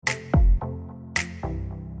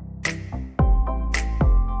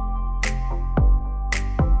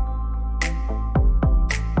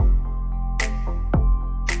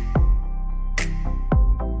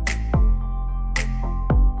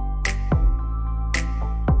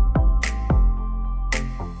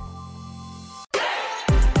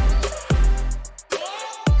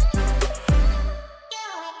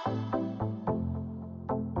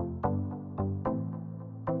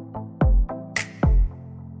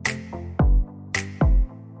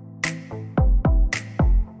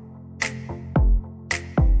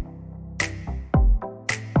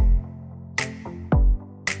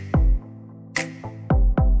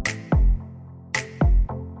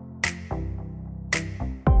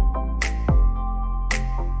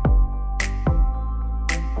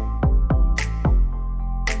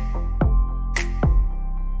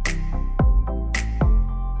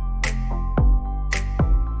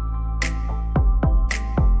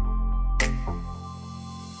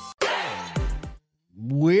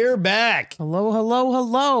We're back. Hello, hello,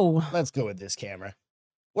 hello. Let's go with this camera.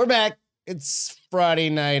 We're back. It's Friday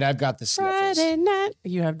night. I've got the sniffles. Friday night.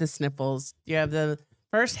 You have the sniffles. You have the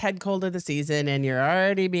first head cold of the season, and you're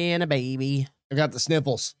already being a baby. I got the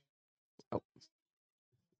sniffles. Oh.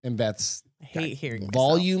 And Beth's I hate hearing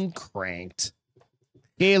volume cranked.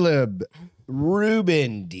 Caleb,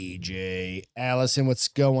 Ruben, DJ, Allison, what's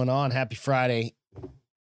going on? Happy Friday.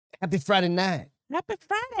 Happy Friday night. Happy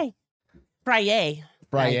Friday. Friday.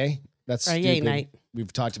 Friday. That's Friday stupid. night.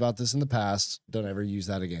 We've talked about this in the past. Don't ever use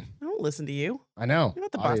that again. I don't listen to you. I know. You're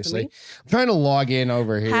not the boss of Obviously. me. I'm trying to log in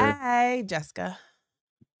over here. Hi, Jessica.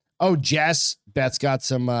 Oh, Jess, Beth's got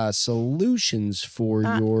some solutions for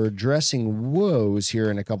your dressing woes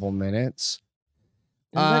here in a couple minutes.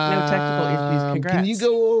 And look, no technical issues. Congrats. Can you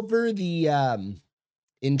go over the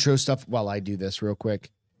intro stuff while I do this real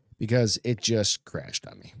quick? Because it just crashed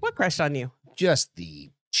on me. What crashed on you? Just the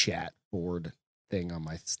chat board thing on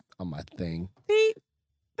my thing. See,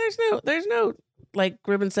 there's no, like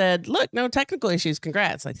Ruben said, look, no technical issues.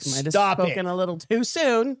 Congrats. Like, you might have Stop spoken a little too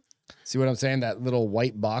soon. See what I'm saying? That little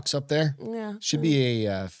white box up there Yeah. should be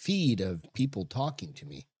a feed of people talking to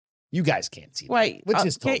me. You guys can't see that. Wait, Which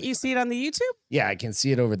is totally can't you fine. see it on the YouTube? Yeah, I can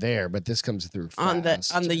see it over there, but this comes through On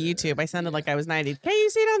fast. the YouTube. I sounded like I was 90. Can you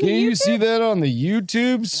see it on the Can YouTube? you see that on the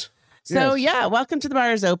YouTubes? So Yes. yeah, welcome to the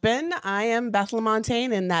Bar is Open. I am Beth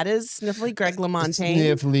Lamontagne, and that is Sniffly Greg Lamontagne.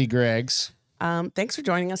 Sniffly Gregs. Thanks for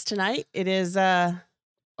joining us tonight. It is Oh,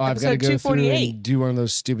 I've got to episode go through 248. and do one of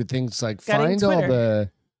those stupid things like Getting find all Twitter.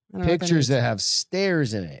 the I don't know what pictures that that have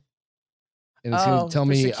stairs in it. And it's Oh, going to tell for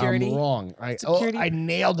me security? I'm wrong. Security? I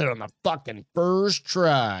nailed it on the fucking first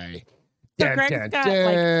try. So Dun, Greg's dun, got,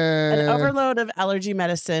 like, an dun. overload of allergy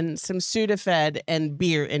medicine, some Sudafed, and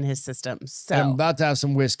beer in his system. So And I'm about to have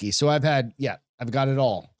some whiskey. So I've got it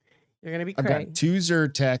all. you're gonna be I've crazy. got 2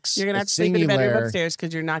 Zyrtex. You're gonna have a to sleep in the bedroom Singulair, upstairs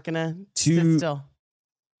because you're not gonna Two- sit still.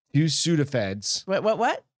 2 Sudafeds,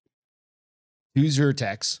 What? 2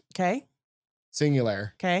 Zyrtex, Okay.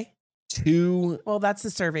 Singulair, Okay. 2 Well, that's the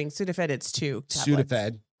serving. Sudafed, it's 2 tablets.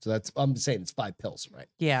 Sudafed. So I'm saying it's 5 pills, right?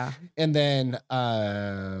 Yeah. And then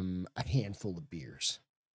a handful of beers.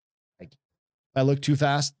 Like, if I look too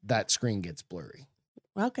fast, that screen gets blurry.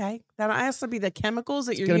 Okay. That might also be the chemicals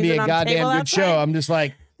that It's you're gonna be using a on the table goddamn good outside. show. I'm just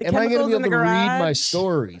like, The am I gonna chemicals be in able the to read my garage.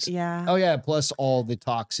 stories? Yeah. Oh yeah, plus all the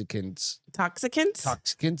toxins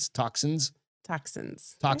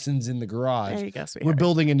Toxins. in the garage. There you go, sweetheart. We're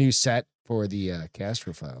building a new set for the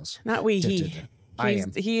Castro Files. Not we, he. I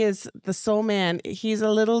am. He is the soul man. He's a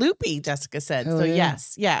little loopy, Jessica said. Hell so yeah.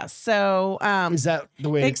 yes. So Is that the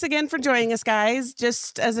way? thanks again for joining us, guys.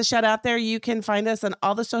 Just as a shout out there, you can find us on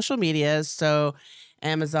all the social medias. So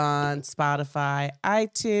Amazon, Spotify,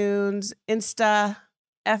 iTunes, Insta,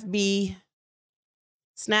 FB,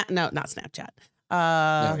 not Snapchat.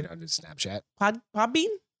 No, we don't do Snapchat. Podbean?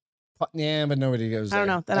 Yeah, but nobody goes. I don't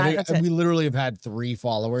there. know. Then I think that's it. we literally have had 3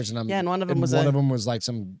 followers, and I'm Yeah, and one of them and was one a of them was like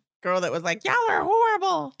some. girl that was like, y'all are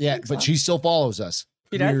horrible. Yeah, Thanks, but Mom. she still follows us.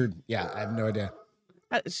 She does? Weird. Yeah, I have no idea.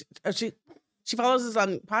 She follows us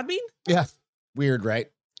on Podbean? Yeah, weird, right?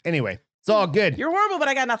 Anyway, it's all good. You're horrible, but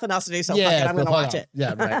I got nothing else to do, so fuck it. I'm so going to watch it.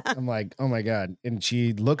 Yeah, right. I'm like, oh my God. And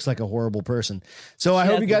she looks like a horrible person. So I She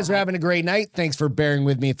hope does you guys are not. having a great night. Thanks for bearing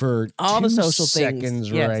with me for All 2 the social things. seconds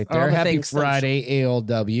Yes, right all there. the Happy things social. Friday,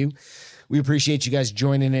 ALW. We appreciate you guys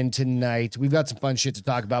joining in tonight. We've got some fun shit to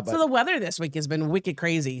talk about. But So the weather this week has been wicked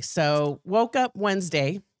crazy. So woke up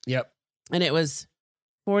Wednesday yep, and it was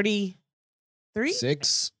 43,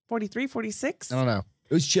 6. 43, 46. I don't know.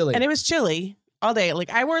 It was chilly. And it was chilly all day. Like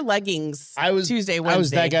I wore leggings Tuesday, Wednesday. I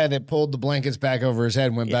was that guy that pulled the blankets back over his head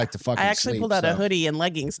and went Yeah. back to fucking I actually sleep, pulled out a so. hoodie and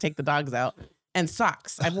leggings, take the dogs out, and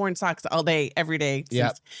socks. I've worn socks all day, every day.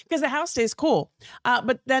 Yep. Because the house stays cool.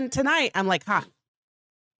 But then tonight I'm like hot.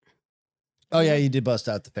 Oh yeah, you did bust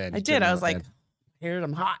out the fan. I You did. turned I on was the like, fan. here,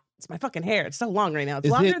 I'm hot. It's my fucking hair. It's so long right now. It's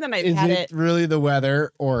Is longer it- than I've is had it it. really the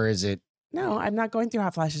weather, or is it? No, I'm not going through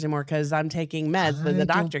hot flashes anymore because I'm taking meds that I the don't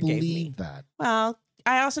doctor gave me. believe that. Well,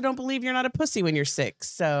 I also don't believe you're not a pussy when you're sick.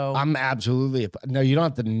 So, I'm absolutely no. You don't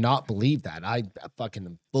have to not believe that. I fucking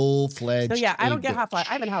am full fledged. so yeah, I don't get hot flash.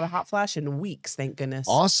 I haven't had a hot flash in weeks. Thank goodness.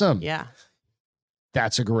 Awesome. Yeah,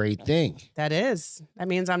 That's a great thing. that is. That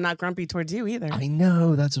means I'm not grumpy towards you either. I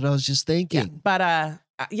know. That's what I was just Yeah, thinking. but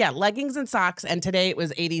yeah, leggings and socks. And today it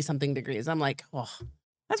was 80 something degrees. I'm like, oh,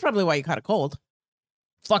 that's probably why you caught a cold.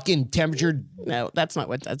 Fucking temperature. No, that's not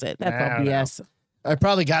what does it. That's I all don't know. BS. I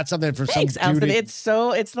probably got something from Thanks, some dude.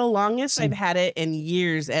 Allison. It's the longest some- I've had it in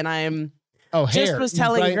years, and I'm Oh, hair. Just was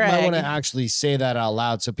telling you might want to Greg. actually say that out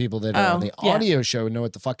loud so people that are on the yeah. audio show know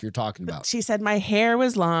what the fuck you're talking about. She said my hair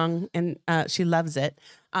was long, and she loves it.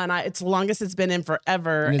 And it's the longest it's been in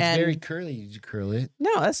forever. And it's very curly. Did you curl it?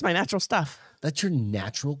 No, that's my natural stuff. That's your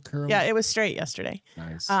natural curl? Yeah, it was straight yesterday.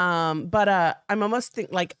 Nice. But I'm almost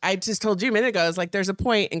like I just told you a minute ago. I was like, there's a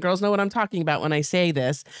point, and girls know what I'm talking about when I say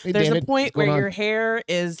this. Hey, There's David, a point what's going where on? your hair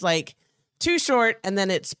is like too short, and then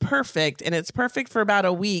it's perfect, and it's perfect for about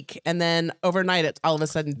a week, and then overnight it's all of a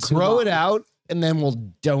sudden too Grow long. it out, and then we'll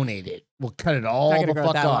donate it. We'll cut it all I'm not the gonna grow it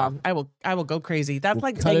fuck that off. long. I will go crazy. That's We'll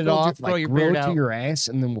like cut it tangled, off, you throw your grow beard it to out. your ass,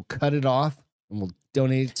 and then we'll cut it off, and we'll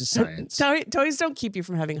donate it to science. Toys don't keep you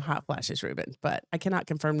from having hot flashes, Ruben, but I cannot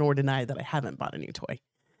confirm nor deny that I haven't bought a new toy.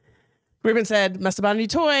 Ruben said, must have bought a new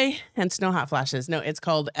toy, hence no hot flashes. No, it's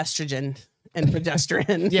called estrogen and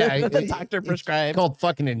progesterone. Yeah, that the doctor It's prescribed. called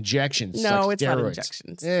fucking injections. No, like it's not steroids.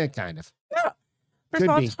 injections. Yeah, kind of. No. First Could of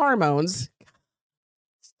all, be. it's hormones.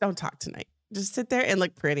 Don't talk tonight. Just sit there and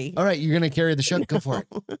look pretty. All right, you're gonna carry the show. Go for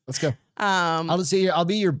it. Let's go. I'll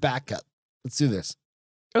be your backup. Let's do this.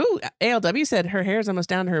 Oh, ALW said her hair is almost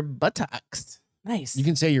down to her buttocks. Nice. You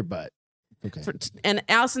can say your butt. Okay. And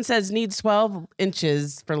Allison says needs 12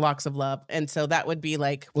 inches for locks of love, and so that would be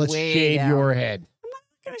like Let's way shave down. your head.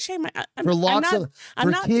 I'm gonna shave my. I'm, For locks I'm not, of I'm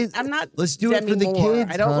for not. kids. I'm not. Let's do it for the Demi Moore.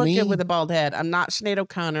 kids. I don't honey. look good with a bald head. I'm not Sinead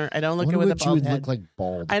O'Connor. I don't look I good wonder with a what you bald would head. look like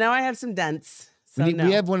bald. I know I have some dents. So no.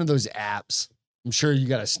 We have one of those apps. I'm sure you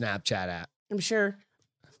got a Snapchat app. I'm sure.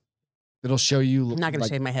 It'll show you. I'm not gonna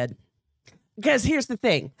like, shave my head. Because here's the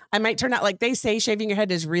thing, I might turn out like they say shaving your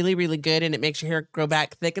head is really, really good and it makes your hair grow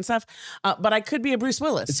back thick and stuff. But I could be a Bruce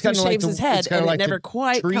Willis It's who kind of like shaves his head and it never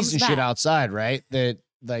quite trees comes and back. shit outside, right? That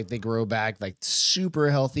like they grow back like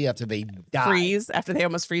super healthy after they die. Freeze after they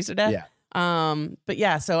almost freeze to death. Yeah. But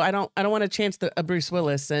yeah, so I don't want to chance a Bruce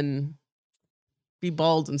Willis and be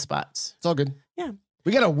bald in spots. It's all good. Yeah.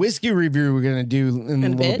 We got a whiskey review we're gonna do in a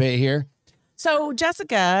little bit here. So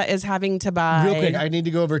Jessica is having to buy. Real quick, I need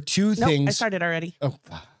to go over two Nope, things. I started already. Oh,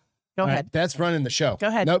 Go all right, ahead. Beth's running the show. Go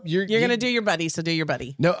ahead. Nope, You're gonna do your buddy, so do your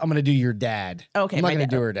buddy. No, I'm gonna do your dad. Okay, I'm not my gonna dad.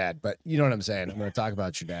 do her dad, but you know what I'm saying. I'm gonna talk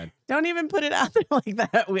about your dad. Don't even put it out there like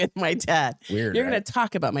that with my dad. Weird. You're right? gonna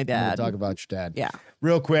talk about my I'm gonna dad. talk about your dad. Yeah.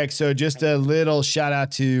 Real quick. So just a little shout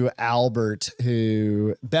out to Albert,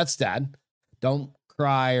 who Beth's dad. Don't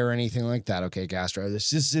cry or anything like that. Okay, Castro.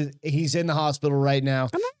 He's in the hospital right now.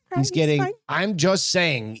 I'm not crying, He's it's getting, fine. I'm just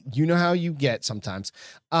saying, you know how you get sometimes.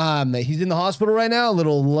 He's in the hospital right now. A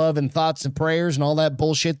little love and thoughts and prayers and all that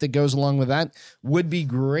bullshit that goes along with that would be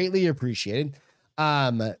greatly appreciated.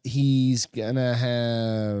 He's gonna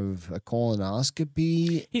have a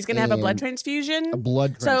colonoscopy. He's gonna have a blood and transfusion. a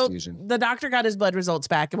blood transfusion. So the doctor got his blood results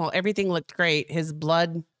back, and while everything looked great, his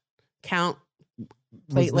blood count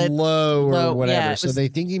Was platelets low or low. whatever. Yeah, it so was they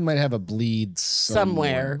think he might have a bleed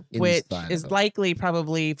somewhere, which inside is of him. likely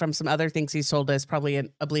probably from some other things he's told us, probably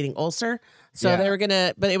a bleeding ulcer. So Yeah. they were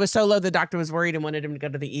gonna, but it was so low the doctor was worried and wanted him to go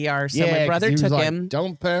to the ER. So my 'cause brother he was took like, him.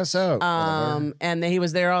 Don't pass out. motherfucker." And he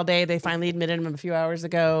was there all day. They finally admitted him a few hours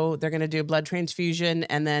ago. They're gonna do a blood transfusion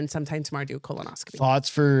and then sometime tomorrow do a colonoscopy. Thoughts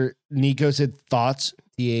for Nico said thoughts.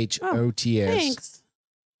 THOTS.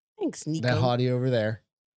 Thanks, Nico. That hottie over there.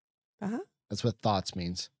 Uh-huh. That's what thoughts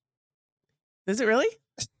means. Is it really?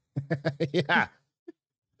 Yeah.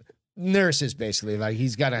 Nurses, basically. Like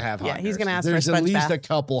he's got to have hot Yeah, he's gonna nurses. ask for a There's at sponge least bath. a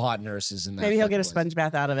couple hot nurses in that. Maybe he'll get a fucking place. sponge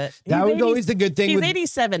bath out of it. That He's was always the good thing He's with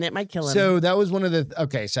 87. It might kill him. So that was one of the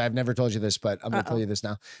okay. So I've never told you this, but I'm gonna tell you this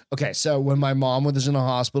now. Okay, so when my mom was in a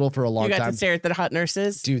hospital for a long you got time, to stare at the hot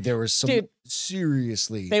nurses. dude, there was some Dude.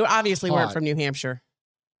 seriously. They obviously weren't hot. from New Hampshire.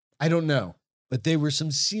 I don't know, but they were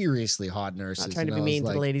some seriously hot nurses. Not trying to and be I was mean to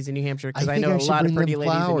like, the ladies in New Hampshire because I think know a should lot of bring them pretty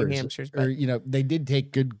ladies in New flowers. Hampshire. Or you know, they did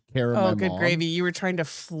take good care of my Oh, good mom. gravy! You were trying to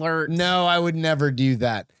flirt. No, I would never do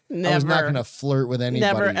that. I was not Never. going to flirt with anybody.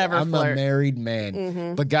 Never, ever I'm flirt. a married man.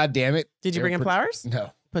 Mhm. But God damn it. Did you bring him flowers?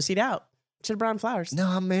 No. Pussied out. Should have brought him flowers. No,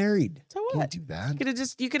 I'm married. So Can't what? do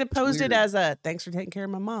that. You could have posed weird. it as a thanks for taking care of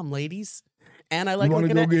my mom, ladies. And I like You wanna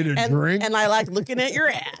looking go at get a and, drink? and I like looking at your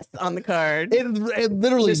ass on the card. It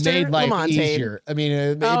literally Mr. made life Lamontagne. easier. I mean,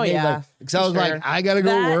 it Oh, made yeah, life, because I was for like, sure. I got to go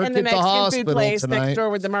That work and the at the Mexican food hospital place tonight. next door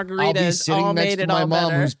with the I'll be margaritas sitting all next made to it my all mom,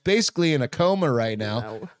 better. who's basically in a coma right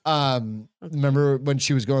now. No. Remember when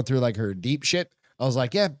she was going through like her deep shit? I was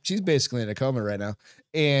like, yeah, she's basically in a coma right now,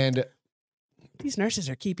 and These nurses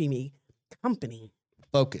are keeping me company.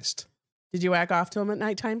 focused. Did you whack off to them at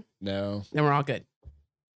nighttime? No, Then we're all good.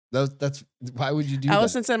 that's why would you do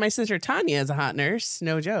Allison said my sister Tanya is a hot nurse.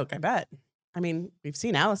 No joke. I bet. I mean, we've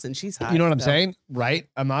seen Allison. She's hot. You know what I'm so- saying? Right?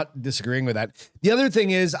 I'm not disagreeing with that. The other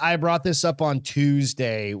thing is, I brought this up on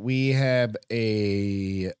Tuesday. We have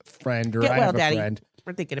a friend, or Get I well, have a Daddy. friend.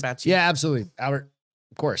 We're thinking about you. Yeah, absolutely. Albert,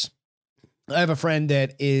 of course. I have a friend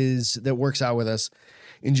that works out with us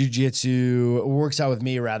in jiu-jitsu, works out with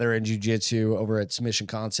me rather in jiu-jitsu over at Submission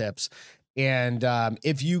Concepts. And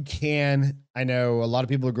if you can, I know a lot of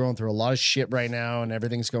people are going through a lot of shit right now and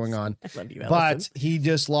everything's going on. I love you, Allison. But he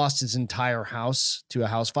just lost his entire house to a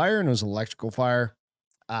house fire, and it was an electrical fire.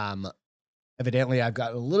 Evidently, I've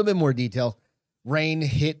got a little bit more detail. Rain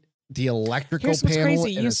hit the electrical Here's what's panel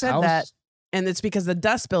crazy. in You his said house. that, and it's because the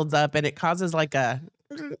dust builds up and it causes like a.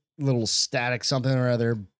 Little static something or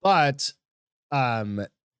other. But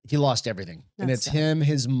he lost everything. And That's it's sad. him,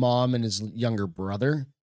 his mom, and his younger brother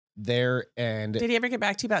there. And Did he ever get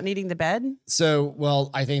back to you about needing the bed? so,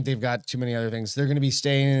 well, I think they've got too many other things. They're going to be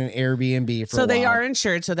staying in an Airbnb for So a they while. are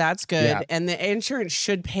insured, so that's good. Yeah. And the insurance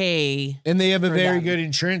should pay. And they have a for very them. good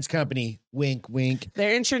insurance company. Wink, wink.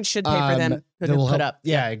 Their insurance should pay for them that to will put help- up.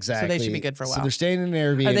 Yeah, exactly. So they should be good for a So while. they're staying in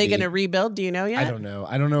an Airbnb. Are they going to rebuild? Do you know yet? I don't know.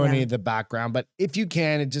 I don't know any Yeah. of the background, but if you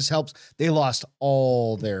can, it just helps. They lost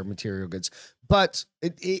all their material goods, but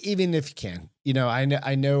even if you can,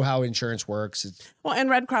 I know how insurance works. It's, Well, and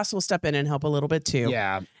Red Cross will step in and help a little bit too.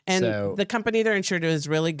 yeah. And so the company they're insured to is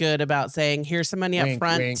really good about saying, here's some money up Wink,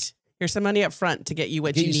 front. wink. Here's some money up front to get you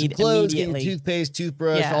what get you you some need clothes, get you immediately. toothpaste,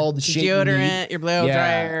 toothbrush, Yeah. all the Some shit. you need. deodorant, your blow Yeah.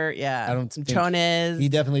 dryer. Yeah. I don't some think- chones. He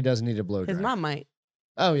definitely doesn't need a blow His dryer. mom might.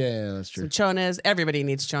 Oh yeah, that's Some true. chones. Everybody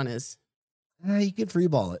needs chones. You could free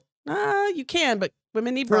ball it You can, but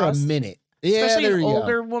women need for a bras. minute. Yeah, Especially there an you go.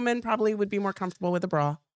 older woman probably would be more comfortable with a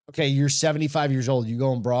bra. Okay, you're 75 years old. You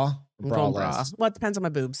going bra? Or I'm going bra. braless? Well, it depends on my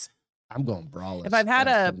boobs. I'm going braless. If I've had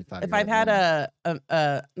for a 75-year-old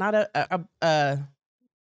woman. not a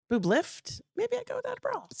boob lift, maybe I go without a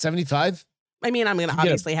bra. 75? I mean, I'm gonna You get a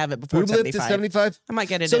obviously have it before Boob lift is 75. 75? I might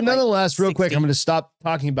get it. So at like nonetheless, real quick, 60. I'm going to stop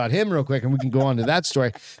talking about him real quick and we can go on to that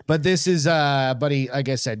story. But this is buddy, like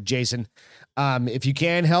I said, Jason. If you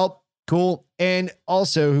can help, cool. And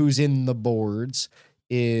also who's in the boards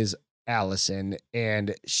is Allison.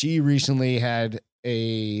 And she recently had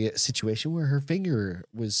a situation where her finger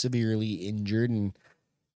was severely injured, and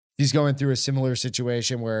she's going through a similar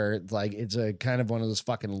situation where like it's a kind of one of those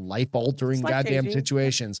fucking life-altering It's goddamn life-changing.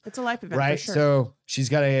 situations. It's a life event, Right. For sure. So she's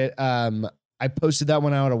got a I posted that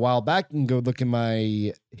one out a while back. You can go look in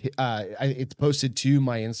my it's posted to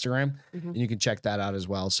my Instagram, Mhm. and you can check that out as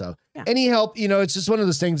well. So Yeah. any help, it's just one of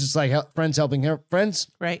those things. It's like friends helping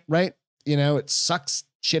friends, Right. right? It sucks.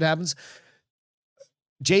 Shit happens.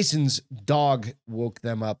 Jason's dog woke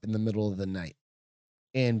them up in the middle of the night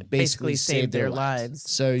and basically saved their lives.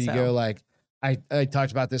 So you So- go like, I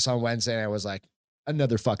talked about this on Wednesday, and I was like,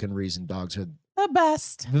 another fucking reason dogs are The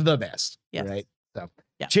best. the best. Yes. Right. So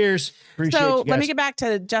Yeah. cheers. Appreciate So you guys. let me get back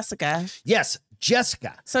to Jessica. Yes,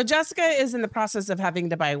 Jessica. So Jessica is in the process of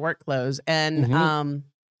having to buy work clothes, and Mhm.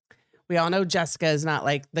 we all know Jessica is not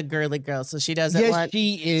like the girly girl, so she doesn't Yes, want.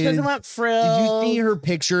 she She is. doesn't want frills. Did you see her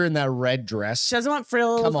picture in that red dress? She doesn't want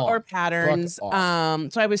frills Come on. or patterns. Fuck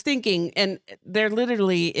off. So I was thinking, and there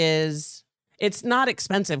literally is. It's not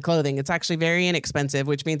expensive clothing. It's actually very inexpensive,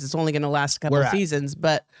 which means it's only going to last a couple Where of at? seasons.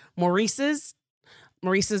 But Maurice's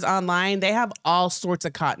online, they have all sorts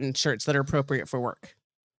of cotton shirts that are appropriate for work.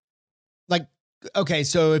 Okay,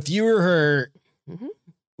 so if you were her, Mhm.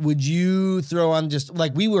 would you throw on just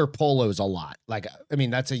like we wear polos a lot? Like, I mean,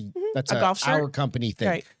 that's a A golf shirt? our company thing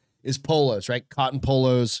Right. is polos, right? Cotton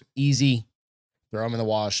polos, easy. Throw them in the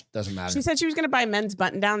wash. Doesn't matter. She said she was going to buy men's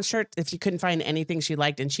button-down shirts if she couldn't find anything she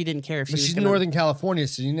liked, and she didn't care if she But was she's in gonna, Northern California,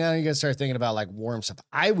 so now you gotta start thinking about like warm stuff.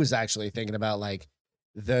 I was actually thinking about like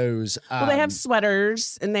those. Well, they have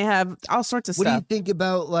sweaters and they have all sorts of What do you stuff. think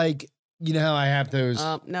about like how I have those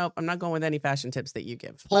Nope, I'm not going with any fashion tips that you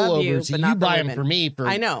give. Love pullovers? you, So but you not buy for them for women. me. For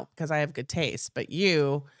I know because I have good taste, but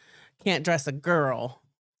you can't dress a girl.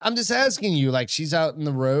 I'm just asking you, like she's out in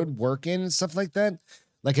the road working and stuff like that.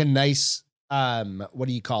 Like a nice, what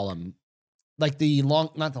do you call them? Like the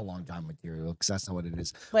not the long john material, because that's not what it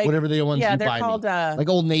is. Like, Whatever the ones yeah, you they're buy called. me. Like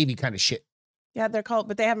Old Navy kind of shit. Yeah, they're called,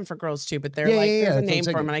 but they have them for girls too. But they're Yeah, like, yeah, yeah, there's a that's what I'm name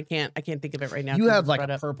for them, thinking. and I can't think of it right now. You 'cause have it's like brought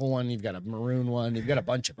a up. purple one, you've got a maroon one, you've got a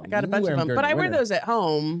bunch of them. I got a You bunch wear of them, during but the I wear winter. those at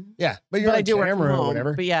home. Yeah, but you're But on I do work from camera or home.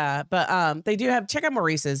 whatever. But yeah, but they do have. Check out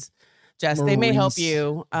Maurice's, Jess. They may help Maurice.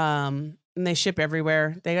 you. And they ship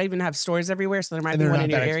everywhere. They even have stores everywhere, so there might And be they're one not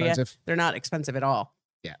in your that area. expensive. They're not expensive at all.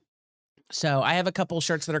 Yeah. So I have a couple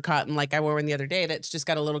shirts that are cotton, like I wore one the other day. That's just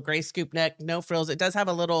got a little gray scoop neck, no frills. It does have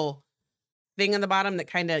a little thing on the bottom that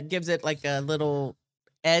kind of gives it like a little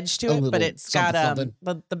edge to A it, but little it's got something.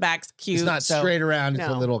 the back's cute. It's not so, straight around. It's a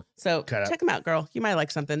no. little. So cut up. check them out, girl. You might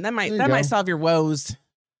like something. That might There you go. solve your woes.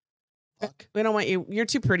 Fuck. We don't want you. You're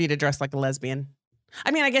too pretty to dress like a lesbian.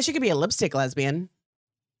 I mean, I guess you could be a lipstick lesbian.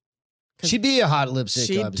 She'd be a hot lipstick.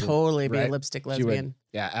 She'd lesbian, totally be a right? lipstick She would. lesbian.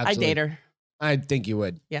 Yeah, I absolutely. date her I think you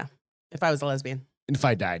would. if I was a lesbian. And if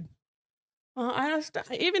I died. Well,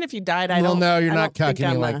 even if you died, I Well, don't. no, you're I not don't think cucking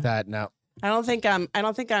me I'm like that. No. I don't think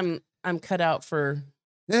I'm cut out for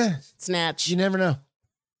Yeah, snatch. you never know.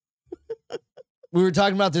 We were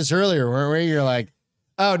talking about this earlier, weren't we? You're like,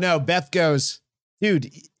 oh no, Beth goes,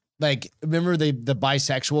 dude. Like, remember the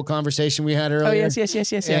bisexual conversation we had earlier? Oh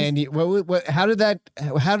yes. And how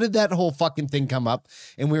did that whole fucking thing come up?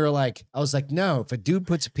 And we were like, I was like, no, if a dude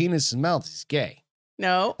puts a penis in his mouth, he's gay.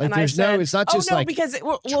 No, Like, and there's I said, no, it's not just oh, no, like because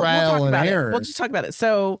we'll trial talk and about error. it. We'll just talk about it.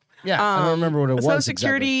 So yeah, I don't remember what it was. Social exactly.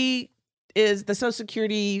 Security is the Social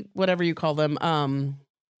Security, whatever you call them,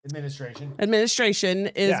 administration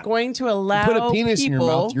is Yeah. going to You allow put a penis in people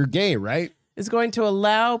your mouth, you're gay, right? is going to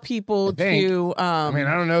allow people I think. to I mean,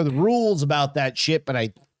 I don't know the rules about that shit, but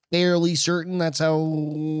I'm fairly certain that's how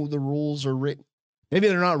the rules are written. Maybe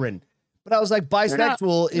they're not written. But I was like,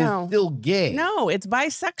 bisexual is no. still gay. no, it's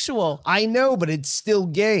bisexual. I know, but it's still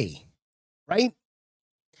gay, right?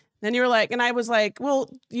 Then you were like, and I was like,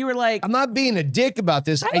 well, you were like, I'm not being a dick about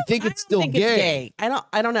this. I think it's don't still think gay. It's gay.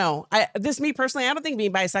 I don't know. Me personally, I don't think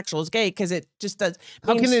being bisexual is gay because it just does.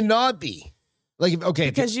 How means- can it not be? Like, okay,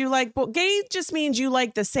 Because you like, well, gay just means you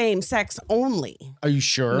like the same sex only. are you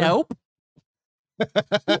sure? Nope.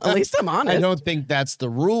 At least I'm honest. I don't think that's the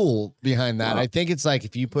rule behind that. Well- I think it's like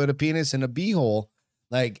if you put a penis in a beehole,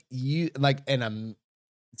 like in a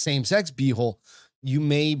same sex beehole, you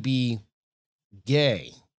may be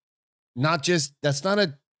gay. Not just that's not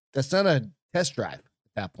a test drive at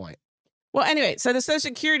that point. Well, anyway, so the Social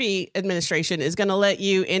Security Administration is going to let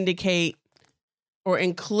you indicate or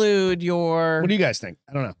include your What do you guys think?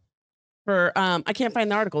 I don't know. for I can't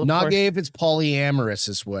find the article. Of Not course. gay if it's polyamorous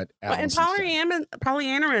is what. Well, and Allison said.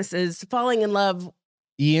 polyamorous is falling in love.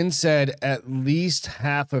 Ian said at least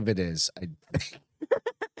half of it is. I think.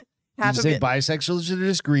 Half Did of you say it. bisexuals are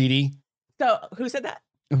just greedy? So who said that?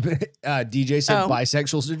 DJ said Oh.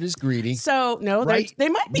 bisexuals are just greedy. So no, Right. they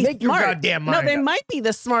might be Make your smart. goddamn No, mind they up. might be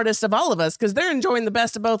the smartest of all of us because they're enjoying the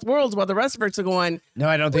best of both worlds while the rest of us are going. No,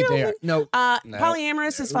 I don't think they are. No. No.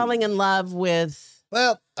 Polyamorous is falling in love with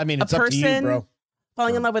Well, I mean, a it's up to you, person, bro.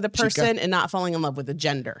 falling in love with a Chica. person and not falling in love with a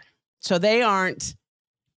gender. So they aren't.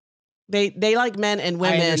 They like men and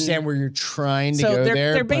women. I understand where you're trying to so go they're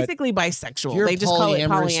there. they're but basically if bisexual. you're They just call it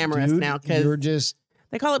polyamorous, polyamorous dude, now because you're just.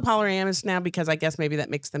 they call it polyamorous now because I guess maybe that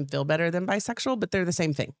makes them feel better than bisexual, but they're the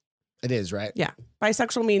same thing. It is right.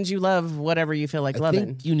 Bisexual means you love whatever you feel like I loving.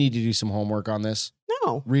 think you need to do some homework on this.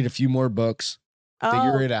 No, Read a few more books.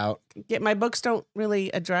 Figure it out. Get my books don't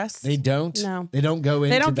really address. They don't. No. They don't go into.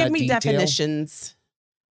 They don't give that me detail. definitions.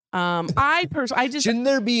 I just Shouldn't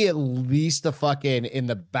there be at least a fucking in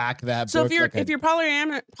the back of that so book? if you're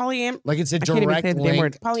polyam like it's a I can't even direct say the damn link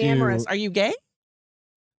word. Polyamorous. to- Are you gay?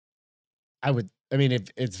 I would. I mean,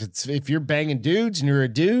 if you're banging dudes and you're a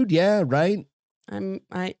dude, yeah, right.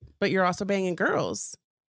 But you're also banging girls.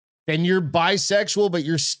 Then you're bisexual, but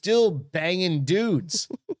you're still banging dudes,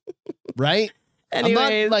 right?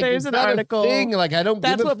 Anyways, there's it's an not a article. thing. Like I don't.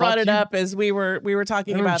 That's give a what brought fuck. it up as we were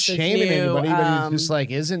talking I don't about this shaming new, anybody, but it's just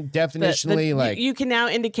like isn't definitionally you- like you can now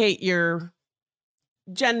indicate your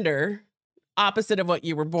gender opposite of what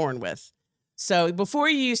you were born with. So before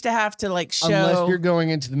you used to have to like show unless you're going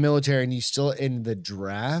into the military and you still in the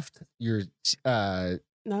draft, your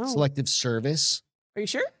no. selective service. Are you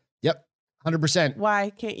sure? Yep, 100%.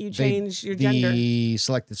 Why can't you change your gender? The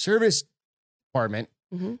selective service department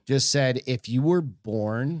Mhm. just said if you were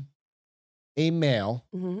born a male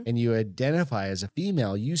Mhm. and you identify as a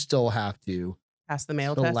female, you still have to Pass the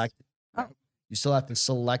male test. select. Oh. You still have to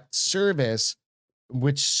select service,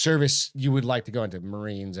 which service you would like to go into,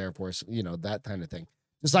 Marines, Air Force, that kind of thing.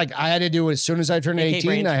 Just like I had to do it as soon as I turned AK 18,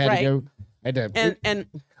 range, I had right. to go. And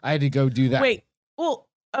I had to go do that. wait, well,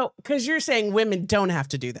 because you're saying women don't have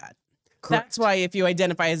to do that. Correct. That's why if you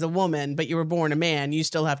identify as a woman but you were born a man, you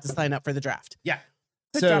still have to sign up for the draft. Yeah.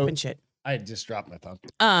 Quit So dropping shit. I just dropped my phone.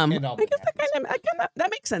 I all guess that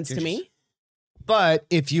that makes sense to me. But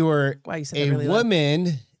if you're Why you said that a really loud.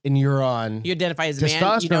 woman and you're on You identify as a man,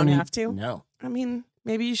 testosterone, you don't have to. No. I mean,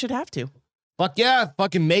 maybe you should have to. Fuck yeah.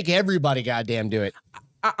 Fucking make everybody goddamn do it.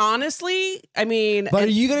 Honestly, I mean, But are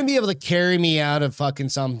you going to be able to carry me out of fucking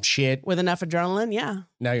some shit? with enough adrenaline, yeah.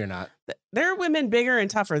 No, you're not. There are women bigger and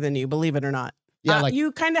tougher than you, believe it or not. Yeah, like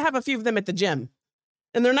you kind of have a few of them at the gym,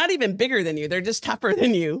 and they're not even bigger than you. They're just tougher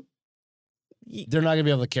than you. They're not gonna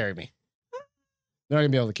be able to carry me. They're not gonna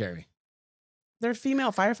be able to carry me. They're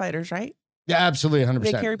female firefighters, right? Yeah, absolutely, 100%.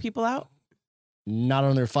 They carry people out. Not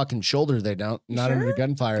on their fucking shoulder. They don't. You Not sure? under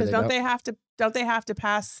gunfire. Because They don't don't. they have to? Don't they have to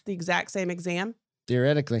pass the exact same exam?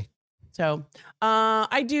 Theoretically, So,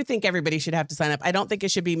 I do think everybody should have to sign up. I don't think it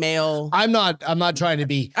should be male. I'm not trying to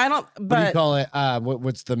be. I don't. What do you But call it?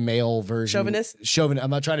 What's the male version? Chauvinist? I'm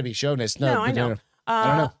not trying to be chauvinist. No, No, I but know.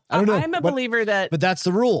 I don't know. I'm a But- believer that But that's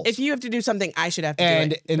the rules. if you have to do something, I should have to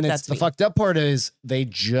and do it. and but it's that's the me. fucked up part is they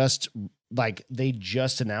just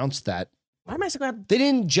announced that. Why am I so glad? They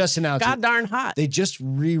didn't just announce God it. darn hot. They just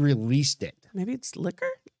re-released it. Maybe it's liquor.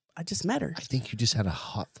 I just met her. I think you just had a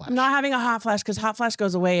hot flash. I'm not having a hot flash because hot flash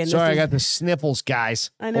goes away. And Sorry, I this is- got the sniffles, guys.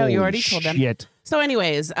 I know, you Holy already told them. shit. So,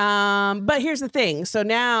 anyways, but here's the thing. So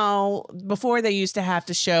now, before they used to have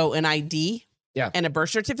to show an ID, and a birth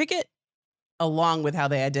certificate, along with how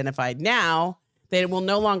they identified. Now they will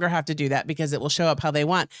no longer have to do that because it will show up how they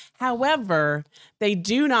want. However, they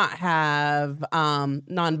do not have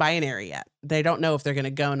non-binary yet. They don't know if they're going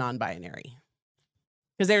to go non-binary.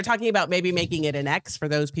 Because they were talking about maybe making it an X for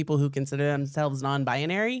those people who consider themselves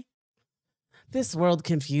non-binary. This world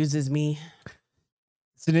confuses me.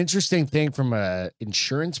 It's an interesting thing from a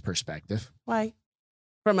insurance perspective. Why?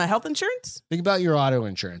 From a health insurance? Think about your auto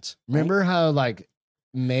insurance. Remember how like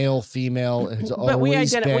male, female has But we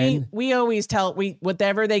always been. we always tell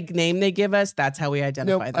whatever name they give us, that's how we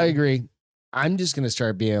identify Nope, them. I agree. I'm just gonna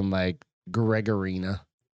start being like Gregorina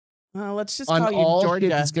Well, let's just on call you all shit Georgia.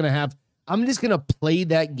 that's gonna have. I'm just gonna play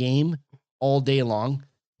that game all day long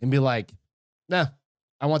and be like, nah,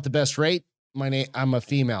 I want the best rate. I'm a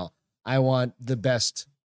female. I want the best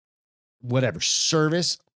whatever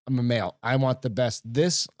service. I'm a male. I want the best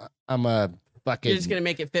this. I'm a fucking. You're just gonna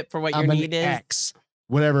make it fit for what your I'm an need is. X.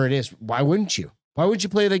 Whatever it is. Why wouldn't you? Why would you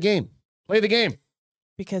play the game? Play the game.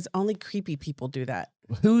 Because only creepy people do that.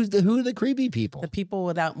 Who are the creepy people? The people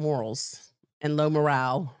without morals and low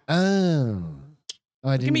morale. Oh,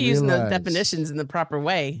 I You didn't can be using those realize. definitions in the proper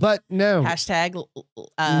way. But no, Hashtag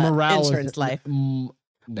morale is- insurance life. No.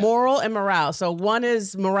 Moral and morale. So one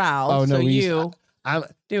is morale. Oh, no, so we used- you I'm,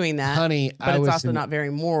 doing that. honey, but I it's was also an not very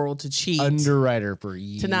moral to cheat. underwriter for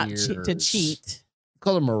years. to not to cheat.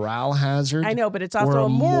 Call it a morale hazard. I know, but it's or also a a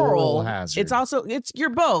moral hazard. It's also you're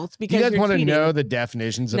both Do because you guys you're want to cheating. know the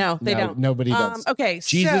definitions? Of, No, they don't. Nobody does. Okay,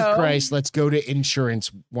 Jesus so Christ, let's go to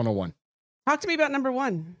insurance 101. talk to me about number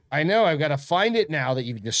one. I know I've got to find it now that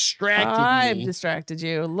you've distracted I've me. distracted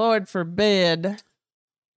you. Lord forbid.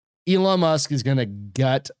 Elon Musk is gonna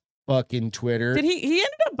gut fucking Twitter. Did he ended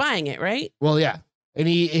up buying it, right? Well, yeah. And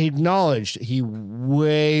he acknowledged he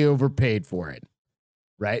way overpaid for it.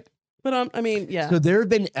 Right? But I mean, yeah. So there have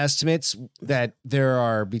been estimates that there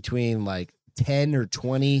are between like 10 or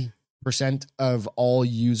 20% of all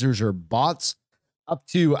users are bots, up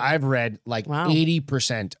to I've read like Wow.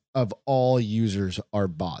 80% of all users are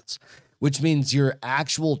bots, which means your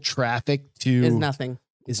actual traffic to Is nothing.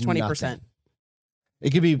 is 20%. nothing.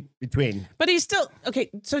 It could be between. But he's still okay.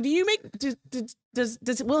 So do you make does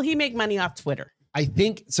will he make money off Twitter? I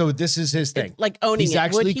think so. This is his thing. Like owning He's it.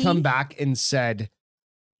 actually Would he? come back and said,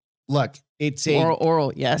 "Look, it's a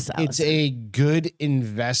Oral, yes. it's Allison. a good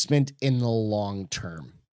investment in the long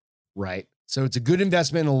term, right? So it's a good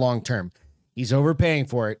investment in the long term. He's overpaying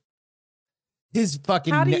for it. His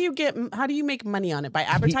fucking How do you make money on it? By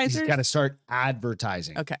advertisers? He's got to start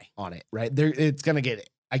advertising Okay. on it, right? There, it's gonna get.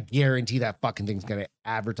 I guarantee that fucking thing's gonna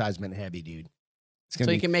advertisement heavy, dude. It's gonna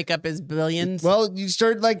So be, he can make up his billions. Well, you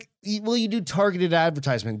start like, you do targeted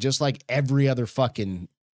advertisement just like every other fucking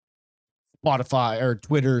Spotify or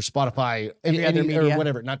Twitter, Spotify, Every other or media.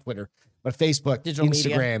 whatever, not Twitter, but Facebook, Digital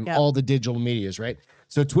media, Instagram, yeah. all the digital medias, right?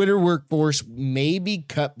 So Twitter workforce may be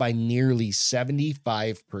cut by nearly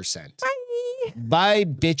 75%. By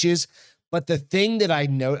bitches. But the thing that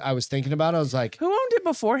I was thinking about, I was like, Who owned it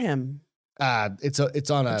before him? it's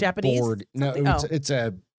on a Japanese board. No, something? it's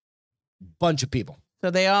a bunch of people. So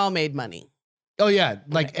they all made money. Oh yeah,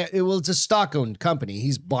 like it's a stock owned company.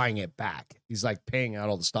 He's buying it back. He's like paying out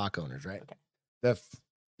all the stock owners, right? Okay. The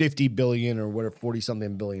 50 billion or whatever, 40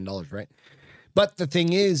 something billion dollars, right? But the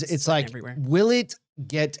thing is, it's like, everywhere. will it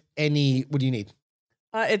get any? What do you need?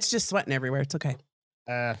 It's just sweating everywhere. It's okay.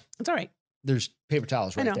 It's all right. There's paper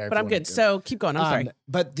towels right I know, there. but if I'm you wanna good. do it. So keep going. I'm sorry.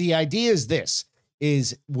 But the idea is this: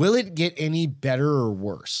 will it get any better or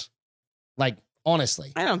worse? Like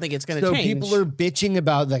honestly, I don't think it's going to so change. people are bitching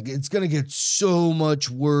about like it's going to get so much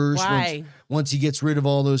worse Why? once he gets rid of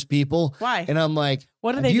all those people. Why? And I'm like,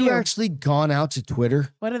 What do have they you do? actually gone out to Twitter?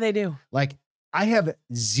 What do they do? Like, I have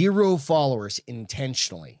 0 followers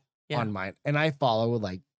intentionally Yeah. on mine, and I follow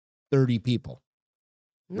like 30 people.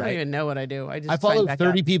 I don't right? even know what I do. I just I sign follow back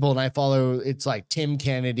 30 up. people, and I follow, it's like Tim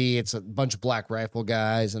Kennedy. It's a bunch of Black Rifle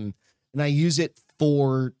guys, and I use it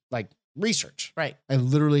for like research. Right. I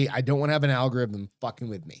don't want to have an algorithm fucking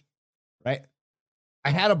with me, right? I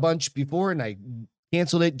had a bunch before and I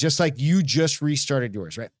canceled it, just like you just restarted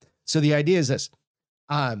yours, right? So the idea is this.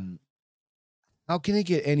 How can it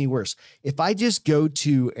get any worse? If I just go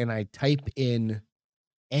to and I type in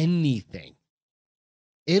anything,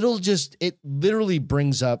 it literally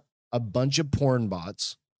brings up a bunch of porn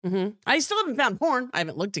bots. I still haven't found porn. I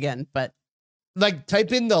haven't looked again, but Like,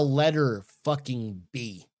 type in the letter fucking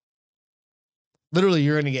B. Literally,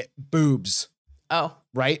 you're going to get boobs, oh,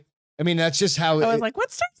 right? I mean, that's just how I was like,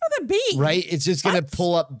 what starts with a B? right? It's just going to What?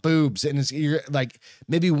 pull up boobs, and you're like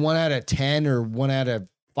maybe 1 out of 10 or 1 out of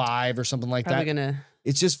 5 or something like Probably that. gonna.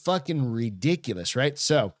 It's just fucking ridiculous, right?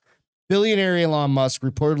 So, billionaire Elon Musk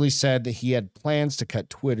reportedly said that he had plans to cut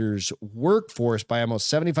Twitter's workforce by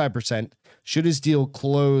almost 75% should his deal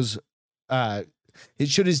close.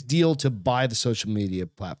 Should his deal to buy the social media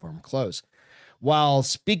platform close. While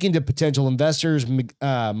speaking to potential investors,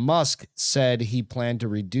 Musk said he planned to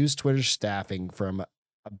reduce Twitter's staffing from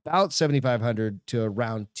about 7,500 to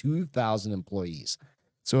around 2,000 employees.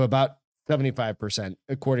 So about 75%,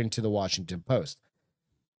 according to the Washington Post.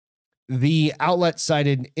 The outlet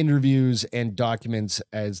cited interviews and documents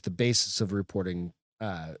as the basis of reporting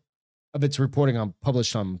of its reporting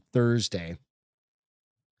published on Thursday.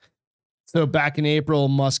 So back in April,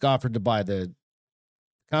 Musk offered to buy the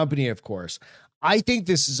company, of course. I think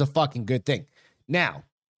this is a fucking good thing. Now,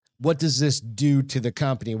 what does this do to the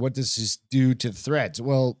company? What does this do to Threads?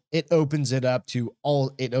 Well, it opens it up to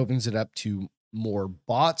more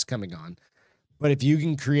bots coming on. But if you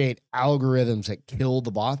can create algorithms that kill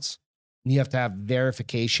the bots, you have to have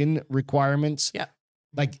verification requirements. Yeah.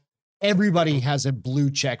 Like, everybody has a blue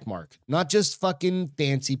check mark, not just fucking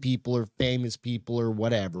fancy people or famous people or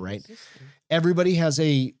whatever, right? Everybody has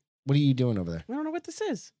what are you doing over there? I don't know what this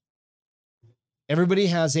is. Everybody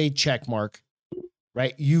has a check mark,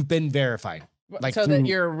 right? You've been verified. Like, so that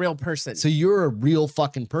you're a real person. So you're a real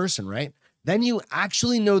fucking person, right? Then you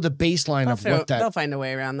actually know the baseline of what that. They'll find a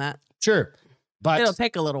way around that. Sure. But It'll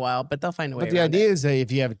take a little while, but they'll find a way But the around idea it. is that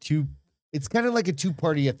if you have it's kind of like a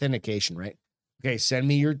two-party authentication, right? Okay, send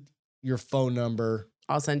me your phone number.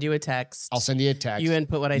 I'll send you a text. I'll send you a text. You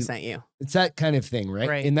input what I sent you. It's that kind of thing, right?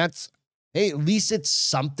 Right. And that's, hey, at least it's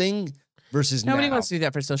something versus Nobody now. wants to do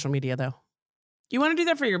that for social media, though. You want to do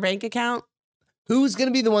that for your bank account? Who's going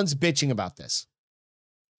to be the ones bitching about this?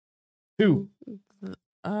 Who?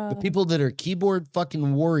 The people that are keyboard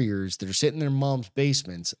fucking warriors that are sitting in their mom's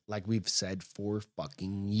basements, like we've said for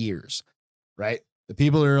fucking years, right? The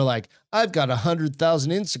people that are like, I've got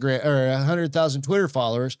 100,000 Instagram or 100,000 Twitter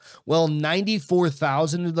followers. Well,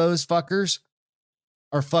 94,000 of those fuckers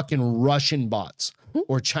are fucking Russian bots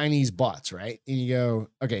or Chinese bots, right? And you go,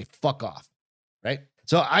 okay, fuck off, right?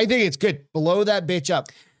 So I think it's good. Blow that bitch up.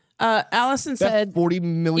 Allison said $40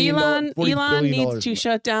 million. Elon $40 billion needs to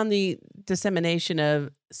shut down the dissemination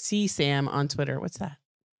of CSAM on Twitter. What's that?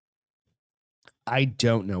 I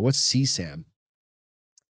don't know. What's CSAM?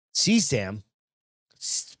 CSAM?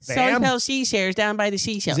 So Spam? tell she shares down by the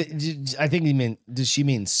seashell. I think he meant, does she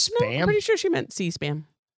mean No, spam? I'm pretty sure she meant C-spam.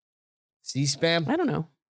 C-spam? I don't know.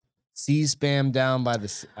 C-spam down by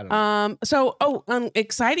the, I don't know.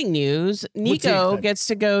 Exciting news. What's Nico exciting? gets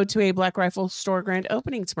to go to a Black Rifle store grand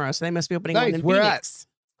opening tomorrow. So they must be opening one Nice. in Where Phoenix.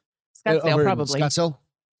 Scottsdale, Over in probably. Scottsdale?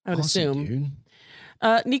 I would Awesome, assume.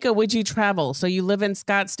 dude. Nico, would you travel? So you live in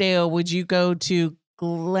Scottsdale. Would you go to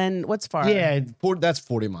Glen? What's far? Yeah, that's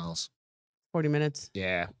 40 miles. 40 minutes,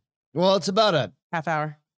 Yeah. Well, it's about half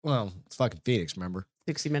hour, it's fucking Phoenix, remember?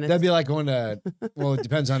 60 minutes. That'd be like going to, well, it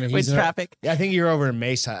depends on it. with traffic. Yeah, I think you're over in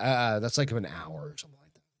Mesa. That's like an hour or something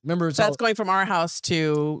like that. Remember, it's So that's going from our house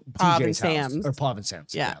to Pav and TJ's house, Sam's. or Pav and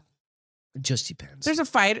Sam's. Yeah. It just depends. There's a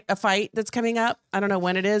fight that's coming up. I don't know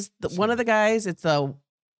when it is. One of the guys, it's the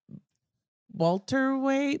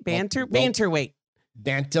welterweight, banterweight,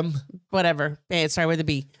 Bantam, whatever. Started with a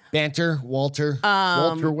B. Banter, Walter,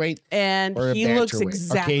 welterweight, And or a he looks banterweight.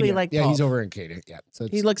 exactly Arcadia. like Yeah, Paul. he's over in Arcadia. Yeah. So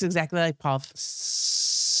He looks exactly like Paul.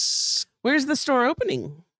 Where's the store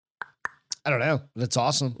opening? I don't know. That's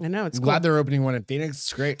awesome. I know it's I'm cool. glad they're opening one in Phoenix.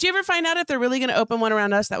 It's great. Do you ever find out if they're really going to open one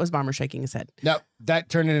around us? That was Bomber shaking his head. No, that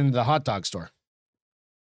turned it into the hot dog store.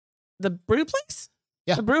 The brew place?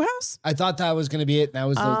 Yeah. The brew house? I thought that was going to be it. And that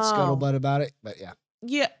was the scuttlebutt about it. But yeah.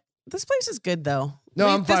 Yeah. This place is good though. No,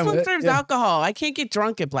 I'm fine This with one it. serves Yeah. alcohol. I can't get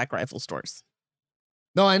drunk at Black Rifle stores.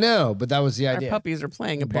 No, I know. But that was the Our idea. puppies are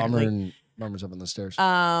playing Bomber apparently. and Bomber's up on the stairs.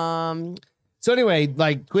 Um, So anyway,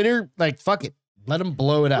 like Twitter, like fuck it. Let him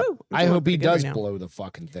blow it up. Woo, I'm I feeling hope he pretty good right does now. blow the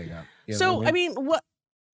fucking thing up. You know So what I mean,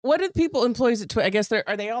 what do people employees at Twitter? I guess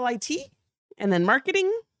are they all IT and then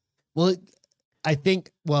marketing? Well, I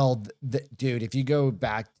think, dude, if you go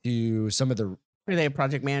back to some of the Or they have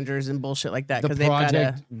project managers and bullshit like that because they've got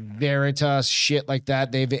Project Veritas shit like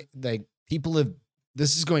that, people have.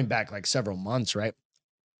 This is going back like several months, right?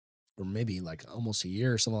 Or maybe like almost a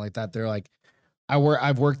year or something like that. They're like,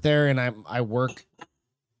 I've worked there, and I work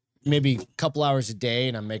maybe a couple hours a day,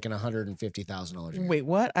 and I'm making $150,000 a year. Wait,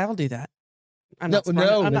 what? I'll do that. I'm No, not smart.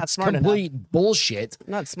 no, I'm not that's smart complete enough. bullshit.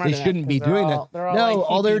 I'm not smart They enough shouldn't be 'cause they're doing all- that. they're all No,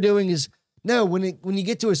 all they're IT. doing is when you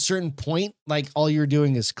get to a certain point, like all you're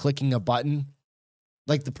doing is clicking a button.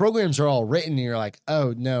 Like the programs are all written, and you're like,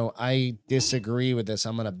 oh no, I disagree with this.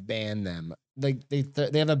 I'm gonna ban them. Like they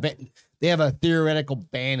have a theoretical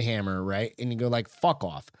ban hammer, right? And you go like, fuck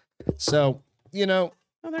off. So Oh,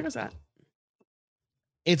 there goes that.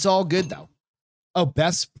 it's all good though. Oh,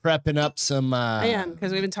 Beth's prepping up some I am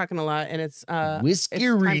because we've been talking a lot, and it's whiskey it's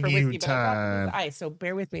time for review whiskey, but I brought time. this ice, so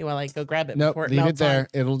bear with me while I go grab it. Nope, before it leave it melts there.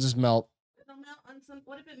 It'll just melt. It'll melt on some.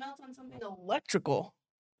 What if it melts on something electrical?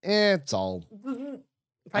 It's all.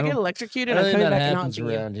 If I get electrocuted, I I'm don't think coming that back and happens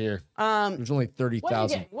haunting you. around here. Um, There's only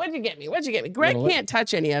 30,000. What'd you get me? What'd you get me? Greg wanna look? can't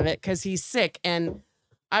touch any of it because he's sick, and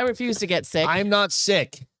I refuse to get sick. I'm not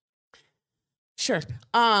sick. Sure. You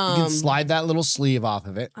can slide that little sleeve off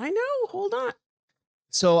of it. I know. Hold on.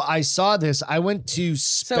 So I saw this. I went to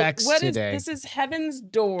So Specs what is today. this? Is Heaven's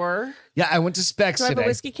Door. Yeah, I went to Specs Do I have today. a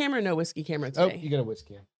whiskey camera? Or no whiskey camera Oh, today. you got a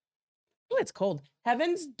whiskey. Oh, it's cold.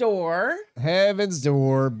 Heaven's Door. Heaven's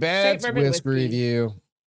Door, Beth's bourbon Whiskey whiskey. Review.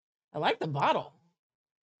 I like the bottle.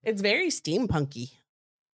 It's very steampunky.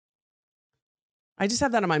 I just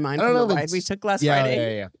have that on my mind I don't from know the if ride we it's- took last Yeah,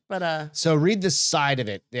 Friday. yeah. But So read the side of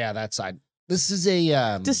it. Yeah, that side. This is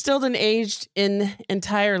a distilled and aged in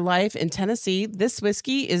entire life in Tennessee, this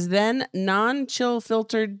whiskey is then non-chill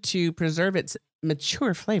filtered to preserve its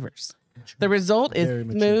mature flavors. The result is Very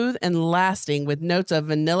mature. smooth and lasting with notes of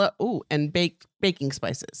vanilla and baking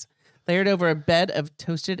spices, layered over a bed of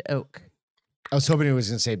toasted oak. I was hoping it was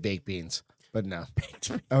going to say baked beans, but no.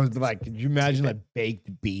 I was like, could you imagine a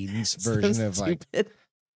baked beans version So of like, stupid.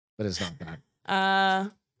 but it's not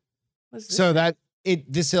that. What's this? So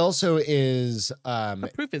this also is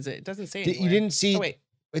What proof is it? It doesn't say you anywhere. didn't see Oh, wait.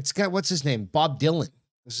 it's got what's his name? Bob Dylan.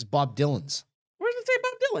 This is Bob Dylan's. Where does it say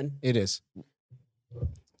Bob Dylan? It is.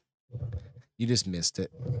 You just missed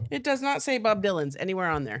it. It does not say Bob Dylan's anywhere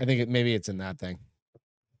on there. I think maybe it's in that thing.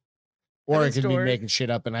 Or I Heaven's could be Door. making shit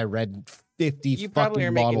up and I read 50 You probably are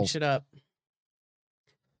fucking making bottles. shit up.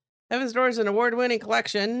 Heaven's Door is an award-winning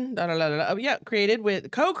collection. Oh, yeah, co-created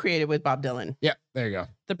with Bob Dylan. Yeah, there you go.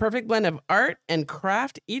 The perfect blend of art and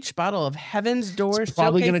craft. Each bottle of Heaven's Door It's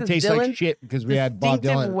probably going to showcases taste like Dylan's shit because we had Bob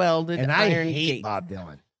distinctive Dylan. welded And I iron hate gate. Bob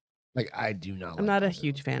Dylan. Like, I do not I'm like not a Bob Dylan.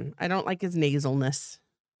 huge fan. I don't like his nasalness.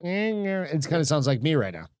 It kind of sounds like me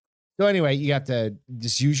right now. So anyway, you have to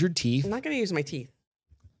just use your teeth. I'm not going to use my teeth.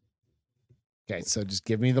 Okay, so just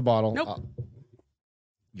give me the bottle. Nope.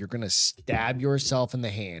 You're going to stab yourself in the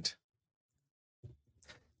hand.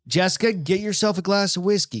 Jessica, get yourself a glass of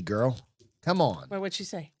whiskey, girl. Come on. What'd she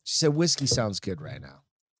say? She said whiskey sounds good right now.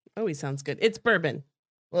 Oh, he sounds good. It's bourbon.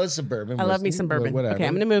 Well, it's a bourbon. I love me whiskey, some but bourbon. whatever. Okay,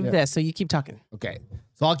 I'm going to move Yeah. this so you keep talking. Okay,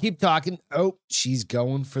 so I'll keep talking. Oh, she's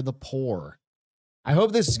going for the pour. I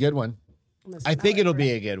hope this is a good one. I'm gonna I smell think it it'll for be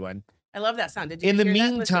you. a good one. I love that sound. Did you In the hear that?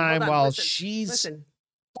 Listen, meantime, hold on, while listen, she's listen.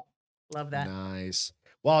 Love that. nice,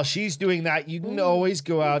 while she's doing that, you can Ooh, always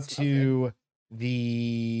go ooh, out smells to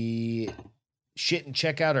the shit and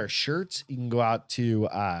check out our shirts. You can go out to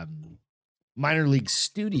Minor League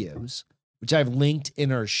Studios, which I've linked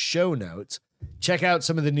in our show notes. Check out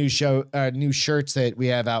some of the new shirts that we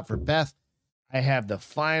have out for Beth. I have the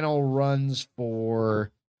final runs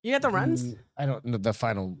for. You got the runs? I don't know the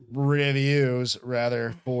final reviews,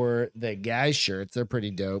 rather, for the guys' shirts. They're pretty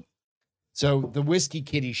dope. So the Whiskey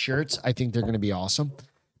Kitty shirts, I think they're going to be awesome.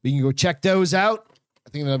 You can go check those out. I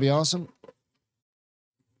think that'll be awesome.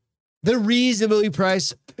 They're reasonably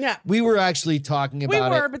priced. Yeah. We were actually talking We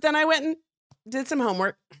about were, it. but then I went and did some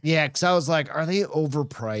homework. Yeah, because I was like, are they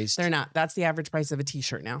overpriced? They're not. That's the average price of a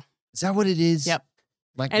t-shirt now. Is that what it is? Yep.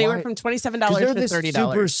 Like Anywhere why? from $27 'Cause they're to this $30.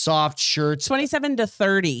 super soft shirts. 27 to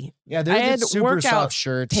 30 Yeah, they're I the had super workout soft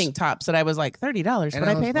shirts. tank tops that I was like $30. And Would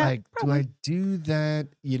I was pay that? like, do I do that?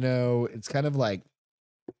 You know, it's kind of like,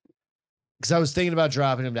 because I was thinking about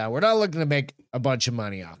dropping them down. We're not looking to make a bunch of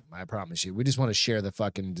money off them, I promise you. We just want to share the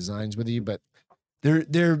fucking designs with you. But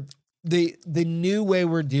the new way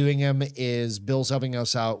we're doing them is Bill's helping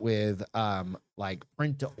us out with like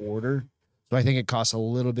print to order. So I think it costs a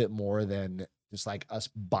little bit more than just like us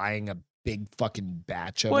buying a big fucking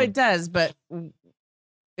batch of Well, them. it does, but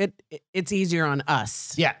it's easier on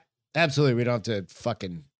us. Yeah, absolutely. We don't have to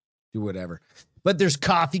fucking do whatever. But there's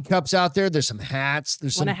coffee cups out there. There's some hats.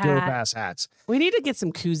 There's some Want a dope hat? ass hats. We need to get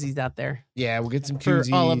some koozies out there. Yeah, we'll get some For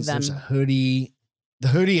koozies. all of There's a them. hoodie. The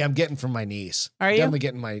hoodie I'm getting from my niece. Are you? Definitely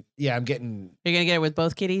getting my. Yeah, I'm getting. You're gonna get it with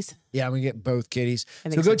both kitties. Yeah, I'm gonna get both kitties. I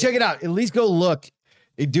So think go check it out. At least go look.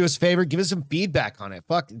 Do us a favor. Give us some feedback on it.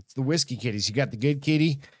 Fuck, it's the whiskey kitties. You got the good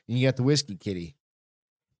kitty and you got the whiskey kitty.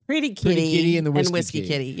 Pretty kitty, and the whiskey kitty.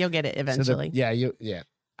 kitty. You'll get it So the- eventually. yeah.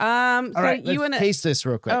 So All right, you let's wanna? taste this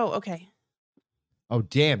real quick. Oh, okay. Oh,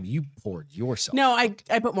 damn! You poured yourself. No, I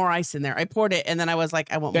put more ice in there. I poured it, and then I was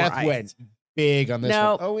like, I want Beth more ice. went big on this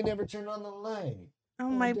No. one. Oh, we never turned on the light. Oh, Oh,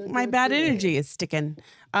 my bad energy is sticking.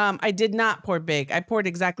 I did not pour big. I poured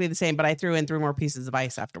exactly the same, but I threw in 3 more pieces of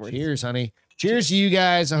ice afterwards. Cheers, honey. Cheers to you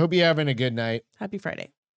guys. I hope you're having a good night. Happy Friday.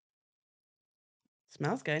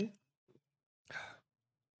 Smells good.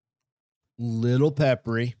 Little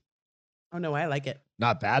peppery. Oh no, I like it.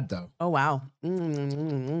 Not bad though. Oh wow.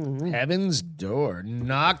 Heaven's Door.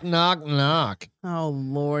 Knock, knock, knock. Oh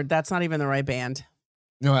Lord, that's not even the right band.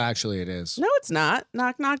 No, actually, it is. No, it's not.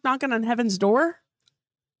 Knock, knock, knocking on heaven's door.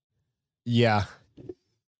 Yeah.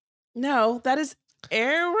 No, that is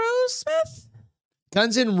Aerosmith.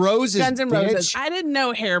 Guns N' Roses. Guns N' Roses. bitch. I didn't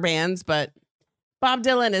know hair bands, but Bob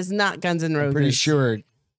Dylan is not Guns N' Roses. I'm pretty sure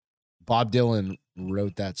Bob Dylan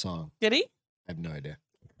wrote that song. Did he? I have no idea.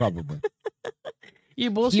 Probably.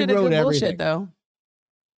 You bullshit wrote good everything. bullshit though.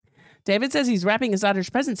 David says he's wrapping his daughter's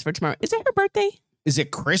presents for tomorrow. Is it her birthday? Is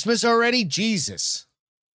it Christmas already? Jesus.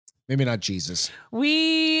 Maybe not Jesus.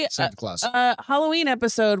 We Santa Claus. Halloween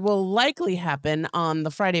episode will likely happen on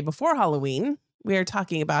the Friday before Halloween. We are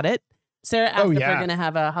talking about it. Sarah asked if yeah. we're gonna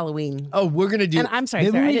have a Halloween. Oh, we're gonna do. And I'm sorry,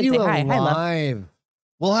 maybe Sarah. I we didn't do say a hi. Hi, love. live.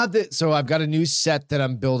 We'll have the. So I've got a new set that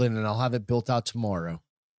I'm building, and I'll have it built out tomorrow.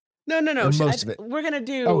 No. Or most of it. We're gonna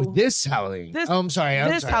do Oh, this Halloween. This- Oh, I'm sorry.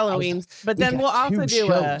 this Halloween. Halloween, but then we'll also do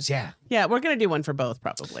shows. Yeah, yeah, we're gonna do one for both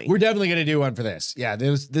probably. we're definitely gonna do one for this. Yeah,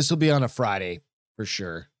 this will be on a Friday for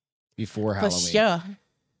sure before for Halloween. sure.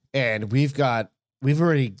 And we found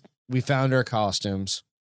our costumes.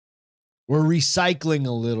 We're recycling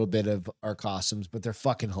a little bit of our costumes, but they're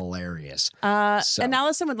fucking hilarious. So- And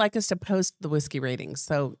Allison would like us to post the whiskey ratings,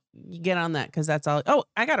 so you get on that because that's all. Oh,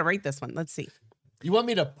 I gotta rate this one. Let's see. You want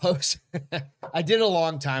me to post? I did a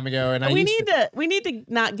long time ago, and we need to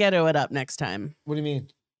not ghetto it up next time. What do you mean?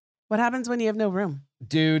 What happens when you have no room?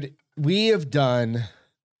 Dude, we have done.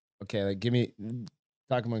 Okay, like give me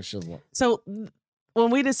talk amongst yourselves. So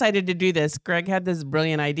when we decided to do this, Greg had this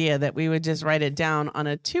brilliant idea that we would just write it down on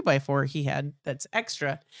a 2x4 he had that's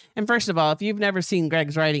extra. And first of all, if you've never seen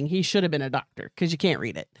Greg's writing, he should have been a doctor because you can't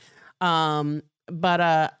read it.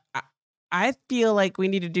 But I feel like we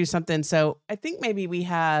need to do something. So I think maybe we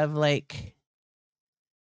have like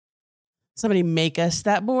somebody make us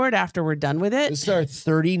that board after we're done with it. This is our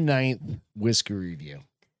 39th whiskey review.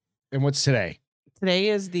 And what's today? Today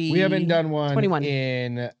is the We haven't done one 21.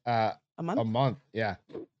 in a month. a month. Yeah.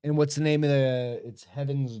 And what's the name of it's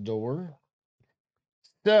Heaven's Door.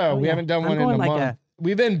 So we yeah. haven't done I'm one in going a like month.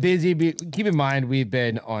 We've been busy. Keep in mind, we've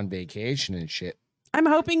been on vacation and shit. I'm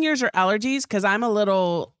hoping yours are allergies because I'm a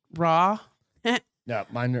little raw. No,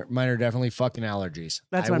 mine are definitely fucking allergies.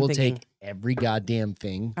 That's I what I'm will thinking. take every goddamn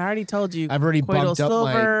thing. I already told you. I've already Coital bumped up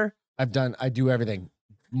my. silver. I do everything.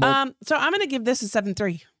 So I'm gonna give this a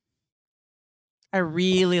 7.3. I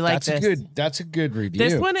really like this. That's a good review.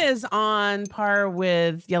 This one is on par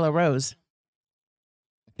with Yellow Rose.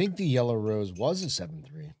 I think the Yellow Rose was a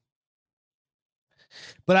 7.3.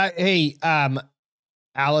 But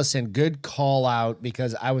Allison, good call out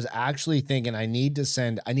because I was actually thinking I need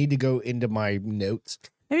to go into my notes.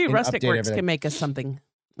 Maybe And Rustic update Works everything. can make us something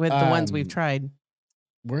with the ones we've Um, tried.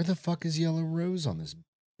 Where the fuck is Yellow Rose on this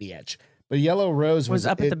bitch? But Yellow Rose Was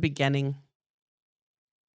up at the beginning.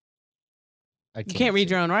 You can't read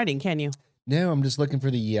see. your own writing, can you? No, I'm just looking for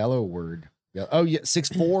the yellow word. Oh yeah,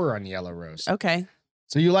 6.4 on Yellow Rose. Okay.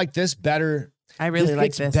 So you like this better? I really like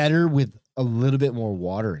gets this. better with a little bit more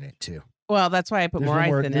water in it too. Well, that's why I put more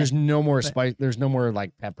ice in There's it. no more but- spice. There's no more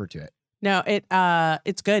like pepper to it. No,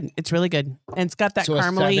 it's good. It's really good. And it's got that So a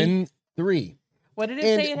caramely. 7.3. What did it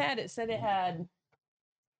And- say it had? It said it had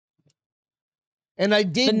And I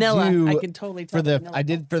did vanilla. do I can totally tell. for the vanilla. I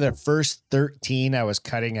did for the first 13. I was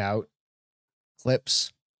cutting out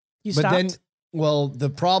clips, You but stopped? then well, the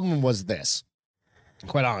problem was this.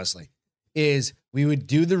 Quite honestly, is we would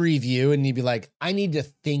do the review and you'd be like, I need to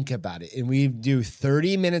think about it, and we'd do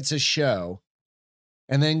 30 minutes of show,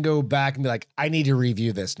 and then go back and be like, I need to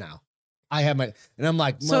review this now. I have my, and I'm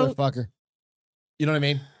like, So- motherfucker. You know what I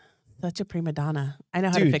mean? Such a prima donna. I know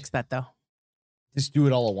how to Dude. fix that though. Just do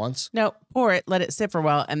it all at once. No, pour it, let it sit for a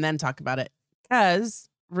while, and then talk about it. Because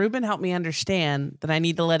Ruben helped me understand that I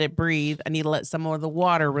need to let it breathe. I need to let some more of the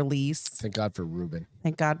water release. Thank God for Ruben.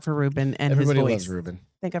 Thank God for Ruben and Everybody his voice. loves Ruben.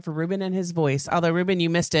 Thank God for Ruben and his voice. Although, Ruben,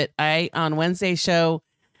 you missed it. I, on Wednesday's show,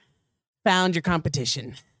 found your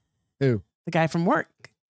competition. Who? The guy from work,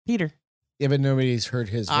 Peter. Yeah, but nobody's heard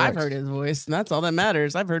his voice. I've heard his voice, and that's all that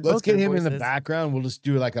matters. I've heard Let's both get their him in the voices. background. We'll just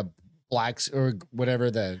do like a blacks or whatever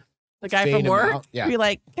The guy fade from him work. out. Yeah. Be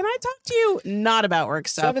like, can I talk to you? Not about work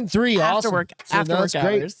stuff. 7-3. After Awesome. work, So after work that's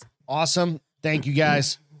great. hours. Awesome. Thank you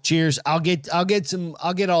guys. Cheers. I'll get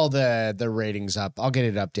all the ratings up. I'll get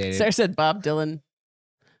it updated. Sarah said Bob Dylan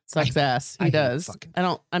sucks ass. I He hate does. fucking-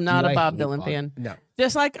 I'm not Dude, a I Bob hate Dylan Bob. fan. No.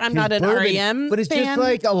 Just like I'm His not an bourbon- REM But it's fan. just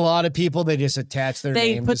like a lot of people, they just attach their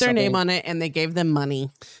they name put to their name something. on it and they gave them money.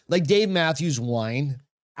 Like Dave Matthews wine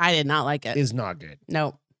I did not like it. is not good,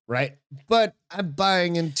 No. right? But I'm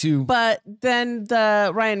buying into But then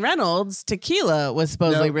the Ryan Reynolds tequila was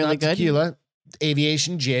supposedly No, really not good. tequila.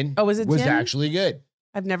 Aviation gin Oh, was it was gin? actually good.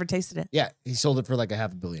 I've never tasted it. Yeah, he sold it for like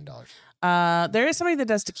 $500 million. There is somebody that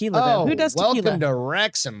does tequila though. Who does welcome tequila? to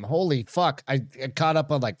Wrexham. Holy fuck. I caught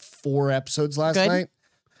up on like 4 episodes last Good? night.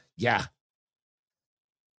 Yeah.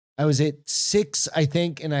 I was at 6, I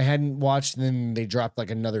think, and I hadn't watched, and then they dropped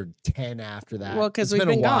like another 10 after that. Well, because It's we've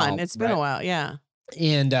been a while, gone. It's been a right? while. Yeah.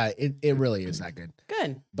 And it really is that good.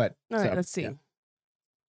 Good. But All right, so, let's see. yeah.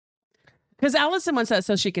 Because Allison wants that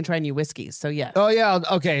so she can try new whiskeys. So yeah. Oh yeah,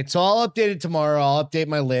 okay. So I'll update it tomorrow. I'll update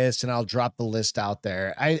my list and I'll drop the list out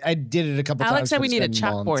there. I did it a couple times. Alex said but we it's need a been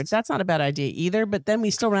chalkboard. months. That's not a bad idea either, but then we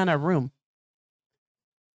still ran out of room.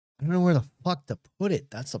 I don't know where the fuck to put it.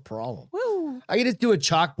 That's the problem. Woo. I could just do a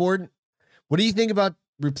chalkboard. What do you think about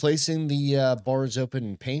replacing the bars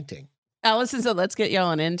open painting? Allison said, let's get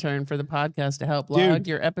y'all an intern for the podcast to help Dude. log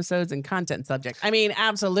your episodes and content subject. I mean,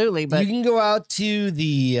 absolutely, but you can go out to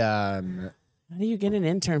the how do you get an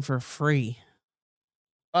intern for free?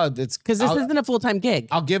 it's Because this I'll, isn't a full-time gig.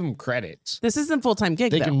 I'll give them credits. This isn't a full-time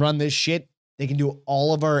gig, They though. can run this shit. They can do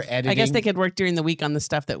all of our editing. I guess they could work during the week on the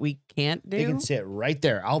stuff that we can't do. They can sit right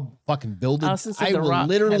there. I'll fucking build it. Allison said I The will Rock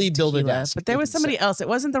literally has build a tequila, desk. But there They was can somebody sit. else. It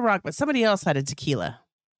wasn't The Rock, but somebody else had a tequila.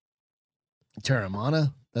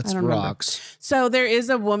 Terramana. That's I don't remember. rocks. So there is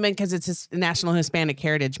a woman because it's National Hispanic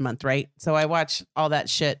Heritage Month, right? So I watch all that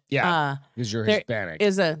shit. Yeah. Because you're there Hispanic.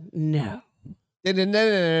 Is a no. That's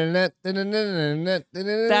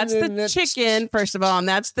That's the chicken, first of all, and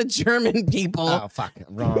that's the German people. Oh fuck,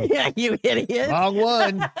 I'm wrong. Yeah, you idiot. Wrong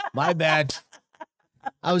one. My bad.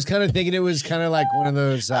 I was kind of thinking it was kind of like one of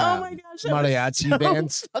those Oh my gosh, that was mariachi so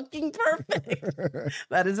bands. fucking perfect.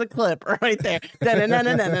 That is a clip right there.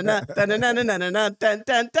 Dun-dun-dun-dun-dun-dun, dun-dun-dun-dun-dun,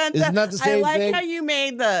 dun-dun-dun-dun. Isn't that the I same like thing? how you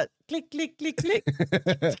made the click, click, click, click.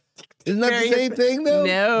 Isn't that Very the same thing though?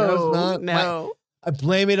 No, it's not. no. I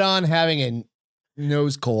blame it on having a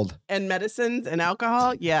nose cold. And medicines and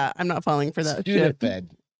alcohol. Yeah, I'm not falling for that shit. Sudafed.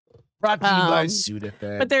 Brought to you by Um,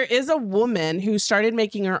 Sudafed. But there is a woman who started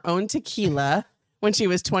making her own tequila when she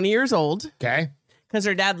was 20 years old Okay. because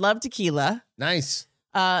her dad loved tequila. Nice.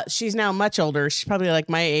 She's now much older. She's probably like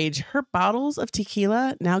my age. Her bottles of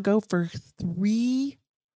tequila now go for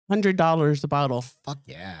 $300 a bottle. Fuck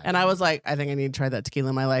yeah. And I was like, I think I need to try that tequila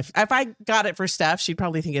in my life. If I got it for Steph, she'd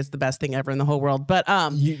probably think it's the best thing ever in the whole world. But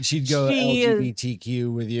She'd go she is-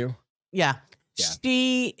 LGBTQ with you. yeah.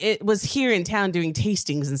 Yeah. It was here in town doing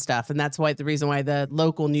tastings and stuff, and that's why the reason why the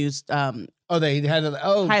local news Oh, they had that's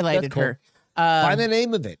highlighted cool. her. Find the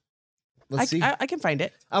name of it. Let's see. I can find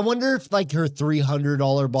it. I wonder if like her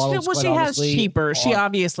 $300 bottles. Well, quite she has honestly, cheaper. She are-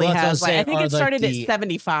 obviously well, that's what has. I'm Like, I saying, think are it like started the- at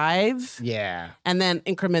 75, Yeah. and then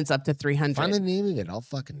increments up to 300. Find the name of it. I'll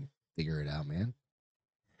fucking figure it out, man.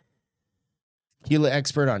 Tequila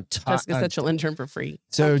expert on top. Jessica said she'll intern for free.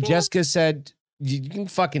 So Fuck yeah. Jessica said, you can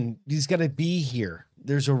fucking, you just got to be here.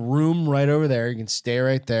 There's a room right over there. You can stay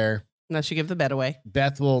right there. No, she give the bed away.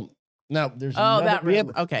 Beth will, no, there's Oh, another- that we room.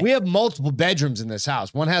 have, Okay. We have multiple bedrooms in this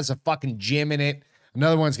house. One has a fucking gym in it.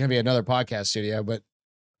 Another one's going to be another podcast studio, but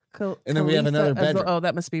and then we have another bedroom. Oh,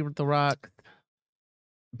 that must be The Rock.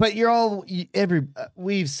 But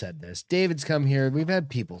we've said this. David's come here. We've had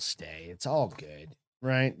people stay. It's all good,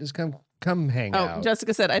 right? Just come hang Oh, out.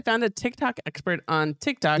 Jessica said, I found a TikTok expert on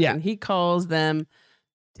TikTok, Yeah. and he calls them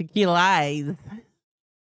tequilas.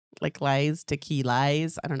 Like lies,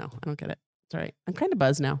 tequilas. I don't know. I don't get it. It's all right. I'm kind of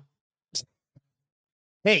buzzed now.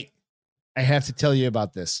 Hey, I have to tell you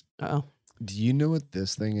about this. Uh-oh. Do you know what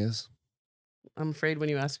this thing is? I'm afraid when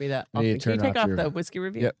you ask me that. I need to Can you turn take off off your- the whiskey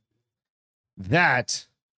review? Yep. That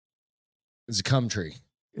is a cum tree.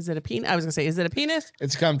 Is it a penis? I was going to say, is it a penis?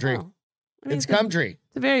 It's a cum tree. Oh. I mean, It's Cumtree.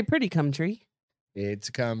 It's a very pretty country. It's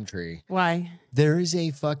Cumtree. Why? There is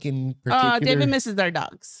a fucking particular... David misses their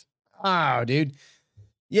dogs. Oh, dude.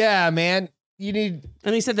 Yeah, man. You need...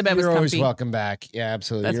 And he said the bed was You're always comfy. welcome back. Yeah,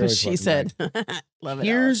 absolutely. That's You're what always she welcome said. back. Love it.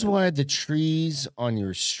 Here's Allison. why the trees on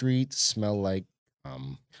your street smell like...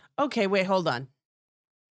 Okay, wait, hold on.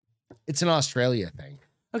 It's an Australia thing.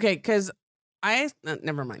 Okay, because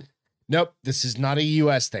never mind. Nope, this is not a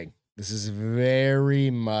U.S. thing. This is very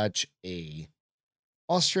much a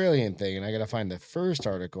Australian thing, and I gotta find the first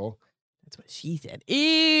article. That's what she said.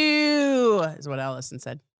 Ew, is what Allison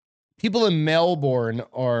said. People in Melbourne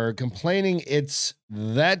are complaining it's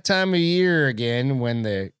that time of year again when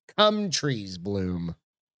the cum trees bloom.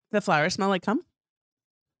 The flowers smell like cum?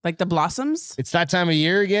 Like the blossoms? It's that time of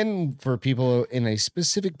year again for people in a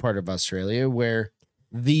specific part of Australia where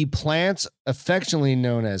the plants affectionately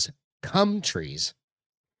known as cum trees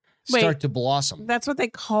start to blossom. That's what they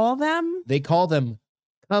call them? They call them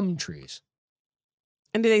cum trees.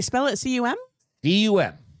 And do they spell it C-U-M?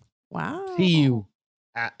 C-U-M. Wow.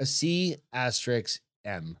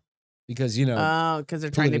 C***M. Because, you know. Oh, because they're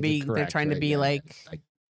trying to be like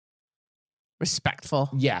respectful.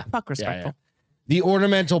 Yeah. Fuck respectful. Yeah. The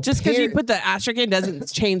ornamental Just because you put the asterisk in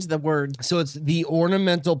doesn't change the word. So it's the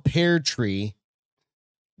ornamental pear tree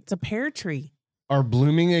It's a pear tree. are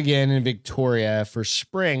blooming again in Victoria for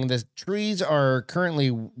spring. The trees are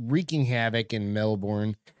currently wreaking havoc in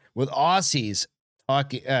Melbourne, with Aussies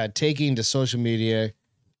taking to social media,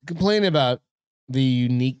 complaining about the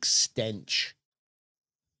unique stench.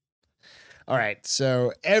 All right,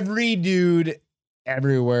 so every dude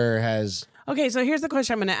everywhere has Okay, so here's the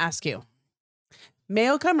question I'm going to ask you.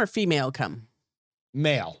 Male cum or female cum?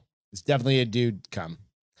 male. It's definitely a dude cum.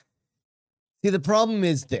 See, the problem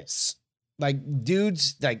is this. Like,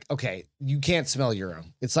 dudes, like, okay, you can't smell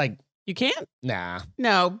urine. It's like, You can't? nah.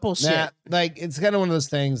 No, bullshit. Nah, like it's kind of one of those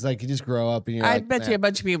things. Like you just grow up and you're I like, bet nah. you a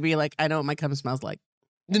bunch of people be like, I know what my cum smells like.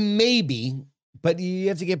 Maybe, but you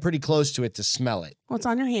have to get pretty close to it to smell it. Well, it's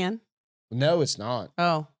on your hand. No, it's not.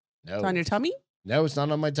 Oh, No, it's on your tummy? No, it's not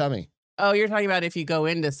on my tummy. Oh, you're talking about if you go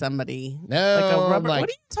into somebody. No, Like a rubber. like, What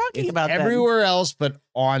are you talking it's about then? everywhere else, but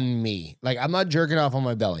on me. Like I'm not jerking off on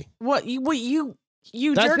my belly. What you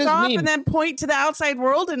That's jerk just off me. and then point to the outside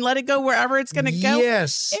world and let it go wherever it's going to go?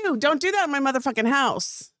 Yes. Ew, don't do that in my motherfucking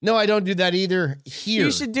house. No, I don't do that either. Here,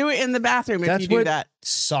 You should do it in the bathroom if That's you do what- that.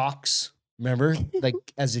 socks. Remember, like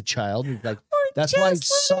as a child, like Or that's why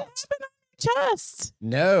just let it socks. happen on your chest.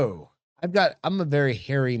 No, I'm a very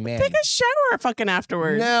hairy man. Take a shower fucking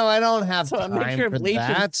afterwards. No, I don't have So it makes time your for bleach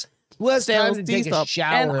that. Who has time Sales to take a diesel.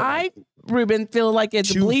 shower? And I, Ruben, feel like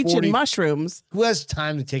it's bleach 2:40. and mushrooms. Who has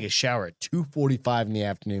time to take a shower at 2:45 in the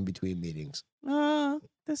afternoon between meetings?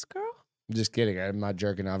 This girl? I'm just kidding. I'm not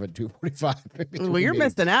jerking off at 2:45. Well, you're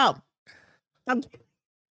missing out. I'm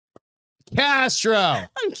Castro. Are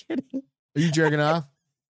kidding. you jerking off?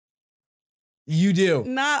 You do.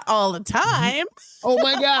 Not all the time. Oh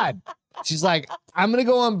my God. She's like, I'm gonna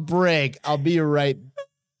go on break. I'll be right.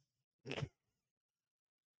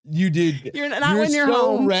 You did. You're not when you're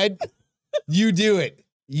so home. red. You do it.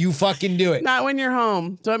 You fucking do it. Not when you're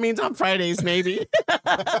home. So it means on Fridays, maybe.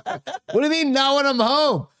 What do you mean? Not when I'm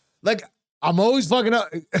home? Like I'm always fucking up.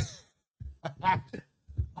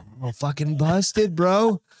 I'm fucking busted,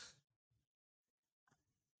 bro.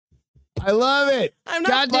 I love it. I'm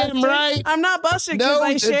not Goddamn busted. right. I'm not busted because No,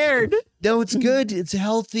 I it's- shared. No, it's good. It's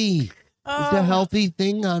healthy. It's a Oh, healthy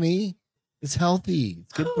thing, honey. It's healthy.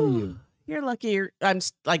 It's good for you. You're lucky.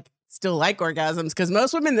 Still like orgasms because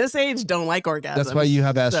most women this age don't like orgasms. That's why you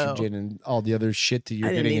have So, estrogen and all the other shit that you're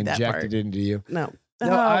I didn't getting need that injected into you. No. No,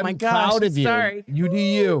 Oh I'm my gosh. proud of you. Sorry. You do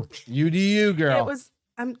you. You do you, girl.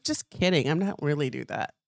 I'm just kidding. I'm not really do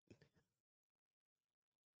that.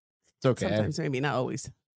 It's okay. Sometimes, maybe not always.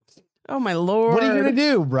 Oh my Lord. What are you gonna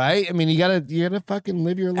do, right? I mean, you gotta fucking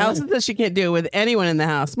live your life. Allison says she can't do it with anyone in the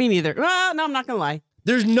house. Me neither. Well, no, I'm not gonna lie.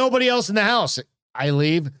 There's nobody else in the house. I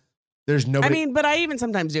leave. There's nobody. I mean, but I even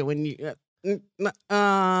sometimes do it when you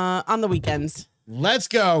on the weekends. Let's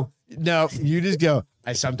go. No, you just go.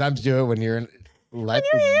 I sometimes do it when you're in. When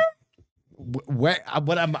you're here? What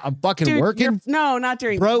I'm fucking Dude, working. no, not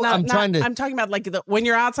during. Bro, not- I'm not- trying to- I'm talking about like when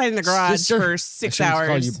you're outside in the garage Sister, for I 6 should just hours.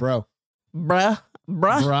 call you bro. Bruh.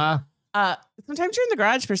 Bruh. Sometimes you're in the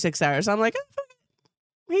garage for 6 hours. I'm like, oh, fuck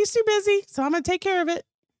it. He's too busy, so I'm gonna take care of it.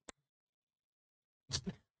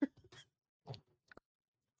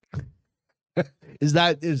 Is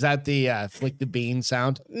that the flick the bean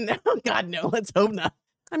sound? No, God, no. Let's hope not.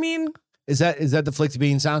 I mean, Is that the flick the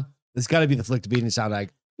bean sound? It's got to be the flick the bean sound.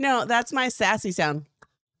 Like, no, that's my sassy sound.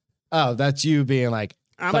 oh, that's you being like,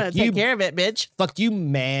 I'm Fuck gonna take you. care of it, bitch. Fuck you,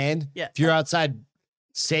 man. Yeah. If you're outside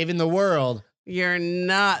saving the world, You're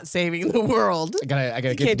not saving the world. I gotta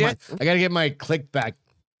You can't do get my click back.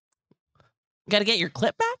 Gotta get your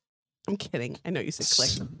clip back? I'm kidding. I know you said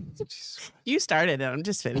click. You started it. I'm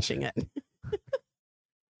just finishing it.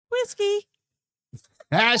 Whiskey.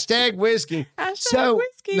 Hashtag whiskey. Hashtag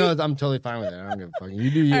whiskey. No, I'm totally fine with it. I don't give a fuck.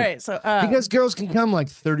 You do you. All right. So, Because girls can come like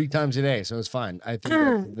 30 times a day, so it's fine. I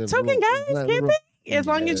think so can guys, can't they? As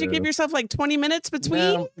long as you give yourself like 20 minutes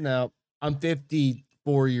between. No. I'm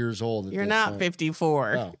 54 years old. at You're this not point.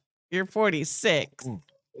 54. Oh. You're 46. Mm.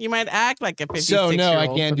 You might act like a 56. So no, I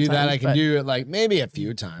can't do that. I can but- do it like maybe a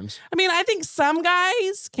few times. I mean, I think some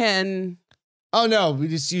guys can. Oh no, we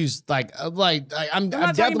just use I'm not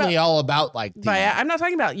talking definitely all about like the, But I'm not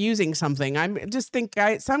talking about using something. I'm just think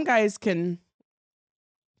some guys can.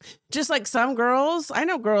 Just like some girls, I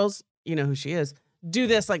know girls. You know who she is. Do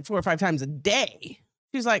this like 4 or 5 times a day.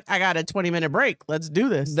 She's like, I got a 20-minute break. Let's do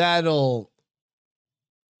this. that'll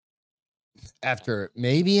after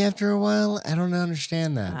a while. I don't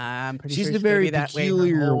understand that. I'm pretty She's sure a she's gonna very be that way her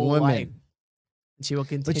peculiar whole woman. life. She will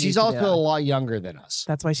continue. But she's to do also that. a lot younger than us.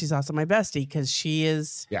 That's why she's also my bestie because she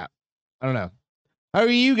is. I don't know. How are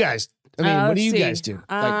you guys? I mean, what let's do you see. guys do?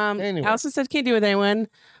 Anyway. Allison said can't do with anyone.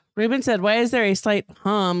 Ruben said, "Why is there a slight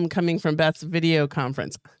hum coming from Beth's video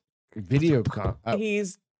conference?" Video con.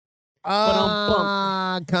 He's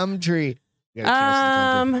Cum tree. You gotta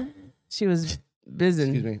cancel the cum tree. She was busy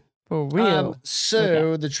Excuse me. for real.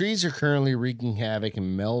 So the trees are currently wreaking havoc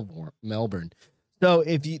in Melbourne. So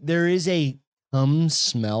if there is a cum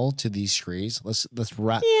smell to these trees, let's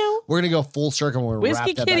wrap. Meow. We're gonna go full circle. We're gonna Whiskey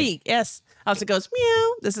wrap that Kitty. Yes. Also goes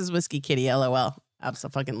meow. This is Whiskey Kitty. LOL.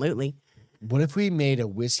 Absolutely. What if we made a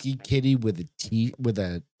whiskey kitty with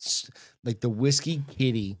like the whiskey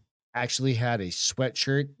kitty actually had a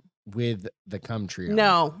sweatshirt with the cum tree on it?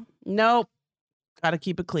 No. Nope. Got to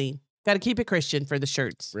keep it clean. Got to keep it Christian for the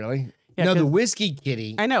shirts. Really? Yeah, No, the 'cause- whiskey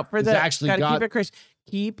kitty. I know for It's the actually gotta got- keep it Christian.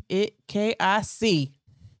 Keep it KIC.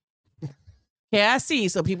 KIC,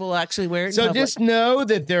 so people will actually wear it. In So public. just know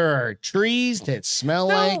that there are trees that smell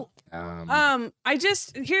like. I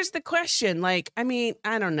just here's the question. Like, I mean,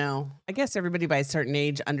 I don't know. I guess everybody by a certain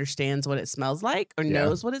age understands what it smells like or Yeah.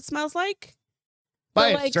 knows what it smells like.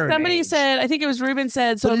 By But a like certain somebody age. said, I think it was Ruben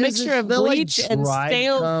said, so But a does it mixture of smell like bleach and dry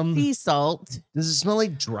stale cum? sea salt. Does it smell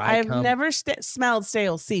like dry I've cum? never smelled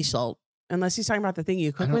stale sea salt, unless he's talking about the thing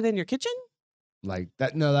you cook don't- with in your kitchen. Like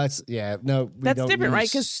that? No, that's no. we That's don't different, right?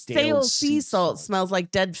 use Because stale sea salt smells like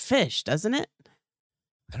dead fish, doesn't it?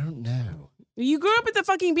 I don't know. You grew up at the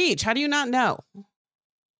fucking beach. How do you not know?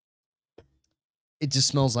 It just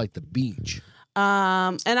smells like the beach.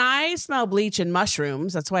 And I smell bleach and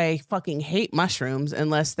mushrooms. That's why I fucking hate mushrooms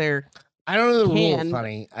unless they're I don't know the rules, Can.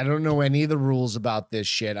 honey. I don't know any of the rules about this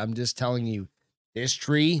shit. I'm just telling you, this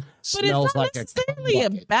tree but smells it's not like necessarily a a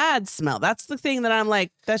bucket. bad smell. That's the thing that I'm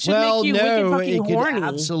like, that should Well, make you no, wicked it fucking could horny.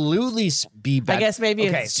 absolutely be bad. I guess maybe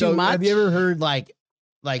Okay, it's so too much. have you ever heard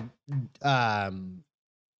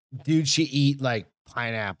dude should eat like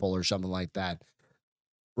pineapple or something like that,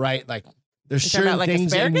 right? Like there's You're talking certain about, like,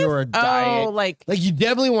 things in asparagus? your diet. Oh, like Like you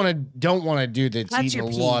definitely don't want to do that's That's eating your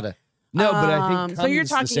a pee. lot of. No, but I think so you're cum's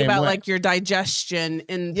the talking same about way. like your digestion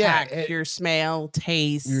impact, it- your smell,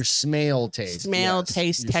 taste. your smell taste, Smell, yes.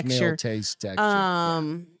 taste, Your texture. smell, taste, texture.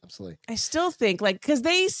 Yeah, absolutely. I still think like because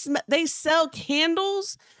they sell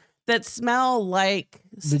candles that smell like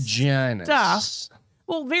Vagina stuff.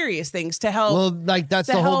 Well, various things to help. Well, like that's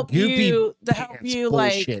to the whole help goopy you to help pants you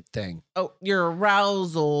like bullshit thing. your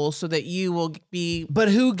arousal so that you will be But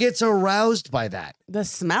who gets aroused by that? the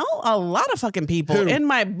smell. A lot of fucking people Who? in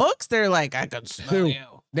my books, they're like, I could smell Who? you.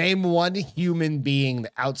 Name one human being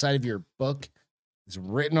outside of your book is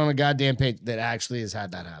written on a goddamn page that actually has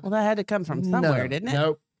had that happen. Well, that had to come from somewhere, No, didn't it?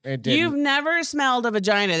 Nope, it didn't. You've never smelled a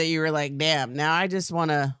vagina that you were like, damn, now I just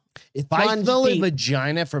want to. If I plunge smell deep. a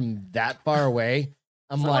vagina from that far away,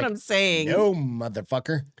 I'm That's like, what I'm saying. no,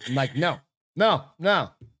 motherfucker. I'm like, no.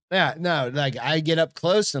 Yeah, no. Like I get up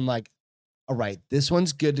close. I'm like, all right, this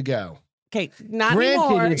one's good to go. Okay, not Granted,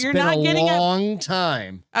 anymore. it's You're been not a getting up. long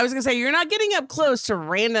time. I was gonna say you're not getting up close to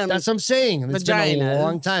random. That's what I'm saying. It's been a vaginas.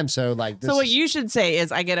 long time. So like, this so what is- you should say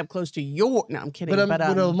is, I get up close to your. No, I'm kidding. But But,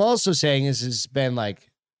 what I'm also saying is, it's been like,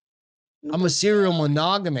 I'm a serial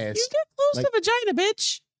monogamist. You get close like- to vagina,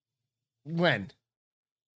 bitch. When?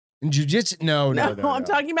 In jujitsu? No. I'm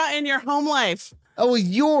talking about in your home life. Oh, well,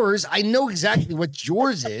 yours. I know exactly what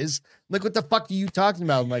yours is. Like, what the fuck are you talking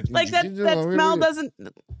about? Like That jujitsu? smell doesn't.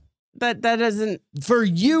 That doesn't. For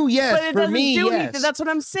you, yes. But it For doesn't me, do yes. anything. That's what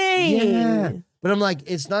I'm saying. Yeah. But I'm like,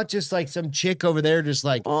 it's not just like some chick over there just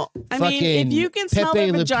like Well, I mean, if you can smell Pepe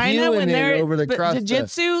their Le vagina Pew when in it they're over the cross.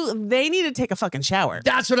 jiu-jitsu, they need to take a fucking shower.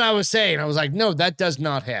 That's what I was saying. I was like, no, that does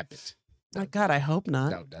not happen. Oh, God, I hope not.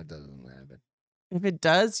 No, that doesn't happen. If it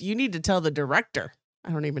does, you need to tell the director. I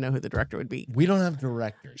don't even know who the director would be. We don't have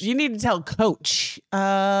directors. You need to tell coach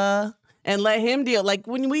and let him deal. Like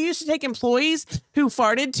when we used to take employees who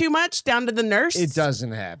farted too much down to the nurse. It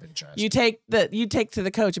doesn't happen, trust me. You take to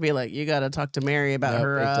the coach and be like, you got to talk to Mary about Nope,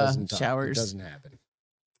 her it doesn't showers. It doesn't happen.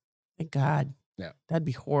 Thank God. No. That'd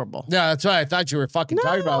be horrible. No, that's why I thought you were fucking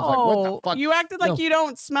talking about. I was like, what the fuck? You acted like No. you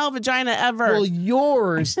don't smell vagina ever. Well,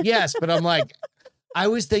 yours, yes, but I'm like, I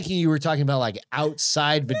was thinking you were talking about like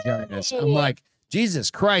outside vaginas. I'm like, Jesus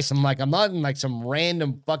Christ. I'm like, I'm not in like some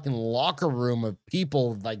random fucking locker room of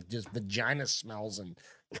people like just vagina smells and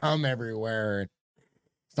cum everywhere.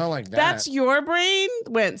 It's not like that. That's your brain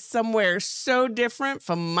went somewhere so different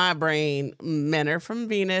from my brain. Men are from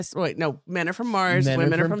Venus. Wait, no, men are from Mars. Men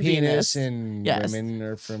women are are from from penis Venus. and Yes. women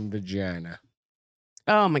are from vagina.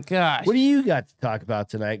 Oh my gosh. What do you got to talk about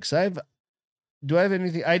tonight? Because do I have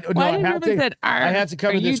anything? I Why no, did I have Ruben to. said, I have to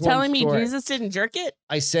cover Are you this one telling me story. Jesus didn't jerk it?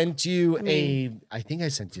 I sent you I mean- I think I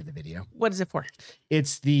sent you the video. What is it for?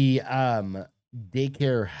 It's the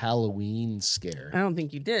daycare Halloween scare. I don't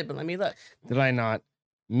think you did, but let me look. Did I not?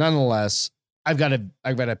 Nonetheless, I've got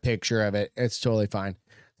a picture of it. It's totally fine.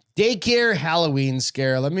 Daycare Halloween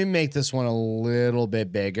scare. Let me make this one a little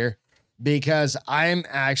bit bigger because I'm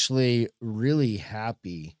actually really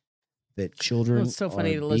happy that children. It's so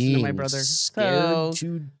funny are to listen to my being brother. Scared So,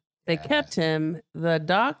 to They death. kept him. The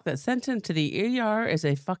doc that sent him to the ER is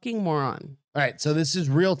a fucking moron. All right, so this is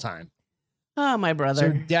real time. Oh, my So brother.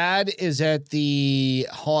 dad is at the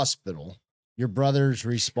hospital. Your brother's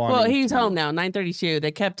responding. Well, he's to- home now, 9:32.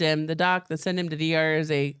 They kept him. The doc that sent him to the ER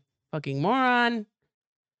is a fucking moron.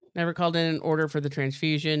 Never called in an order for the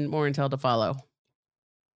transfusion. More intel to follow.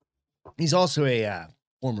 He's also a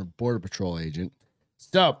former Border Patrol agent.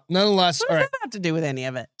 So, nonetheless, What all does right. that have to do with any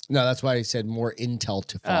of it? No, that's why he said more intel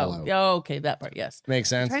to follow. Oh, okay, that part, yes.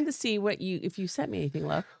 Makes I'm sense. trying to see if you sent me anything,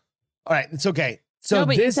 love. All right, it's okay. So No,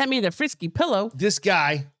 but you this sent me the frisky pillow. this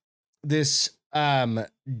guy, this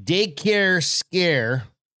daycare scare,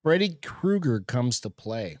 Freddy Krueger comes to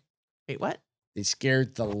play. Wait, what? They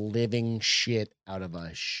scared the living shit out of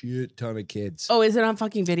a shit ton of kids. Oh, is it on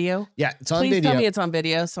fucking video? Yeah, it's on Please video. tell me it's on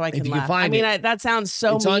video so I can you can laugh. find I mean, it. that sounds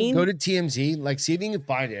so It's mean. on. Go to TMZ. Like, see if you can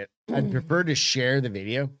find it. I'd prefer to share the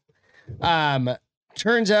video.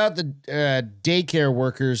 Turns out the daycare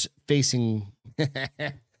workers facing.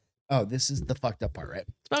 Oh, this is the fucked up part, right?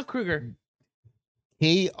 Spell Kruger.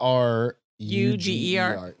 KRUGER.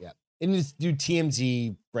 UGER. Yeah, and just do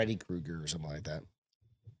TMZ Freddy Krueger or something like that.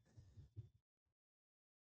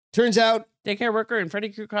 Turns out, Daycare worker and Freddy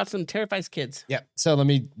Krueger costume terrifies kids. yeah. So let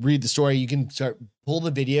me read the story. You can pull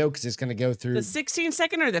the video because it's going to go through. The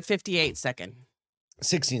 16-second or the 58-second?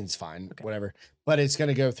 16 is fine, Okay. whatever. But it's going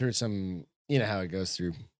to go through some, you know how it goes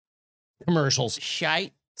through commercials.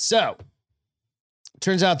 Shite. So,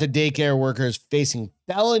 turns out the daycare workers facing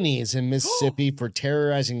felonies in Mississippi for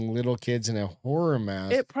terrorizing little kids in a horror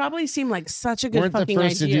mask. It probably seemed like such a good Weren't the fucking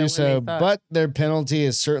first to idea. do when so, they thought- but their penalty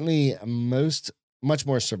is certainly much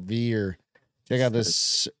more severe. Check out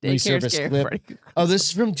this Daycare resurfaced scare clip. Freddy Krueger Oh, this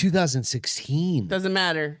is from 2016. doesn't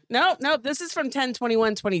matter. No, this is from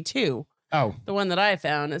 10/21/22. Oh, The one that I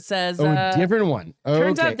found. It says different one. Oh,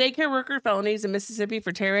 turns okay. out daycare worker felonies in Mississippi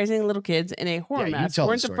for terrorizing little kids in a horror Yeah, you mask tell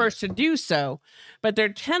the weren't the story. first to do so, but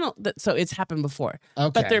their penalty. So it's happened before,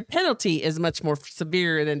 Okay. but their penalty is much more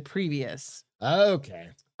severe than previous.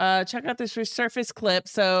 Okay. Check out this resurfaced clip.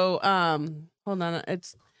 So hold on,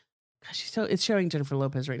 it's showing Jennifer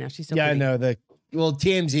Lopez right now. She's so Yeah, I pretty. know. Well,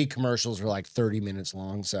 TMZ commercials were like 30 minutes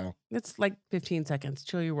long, so It's like 15 seconds.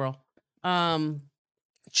 Chill your roll.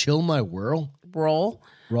 chill my whirl. Roll.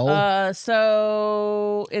 Roll.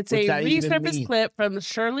 So it's What's a that even resurfaced mean? clip from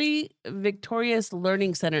Shirley Victorious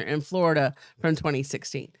Learning Center in Florida from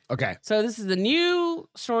 2016. Okay. So this is a new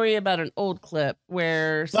story about an old clip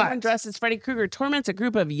where someone But- dressed as Freddy Krueger torments a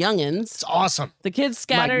group of youngins. It's awesome. The kids Like,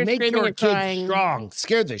 scattered, make screaming your and kids crying. strong.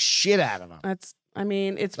 Scare the shit out of them. It's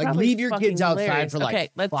Like, probably leave your fucking kids outside hilarious. for like okay,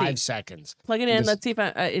 let's 5 see. seconds. Plug it in. Just- Let's see if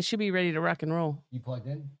it should be ready to rock and roll. You plugged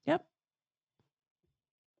in? Yep.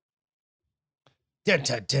 Da,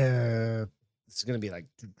 da, da. This is going to be like,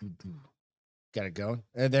 got it going.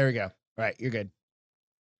 There we go. All right, you're good.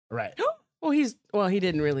 All right. He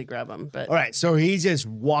didn't really grab him, but All right, so he's just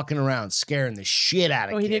walking around scaring the shit out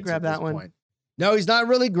of Oh, kids. he did grab at this that one. point. No, he's not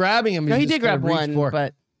really grabbing him. no, he He's did just gonna grab reach one, for-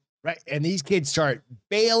 but Right, and these kids start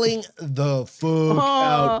bailing the fuck Oh,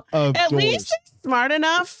 out of at doors. least they're smart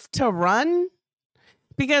enough to run.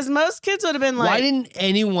 Because most kids would have been like, why didn't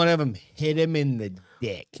any one of them hit him in the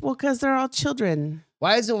dick? well, because they're all children.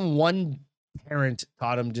 Why isn't one parent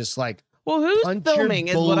taught him just like Well, who's punch your filming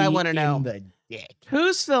is what I bully want to know. in the dick?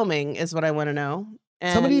 Who's filming is what I want to know.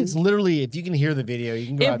 And Somebody is literally, if you can hear the video, you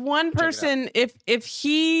can go if out. one check it out. person, if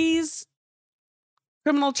he's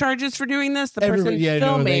criminal charges for doing this, the person Everybody,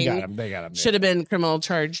 no, filming they got him. should have been criminal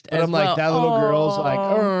charged. But as I'm like, well. that little girl's like,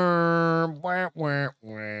 Oh. wah, wah,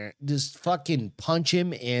 wah. Just fucking punch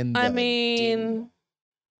him in the I ding. mean,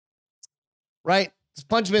 Right? Just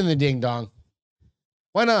punch him in the ding dong.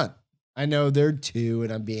 Why not? I know they're 2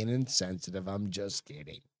 and I'm being insensitive. I'm just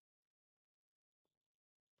kidding.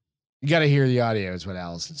 You got to hear the audio, is what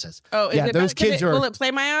Allison says. oh, is Yeah, it those kids are- will it play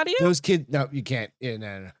my audio? Those kids, no, you can't. Yeah,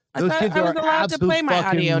 no. I Those thought kids I was are allowed to absolute play my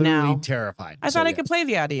fucking audio literally now. terrified. I So, thought I yeah. could play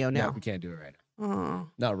the audio No, now. we can't do it right now. Oh,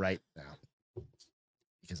 Not right now.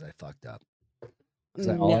 Because I fucked up. 'Cause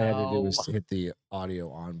all I had to do was no. hit the audio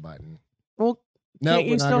on button. Well, No, Can't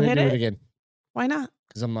you we're not still going hit to do it? it again. why not?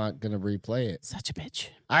 Because I'm not going to replay it. Such a bitch.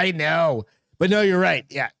 I know. But no, you're right.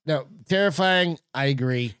 Yeah. No, terrifying. I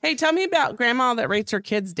agree. Hey, tell me about grandma that rates her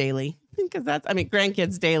kids daily. Because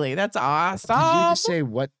grandkids daily. That's awesome. Did you just say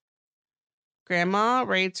what Grandma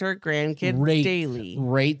rates her grandkids Rate. daily.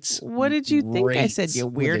 rates? What did you think I said, you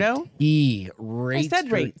weirdo? He rates said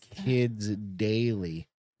her rates. kids daily.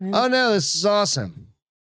 Mm. Oh, no, this is awesome.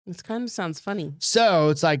 This kind of sounds funny. So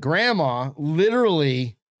it's like grandma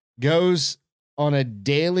literally goes on a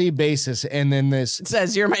daily basis. And then this, It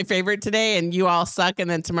says, you're my favorite today and you all suck. And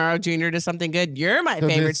then tomorrow Junior does something good. You're my So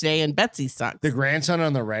favorite this- today and Betsy sucks. the grandson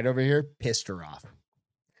on the right over here pissed her off.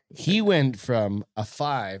 He went from a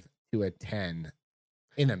 5 to a 10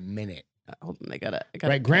 in a minute. Hold on, I gotta.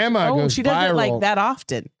 Right? Grandma Oh, goes she does it like viral. that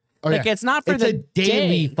often. Oh, Like yeah. it's not for It's the a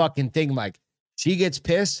daily day. fucking thing. Like she gets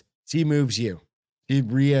pissed, she moves you. She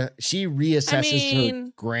reassesses her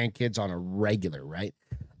mean- grandkids on a regular, right?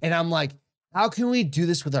 And I'm like, how can we do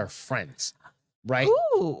this with our friends? Right?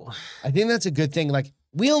 Ooh, I think that's a good thing. Like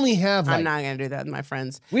we only have I'm like not gonna do that with my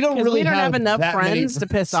friends. we don't Because really we don't have enough that many friends to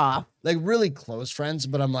piss off. Like really close friends,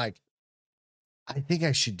 but I'm like, I think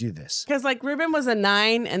I should do this. Because like Ruben was a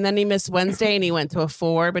 9 and then he missed Wednesday and he went to a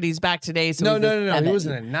 4, but he's back today. So No, he's no, a no, no. He 7.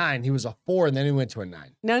 wasn't a 9. He was a 4, and then he went to a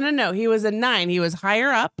 9. No. He was a 9. He was higher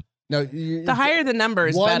up. No, The higher the number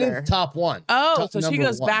is one better. is top one. Oh, Top so she number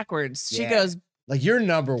goes one. backwards. She Yeah. goes. Like you're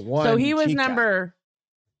number one. So he was Chica. number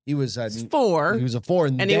He was a 4, He was a 4,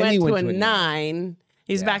 and and then he went to to a 9.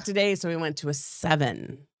 He's Yeah. back today, so he went to a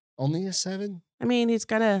 7. Only a 7. I mean, he's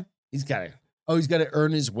gotta. He's got to. Oh, he's got to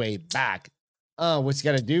earn his way back. Oh, what's he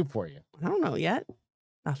got to do for you? I don't know yet.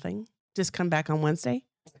 Nothing. Just come back on Wednesday.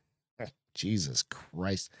 Jesus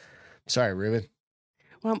Christ. Sorry, Ruben.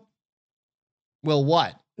 Well, Well,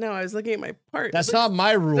 what? no, I was looking at my part. That's It not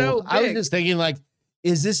my rule. so I was big. just thinking, like,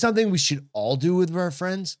 is this something we should all do with our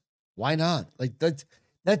friends? Why not? Like that.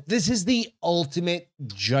 This is the ultimate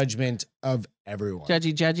judgment of everyone.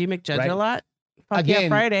 Judgy McJudge Right. a lot. Fuck Again, yeah,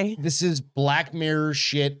 Friday. This is Black Mirror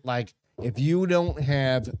shit. Like, if you don't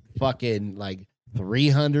have fucking like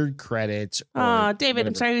 300 credits. Oh, David, I'm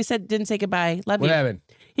whatever. sorry we didn't say goodbye. Love What you. happened?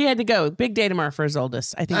 He had to go. Big day tomorrow for his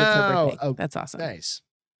oldest. I think it's her Oh, birthday. oh, That's awesome. Nice.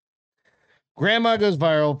 Grandma goes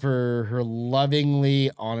viral for her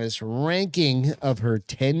lovingly honest ranking of her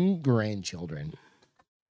 10 grandchildren.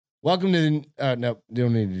 Welcome to the no,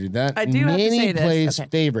 don't need to do that. I do have to Nanny say this. Plays Okay.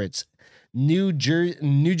 favorites. New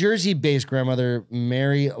Jersey-based grandmother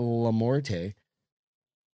Mary Lamorte,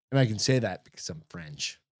 and I can say that because I'm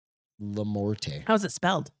French. Lamorte, How's it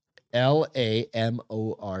spelled? Lamorte.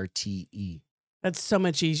 That's so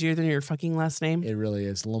much easier than your fucking last name. It really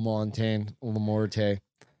is. Lamorte.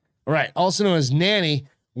 All right. Also known as Nanny,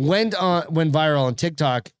 went viral on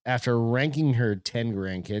TikTok after ranking her 10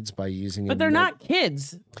 grandkids by using. But they're not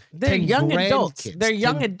kids. They're 10 young adults. grandkids. They're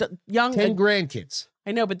young 10 grandkids.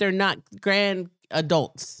 I know, but they're not grand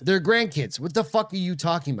adults. They're grandkids. What the fuck are you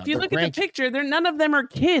talking about? If you They're look at the picture, none of them are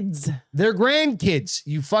kids. They're grandkids.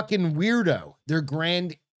 You fucking weirdo. They're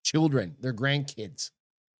grandchildren. They're grandkids.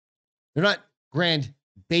 They're not grand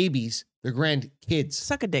babies. They're grandkids.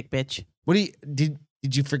 Suck a dick, bitch. What do you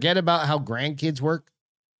did you forget about how grandkids work?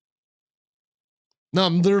 No,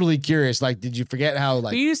 I'm literally curious. Like, did you forget how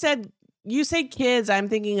But like you say kids, I'm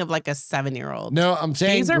thinking of like a 7-year-old. No, I'm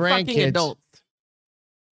saying These are fucking grandkids. adults.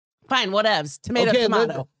 Fine, whatevs. Tomato, Okay,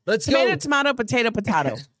 tomato. Let's Tomato, go. tomato, potato,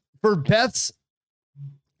 potato. For Beth's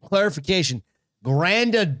clarification,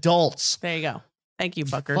 grand adults. There you go. Thank you,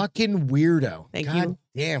 fucker. Fucking weirdo. Thank God you.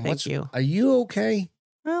 Damn. Thank you. Are you okay?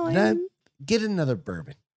 Well, Did I get another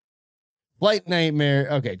bourbon? Flight nightmare.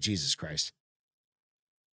 Okay, Jesus Christ.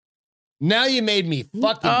 Now you made me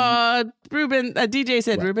fucking. Ruben, DJ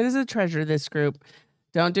said, What? Ruben is a treasure of this group.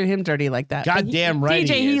 Don't do him dirty like that. Goddamn right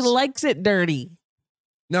DJ, he he is. likes it dirty.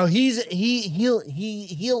 No,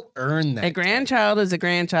 he'll earn that. A grandchild is a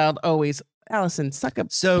grandchild always. Allison, suck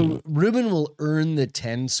up. So Ruben will earn the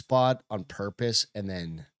 10 spot on purpose and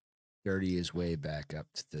then dirty his way back up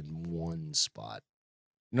to the 1 spot.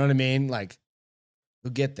 You know what I mean? Like,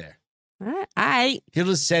 he'll get there. All right. He'll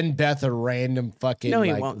just send Beth a random fucking No,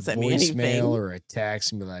 he like, won't send me anything. voicemail or a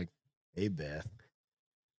text and be like, "Hey Beth,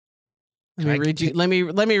 Let me read you. Let me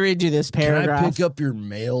read you this can I paragraph. pick up your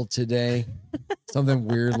mail today?" Something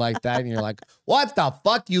weird like that, and you're like, "What the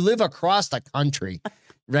fuck? You live across the country,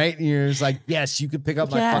 right?" And you're just like, "Yes, you can pick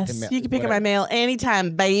up my fucking mail. You can pick up my Whatever. mail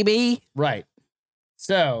anytime, baby. Right."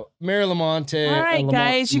 So Mary Lamonte. All right,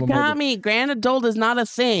 guys, you got me. Grand adult is not a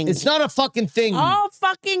thing. It's not a fucking thing. Oh,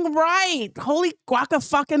 fucking right. Holy guaca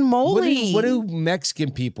fucking moly. What do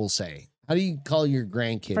Mexican people say? How do you call your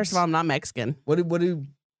grandkids? First of all, I'm not Mexican. what do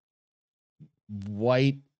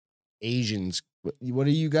white Asians? What are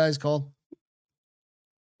you guys called?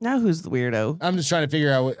 Now who's the weirdo? I'm just trying to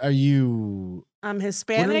figure out. Are you I'm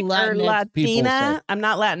Hispanic or Latinx people say? Latina. I'm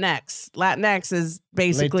not Latinx. Latinx is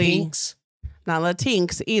basically Latinx, not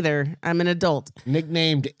Latinx either. I'm an adult.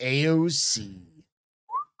 nicknamed AOC?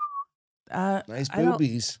 Nice I don't-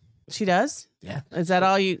 boobies. She does? Yeah. Is that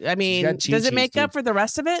all you? I mean, got does it chi-chis, make up dude. for the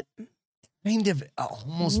rest of it? Kind of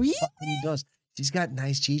almost Really? fucking does. She's got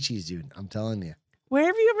nice chi-chis, dude. I'm telling you. Where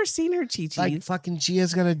have you ever seen her chi-chis? Like fucking she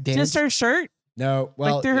has got a dance. Just her shirt? No,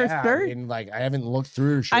 well, through her yeah, shirt? I mean, like I haven't looked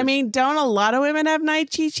through her shirt. I mean, don't a lot of women have nice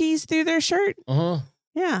chi-chis through their shirt? uh-huh.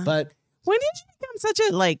 Yeah. But When did you become such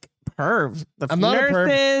a like perv? The I'm not a perv.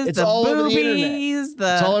 nurses, It's the all over the internet. boobies,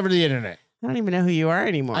 it's all over the internet. I don't even know who you are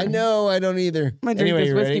anymore. I know, I don't either. I'm gonna drink Anyway, this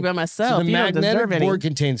you whiskey ready? by So myself. the You don't magnetic deserve any. board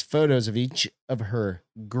contains photos of each of her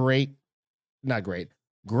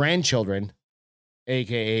grandchildren,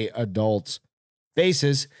 aka adults,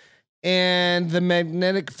 faces, and the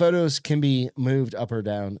magnetic photos can be moved up or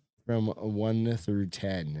down from 1 through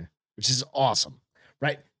 10, which is awesome,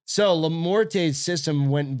 right? So Lamorte's system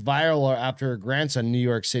went viral after her grandson, New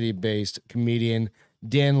York City-based comedian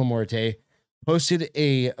Dan Lamorte, posted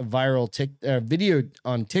a viral video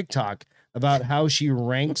on TikTok about how she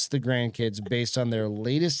ranks the grandkids based on their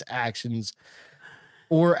latest actions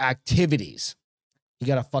or activities. He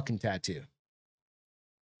got a fucking tattoo.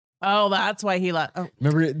 Oh, that's why he left. Oh,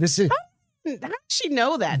 Remember, this is how does she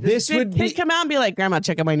know that? This Did would kid be- come out and be like, "Grandma,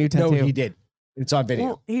 check out my new tattoo." no, he did. It's on video.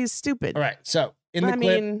 Well, he's stupid. All right. So in the I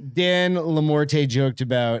clip, mean- Dan Lamorte joked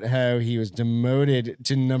about how he was demoted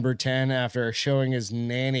to number 10 after showing his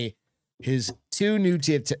nanny his 2 new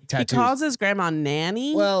He tattoos. calls his grandma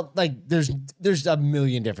nanny. Well, like there's a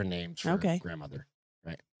million different names for Okay. grandmother,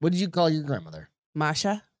 right? What did you call your grandmother?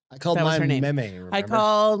 Masha. I called That was mine her name. Meme. Remember? I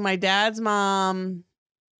called my dad's mom.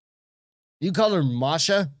 You called her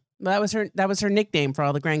Masha. That was her nickname for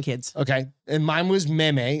all the grandkids. Okay, and mine was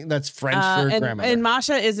Meme. That's French for grandmother. and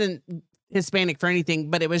Masha isn't Hispanic for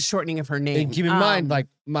anything, but it was shortening of her name. And keep in mind, like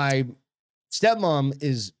my stepmom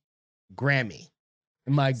is Grammy.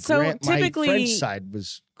 And my So my typically- French side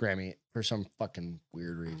was Grammy for some fucking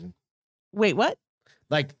weird reason. Wait, what?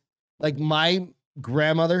 Like my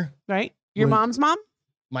grandmother, Right? Your Was- mom's mom?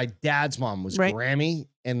 my dad's mom was Right. Grammy,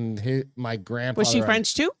 and my grandfather Was she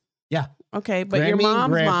French too? Yeah. Okay, but your Grammy,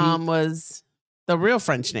 mom's Grampy. mom was the real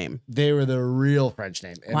French name. They were the real French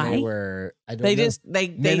name, and Why? they were. I don't They know. just they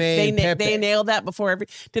Nene Pepe. they nailed that before every.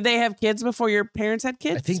 Did they have kids before your parents had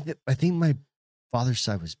kids? I think my father's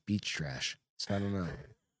side was beach trash. So I don't know.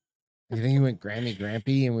 I think he went Grammy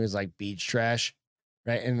Grampy and was like beach trash,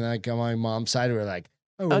 right? And like on my mom's side, we were like,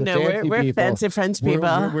 Oh the no, we're people. fancy French We're-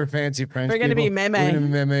 people. We're fancy French. We're gonna be people. Meme. We're gonna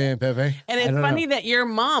be Meme and Pepe. And I it's don't funny know. that your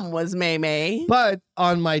mom was Meme. But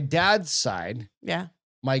on my dad's side, Yeah,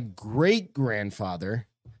 my great grandfather,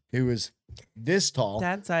 who was this tall,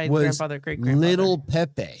 dad's side, was grandfather, great grandfather. Little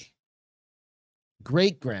Pepe.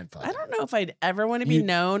 Great grandfather. I don't know if I'd ever want to be You-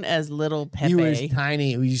 known as Little Pepe. He was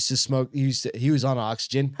tiny. We used to smoke. He was on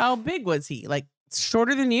oxygen. How big was he? Like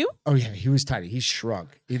shorter than you? Oh yeah, he was tiny. He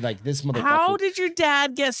shrunk. He like this motherfucker. How did your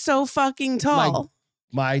dad get so fucking tall?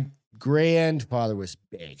 My grandfather was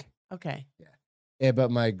big. Okay. Yeah,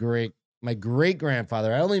 but my great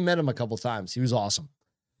grandfather, I only met him a couple times. He was awesome.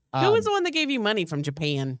 Who was the one that gave you money from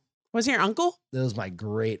Japan? Was he your uncle? That was my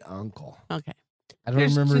great uncle. Okay. I don't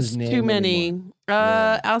There's remember his just name. too many. anymore.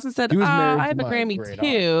 Yeah. Allison said, He was married I to have a my Grammy great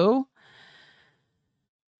too.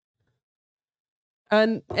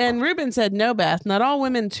 And Ruben said, no, Beth, not all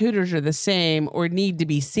women tutors are the same or need to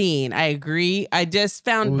be seen. I agree. I just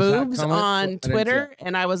found What was that boobs comment? I on didn't see Twitter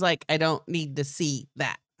and I was like, I don't need to see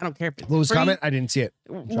that. I don't care if it's What was free. comment? I didn't see it.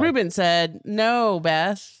 Sorry. Ruben said, "No,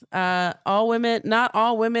 Beth. Not all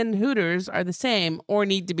women Hooters are the same or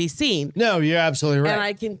need to be seen." No, you're absolutely right. And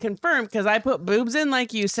I can confirm because I put boobs in,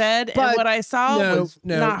 like you said, But and what I saw was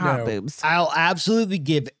not hot no. boobs. I'll absolutely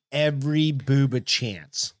give every boob a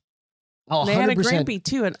chance. I'll They had a 100%. Grampy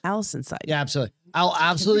too, and Allison side. Yeah, absolutely. I'll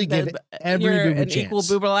absolutely give every You're boob a an chance. equal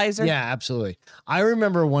boobalizer. Yeah, absolutely. I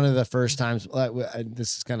remember one of the first times.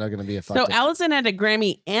 This is kind of going to be a fuck. So Allison had a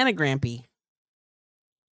Grammy and a Grampy.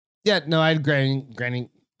 Yeah, no, I had Granny.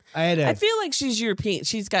 I had a. I feel like she's European.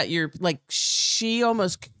 She's got she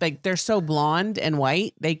almost like they're so blonde and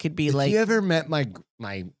white. They could be if like. you ever met my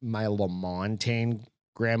Lamontagne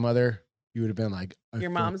grandmother, you would have been like Your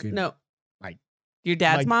mom's no. my- Your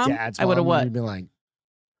dad's my mom. Dad's I would have mom, what? You'd been like,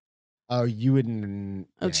 oh, you wouldn't.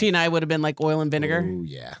 Oh, she and I would have been like oil and vinegar. Oh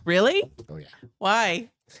yeah. Really? Oh yeah. Why?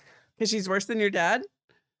 Because she's worse than your dad.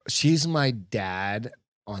 She's my dad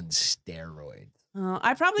on steroids.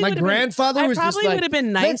 I probably My would grandfather I was just probably like, would have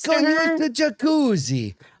been let's nice go to her. use the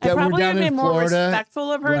jacuzzi. I Yeah, we're probably would down have in been more Florida.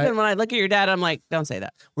 respectful of her right? than when I look at your dad. I'm like, don't say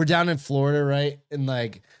that. We're down in Florida, right? And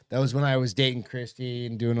like that was when I was dating Christy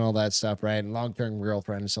and doing all that stuff, right? And long-term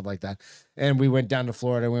girlfriend and stuff like that. And we went down to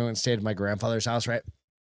Florida. We went and stayed at my grandfather's house, right?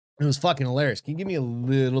 It was fucking hilarious. Can you give me a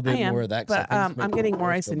little bit more of that? 'Cause I But think it's I'm making getting my more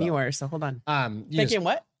nose ice feel than you better. are. So hold on. Yes,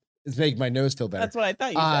 What? it's making my nose feel better. That's what I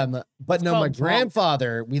thought you said. But no, my called drunk.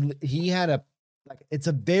 grandfather, he had a it's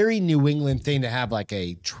a very New England thing to have like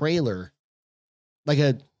a trailer, like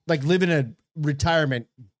live in a retirement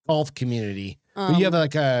golf community. But you have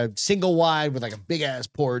like a single wide with like a big ass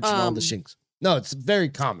porch and all the things. No, it's very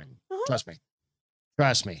common. Trust me.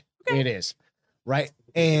 Okay. It is. Right.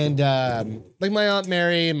 And like my Aunt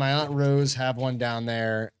Mary and my Aunt Rose have one down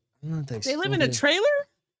there. I don't know if They still live in a do. trailer,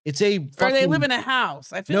 It's a or fucking, they live in a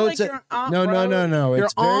house. I feel No, like it's a- your Aunt no. Rose-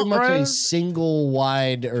 It's very Aunt much a Rose- single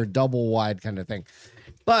wide or double wide kind of thing.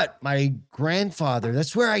 But my grandfather,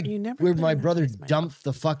 that's where You never where put my it in brother my dumped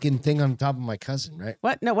the fucking thing on top of my cousin, right?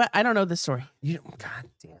 What? No, what? I don't know this story. You don't, God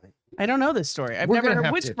damn it. I don't know this story. I've We're never gonna heard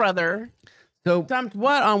have which to- brother So dumped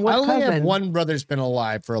what on what I only cousin. have one brother's been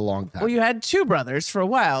alive for a long time. Well, you had two brothers for a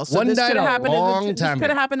while, so One this died could have a happened. long This time could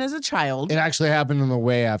have ago. happened as a child. It actually happened on the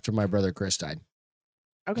way after my brother Chris died.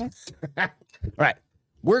 Okay. All right.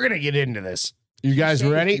 We're gonna get into this. You guys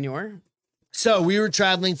ready? Senor. So we were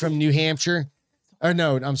traveling from New Hampshire. Or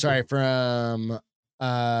no, I'm sorry, from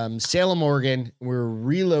Salem, Oregon. We're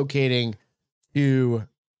relocating to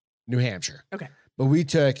New Hampshire. Okay. But we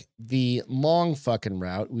took the long fucking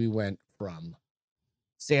route. We went from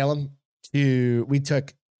Salem we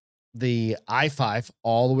took the I-5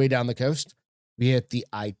 all the way down the coast. We hit the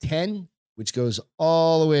I-10, which goes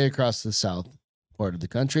all the way across the south part of the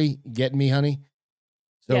country. Getting me, honey?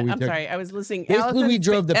 So Yeah, we I'm took, sorry. I was listening. Basically, we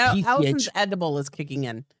drove the Allison's PCH. edible is kicking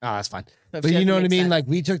in. Oh, that's fine. So if But she you know doesn't what I make mean? sense- Like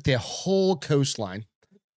we took the whole coastline.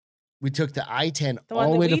 We took the I-10 The one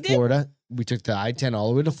all the that way we to did? Florida. We took the I-10 all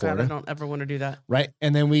the way to God, I Florida, don't ever want to do that. right?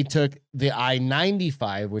 And then we took the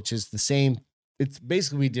I-95, which is the same. It's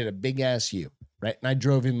basically we did a big ass U, right? And I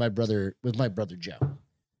drove in with my brother Joe.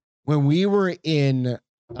 When we were in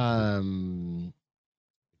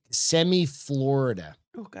Semi, Florida.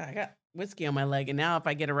 Oh God, I got whiskey on my leg, and now if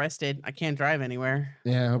I get arrested, I can't drive anywhere.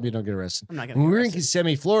 Yeah, I hope you don't get arrested. I'm not gonna. When Get we were in arrested.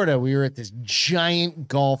 Kissimmee, Florida, we were at this giant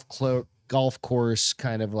golf course,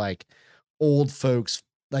 kind of like old folks.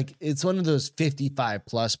 Like it's one of those 55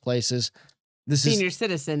 plus places. This Senior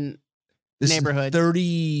citizen is neighborhood.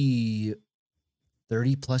 30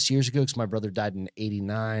 plus years ago because my brother died in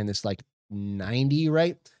 89. This like 90,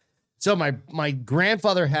 right? So my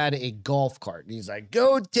grandfather had a golf cart. And he's like,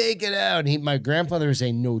 go take it out. And my grandfather is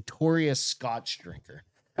a notorious Scotch drinker.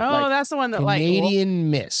 Oh, like, that's the one that Canadian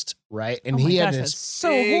Mist, right? And Oh my he had gosh, this that's so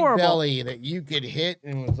big horrible. belly that you could hit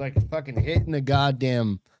and it was like fucking hitting the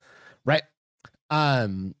goddamn right.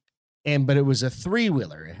 But it was a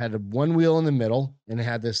 3-wheeler. It had a 1 wheel in the middle and it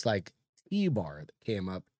had this like T-bar that came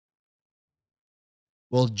up.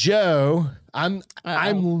 Well, Joe, I'm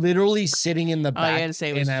literally sitting in the Oh, back. you had to say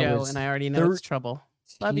it was and Joe, and I already know it's trouble.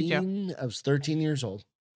 Love you, Joe. I was 13 years old.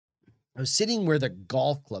 I was sitting where the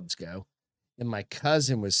golf clubs go, and my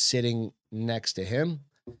cousin was sitting next to him.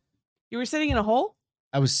 You were sitting in a hole?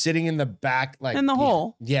 I was sitting in the back, like In the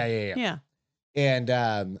hole? Yeah. Yeah.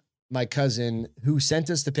 And my cousin, who sent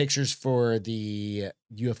us the pictures for the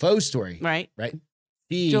UFO story, Right.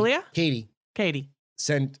 Julia, Katie,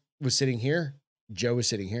 was sitting here. Joe was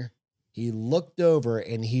sitting here. He looked over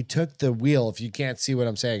and he took the wheel. If you can't see what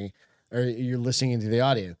I'm saying, or you're listening to the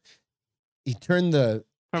audio, he turned the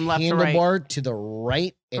From left to right. handlebar to the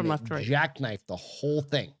right and From left to right. jackknifed the whole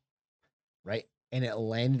thing, right? And it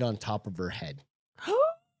landed on top of her head.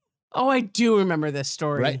 Oh, I do remember this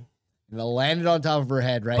story. Right. And it landed on top of her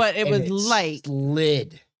head, right? But it And was light.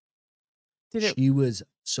 Slid. Did it? She was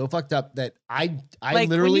so fucked up that I Like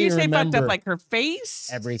literally when you say remember fucked up, like her face,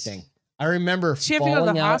 everything. I remember She have to go to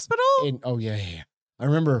falling the out hospital. oh yeah. I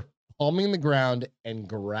remember palming the ground and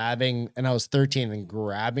grabbing, and I was 13 and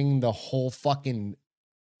grabbing the whole fucking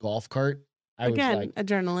golf cart. I Again, was like,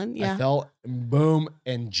 adrenaline. Yeah. I fell, and boom,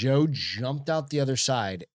 and Joe jumped out the other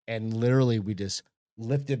side, and literally we just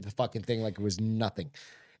lifted the fucking thing like it was nothing.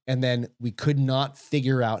 And then we could not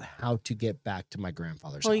figure out how to get back to my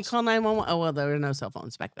grandfather's Well, you house. call 911. Oh well, there were no cell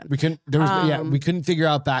phones back then. We couldn't. There was we Um, couldn't figure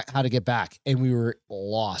out how to get back, and we were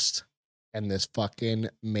lost in this fucking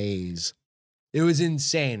maze. It was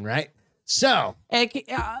insane, right? So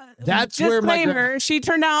that's where my disclaimer. She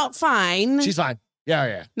turned out fine. she's fine.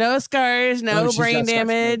 Yeah. No scars, no she's got brain scars. No,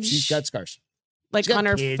 damage. She's got scars. like she's got on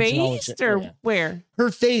her kids and all that face shit. or Oh, yeah. where?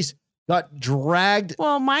 Her face got dragged.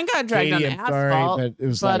 Well, mine got dragged Katie, on I'm asphalt. sorry, but it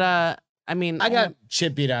was but like I mean, I got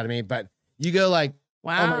shit beat out of me. But you go like,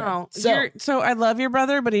 my God. wow. So- So I love your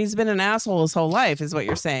brother, but he's been an asshole his whole life, is what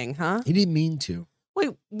you're saying, huh? he didn't mean to.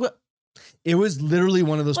 Wait, what? It was literally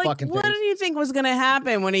one of those Like, fucking what things. did you think was gonna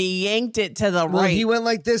happen when he yanked it to the Well, right? he went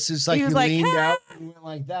like this. It's like He he, was like, leaned "Ah." out and went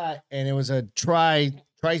like that, and it was a tricycle.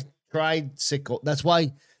 That's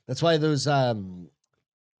why those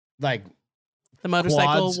like The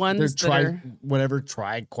motorcycle quads, ones they're that are whatever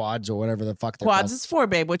quads or whatever the fuck they're quads called. is for,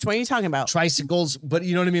 babe. Which one are you talking about? Tricycles, but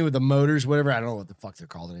you know what I mean with the motors, whatever. I don't know what the fuck they're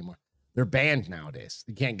called anymore. They're banned nowadays.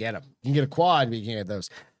 You can't get them. You can get a quad, but you can't get those.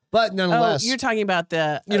 But Oh, nonetheless, you're talking about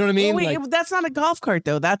the. You know what I mean? Wait, Like- that's not a golf cart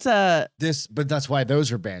though. That's a but that's why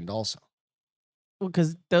those are banned also.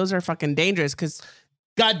 because those are fucking dangerous. Because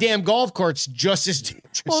Goddamn golf carts just as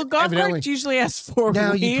dangerous. well, golf evidently. carts usually has four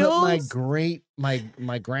Now wheels. you put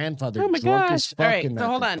my grandfather Oh my drunk as gosh! fuck All right, in so that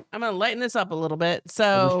hold thing. on. I'm gonna lighten this up a little bit. Are we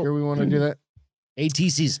So sure we want to do that?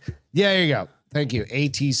 ATCs. Yeah, there you go. Thank you.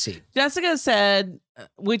 ATC. Jessica said,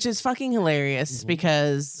 which is fucking hilarious Mhm.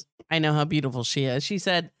 because I know how beautiful she is. She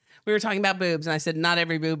said, we were talking about boobs, and I said, not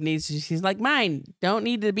every boob needs to. She's like, mine don't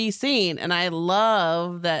need to be seen. And I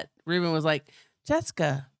love that Ruben was like,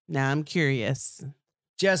 Jessica, now I'm curious.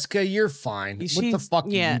 Jessica, you're fine. What the fuck are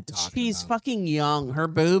you talking she's about? fucking young. Her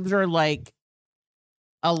boobs are like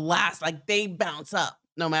like they bounce up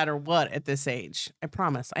no matter what at this age. I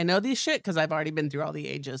promise. I know these shit because I've already been through all the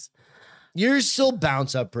ages. Yours still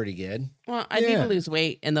bounce up pretty good. Well, I need Yeah. to lose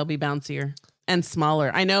weight and they'll be bouncier and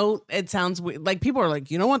smaller. I know it sounds like people are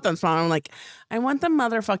like, you don't want them smaller. I'm like, I want them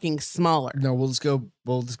motherfucking smaller. No, we'll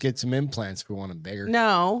just get some implants if we want them bigger.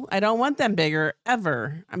 No, I don't want them bigger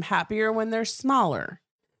ever. I'm happier when they're smaller.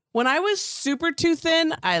 When I was super too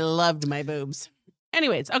thin, I loved my boobs.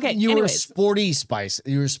 Anyways, okay. You were anyways. sporty spice.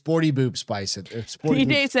 You were sporty boob spice. Sporty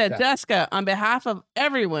DJ boob- said, yeah. Jessica, on behalf of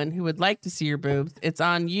everyone who would like to see your boobs, it's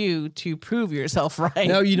on you to prove yourself right.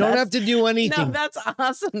 No, you don't That's- have to do anything. No, that's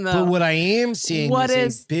awesome But though. what I am seeing What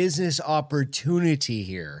is is- a business opportunity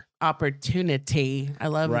here. Opportunity. I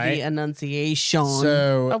love Right? the enunciation.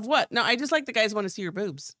 So Of what? No, I just like the guys want to see your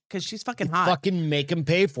boobs because she's fucking hot. fucking make them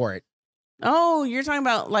pay for it. Oh, you're talking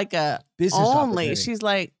about like a Business only. opportunity. She's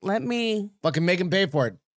like, let me. Fucking make them pay for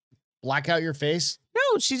it. Black out your face.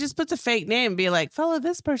 No, she just puts a fake name and be like, follow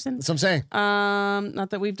this person. That's what I'm saying. Not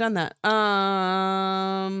that we've done that.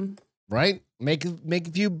 Right? Make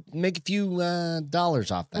a few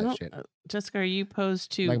dollars off I that don't- shit. Jessica, are you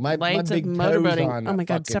posed to Like my lights of big toes motorboating? on Oh my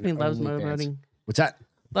God, fucking Stephanie loves OnlyFans. motorboating. What's that?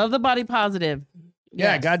 Love the body positive.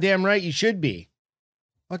 Yeah, Yes. goddamn right. You should be.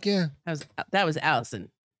 Fuck yeah. That was Allison.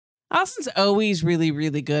 Allison's always really,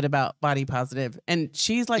 really good about body positive, and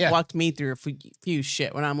she's like Yeah. walked me through a few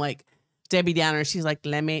shit when I'm like Debbie Downer. She's like,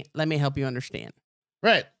 let me help you understand.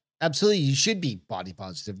 Right. Absolutely. You should be body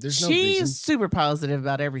positive. There's no She's reason. Mm-hmm. super positive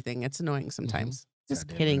about everything. It's annoying sometimes. Just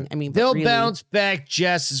Goddamn kidding. right. I mean, but They'll really, bounce back,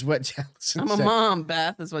 Jess, is what Allison I'm a said. mom,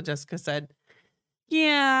 Beth, is what Jessica said.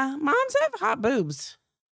 Yeah, moms have hot boobs.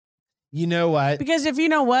 You know what? Because if you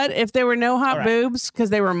know what, if there were no hot All right. boobs because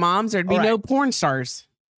they were moms, there'd be All no right. porn stars.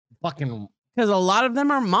 Fucking. Because a lot of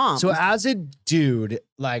them are moms. So as a dude,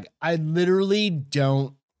 like I literally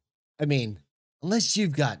don't. I mean, unless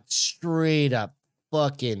you've got straight up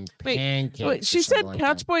fucking Wait, pancakes. Wait, or she said something like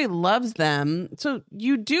Couch that. Boy loves them. So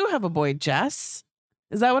you do have a boy, Jess.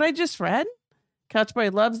 Is that what I just read? Couch Boy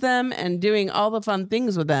loves them and doing all the fun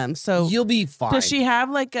things with them. So You'll be fine. does she have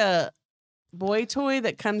like a boy toy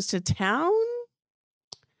that comes to town?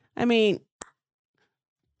 I mean,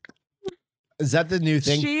 Is that the new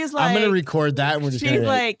thing? she's like, I'm gonna record that and we're just she's gonna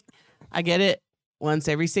like, I get it once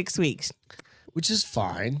every 6 weeks. which is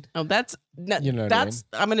fine. Oh, that's You know what that's.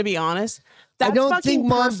 I'm gonna be honest. That's I don't fucking think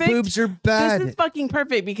mom's perfect. boobs are bad. This is fucking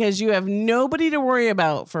perfect because you have nobody to worry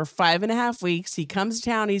about for 5.5 weeks. He comes to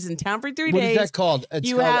town. He's in town for 3 What days. is that called? It's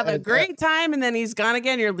You called have a great time, and then he's gone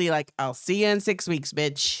again. You're like, I'll see you in 6 weeks,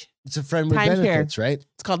 bitch. it's a friend with timeshare. benefits, right?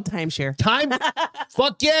 It's called timeshare. Time.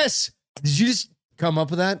 Fuck yes. Did you just come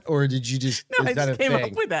up with that, or did you just? No, I is that just a came thing?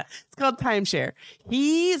 up with that. It's called timeshare.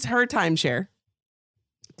 He's her timeshare.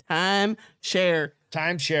 Timeshare.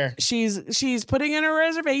 Timeshare. She's putting in a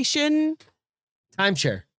reservation,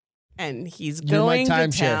 Timeshare. and he's You're my going to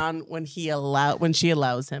timeshare. town when she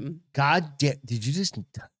allows him. God damn! Did you just?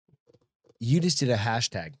 You just did a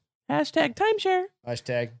hashtag. Hashtag timeshare.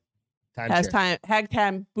 Hashtag. Timeshare.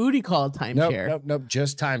 Hashtag booty call timeshare. Nope.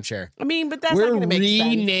 Just timeshare. I mean, but that's not We're going to make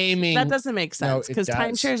renaming. sense. That doesn't make No, sense it because does.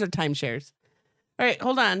 timeshares are timeshares. All right,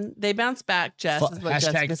 hold on. They bounce back. Jess is what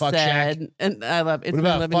Hashtag Jessica fuck said, shack. and I love it's What been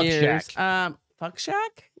about 11 fuck years. shack? Fuck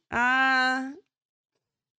shack.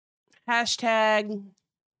 Hashtag.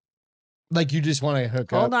 Like you just want to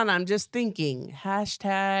hook Hold up. on, I'm just thinking.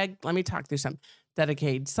 Hashtag. Let me talk through some.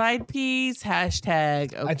 Dedicated side piece.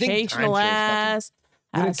 Hashtag I think occasional timeshare's ass.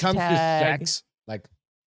 When it comes to Hashtag- sex, like,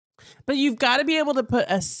 But you've got to be able to put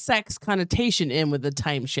a sex connotation in with the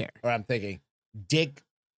timeshare. or I'm thinking, dick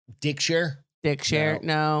share. Dick share?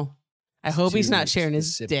 No. I hope he's Too not sharing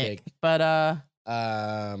his specific. dick. But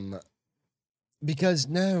Because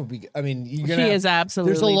I mean, you're she gonna. is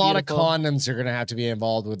absolutely There's a lot beautiful. of condoms that are gonna have to be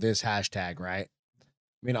involved with this hashtag, right?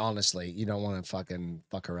 I mean, honestly, you don't want to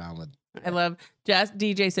fuck around with. I love Jess.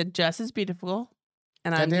 DJ said Jess is beautiful,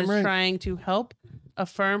 and I'm Goddamn just right. trying to help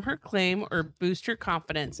affirm her claim or boost her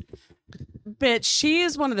confidence. Bitch, she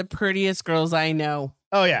is one of the prettiest girls I know.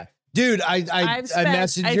 Oh yeah, dude. I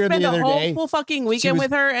messaged her spent the a other whole day. full fucking weekend was-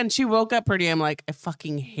 with her, and she woke up pretty. I'm like, I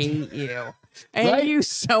fucking hate you. I hate Right? you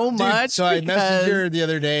so Dude, much. so I messaged because her the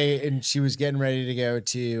other day, and she was getting ready to go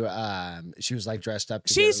to. She was like dressed up.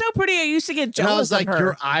 To She's go. so pretty. I used to get And jealous I was like, of her.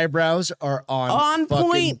 your eyebrows are on On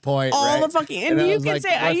fucking point, all right? the fucking, and And I you was can like,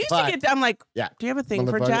 say, I what used the to fuck? get, I'm like, Yeah. do you have a thing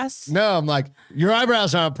for Motherfucker. Jess? No, I'm like, your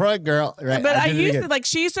eyebrows are on point, girl. Right? But I did it used again. to, like,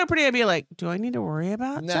 she's so pretty. I'd be like, do I need to worry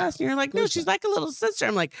about No, Jess? And you're like, of no, course she's not. like a little sister.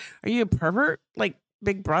 I'm like, are you a pervert? Like,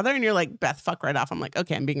 big brother? And you're like, Beth, fuck right off. I'm like,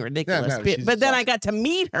 okay, I'm being ridiculous. no, she's but then I awesome. got to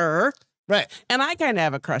meet her, Right. and I kind of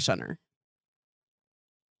have a crush on her.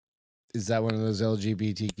 Is that one of those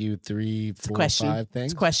LGBTQ 3, 4, question. 5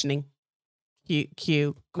 things? It's questioning.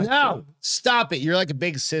 Q. No, stop it. You're like a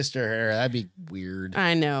big sister here. That'd be weird.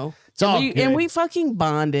 I know. It's all and good. we fucking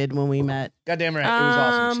bonded when we met. Goddamn right. It was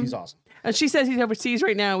awesome. She's Um, awesome. And she says he's overseas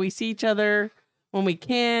right now. We see each other when we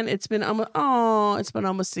can. It's been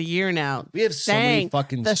almost a year now. We have so many dang,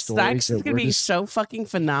 fucking The stories. sex is that gonna we're be just- so fucking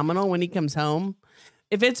phenomenal when he comes home.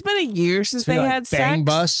 If it's been a year since It's been they like had bang sex,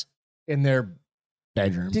 bus in their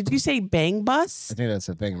bedroom. did you say bang bus? I think that's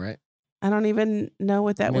the thing, right? I don't even know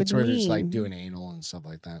what that And would that's where mean. there's like doing anal and stuff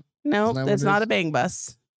like that. no, Isn't that what that's it not is? a bang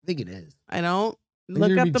bus. I think it is. I don't They're look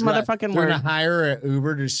gonna up be the motherfucking They're word. gonna hire an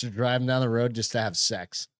Uber just to drive them down the road just to have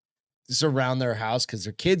sex, just around their house because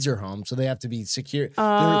their kids are home, so they have to be secure. They're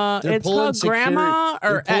It's pulling called grandma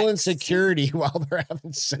They're or pulling ex. security while they're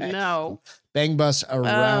having sex. No. Bang bus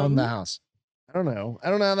around the Um, house. I don't know.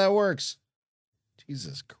 I don't know how that works.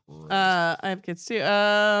 Jesus Christ. I have kids too.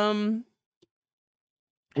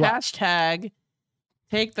 What? Hashtag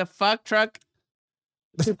take the fuck truck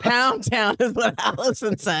to Pound Town is what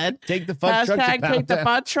Allison said. Take the fuck truck to Hashtag Pound take the Town.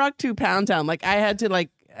 fuck truck to Pound Town. Like I had to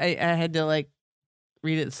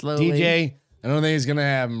read it slowly. DJ, I don't think it's gonna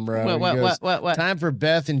happen, bro. He goes, What? Time for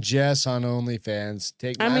Beth and Jess on OnlyFans.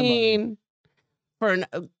 Take I my money. mean, for an.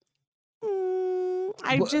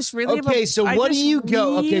 I Wha- just really have okay, a- so I what do just you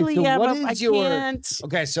go? Okay, really so have what a- is I your? can't.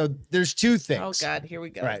 Okay, so there's two things. Oh God, here we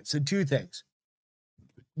go. All right, so two things.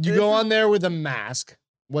 You This go is- on there with a mask.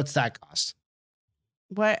 What's that cost?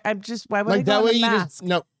 Why? I'm just. Why would I Like go that on way a you mask? just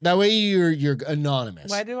no. That way you're anonymous.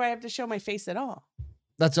 Why do I have to show my face at all?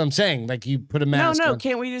 That's what I'm saying. Like you put a mask. No, on.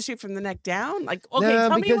 can't we just shoot from the neck down? Like, okay, No,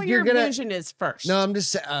 tell me because what you're your gonna- vision is first. No, I'm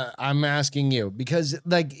just I'm asking you because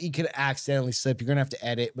like you could accidentally slip. You're gonna have to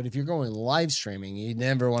edit. But if you're going live streaming, you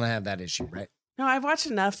never want to have that issue, right? No, I've watched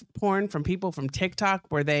enough porn from people from TikTok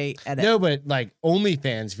where they edit. No, but like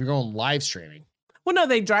OnlyFans, if you're going live streaming, Well, no,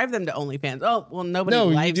 they drive them to OnlyFans. Oh, well, nobody no,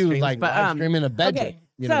 live you do streams, like but live stream in a bedroom. okay.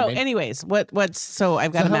 You know So, what I mean? anyways, what's so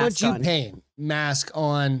I've got So a how mask much you on. paying? Mask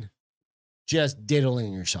on, just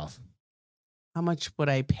diddling yourself, How much would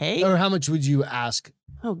I pay? or how much would you ask?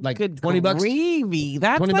 Oh, like good 20 bucks? gravy.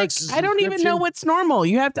 That's 20 like bucks a I don't even know subscription? what's normal.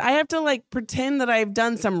 I have to like pretend that I've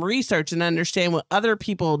done some research and understand what other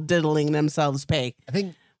people diddling themselves pay. I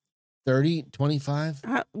think 30, 25?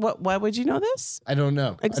 Why would you know this? I don't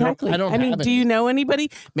know. Exactly. I don't mean, have do any. you know anybody?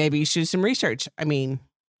 Maybe you should do some research. I mean,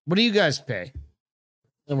 What do you guys pay?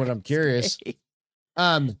 And what I'm curious.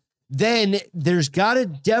 Then there's got to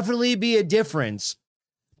definitely be a difference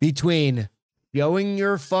between showing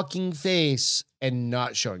your fucking face and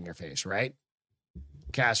not showing your face, right?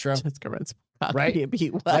 Castro, Jessica Reds, right?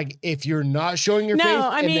 what? Like if you're not showing your face, No,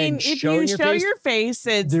 I and mean, then if you showing show your face,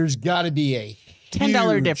 it's there's got to be a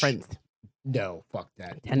 $10 huge- difference. No, fuck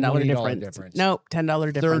that. $10 difference. Nope,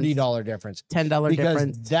 $10 difference. $30 difference. $10 Because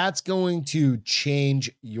difference. that's going to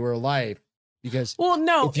change your life. Because Well,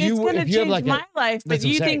 no, if you- it's going to if you have change like my life. But that's do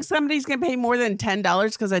what you I'm think somebody's going to pay more than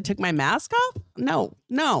 $10 because I took my mask off? No.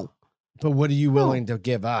 but what are you willing to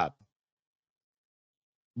give up?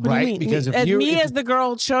 What do you Right? mean? Because me, if you me as the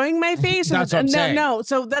girl showing my face, That's what I'm saying. no.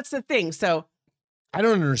 So that's the thing. So I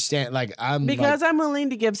don't understand. Like I'm because I'm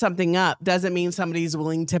willing to give something up doesn't mean somebody's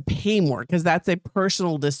willing to pay more because that's a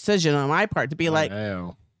personal decision on my part to be like,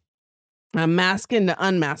 know. I'm masking to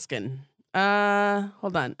unmasking.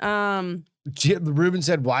 Hold on. Ruben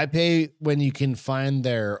said, "Why pay when you can find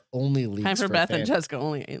their only leaks Time for Beth and fans? Jessica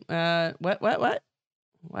only. What?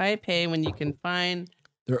 Why pay when you can find?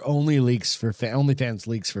 Their only leaks for OnlyFans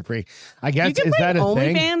leaks for free. I guess You can is that find a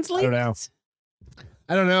thing? OnlyFans links?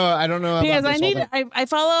 I don't know. I don't know Because about I this whole need. thing. I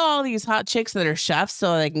follow all these hot chicks that are chefs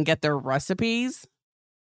so they can get their recipes.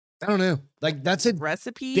 I don't know. Like that's a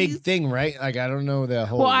Recipes. big thing, right? Like I don't know the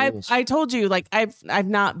whole. Well, rules. I told you, like I've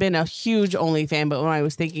not been a huge OnlyFan, but when I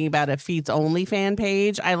was thinking about a Feeds OnlyFan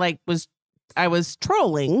page, I was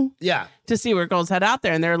trolling yeah. to see what girls had out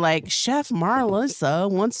there, and they're like, Chef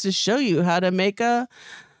Marlissa wants to show you how to make a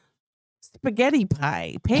spaghetti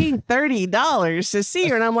pie, paying $30 to see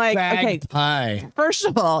her, and I'm like, okay. Pie. First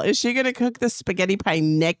of all, is she going to cook the spaghetti pie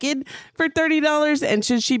naked for $30? And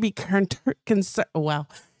should she be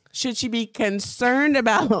should she be concerned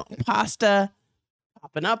about pasta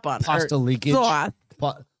popping up on Pasta her? leakage. Sauce,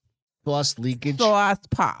 Plus leakage. sauce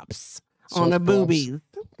pops Sauce on the pops. boobies.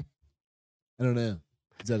 I don't know.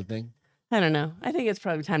 Is that a thing? I don't know. I think it's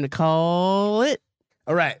probably time to call it.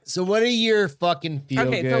 All right. So what are your fucking feel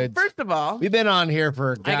Okay, goods? so first of all, We've been on here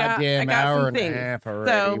for a I got goddamn some hour and things. a half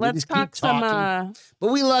already. so We let's just keep talk some. talking.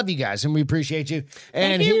 But we love you guys and we appreciate you.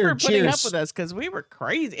 And Thank you here, for putting cheers. up with us because we were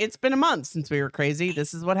crazy. It's been a month since we were crazy.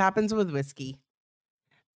 This is what happens with whiskey.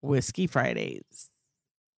 Whiskey Fridays.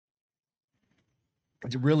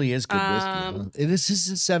 It really is good whiskey. Huh? This is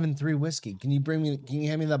a 7.3 whiskey. Can you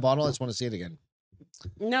hand me that bottle? I just want to see it again.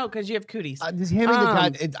 No, because you have cooties. Just hand me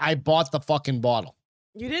the guy. I bought the fucking bottle.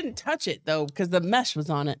 You didn't touch it though, because the mesh was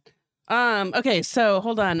on it. Okay, so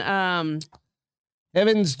hold on.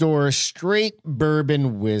 Heaven's Door straight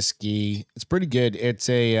bourbon whiskey. It's pretty good. It's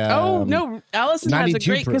a Oh no, Allison has a 92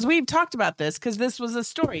 great proof. because we've talked about this because this was a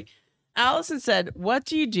story. Allison said, "What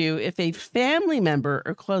do you do if a family member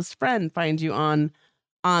or close friend finds you on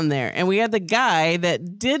there?" And we had the guy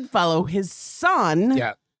that did follow his son.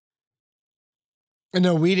 Yeah.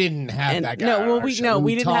 No, we didn't have And that guy. no, on well, our we show. no,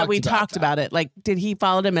 we didn't have. We that. talked about it. Like, did he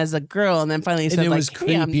followed him as a girl, and then finally And said, it "Like, was hey,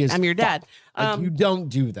 creepy as I'm your fuck. dad." Like, you don't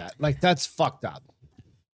do that. Like that's fucked up.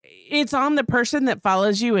 It's on the person that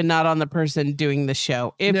follows you and not on the person doing the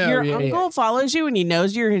show. If No, your yeah, uncle follows you and he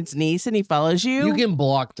knows you're his niece and he follows you, You can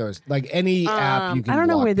block those. Like any app, you can. I don't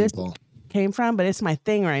know block where this people. came from, but it's my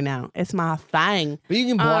thing right now. It's my thing. But you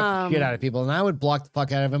can block the shit out of people, and I would block the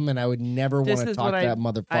fuck out of them, and I would never This want to is talk what to I- that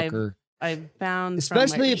motherfucker. I found,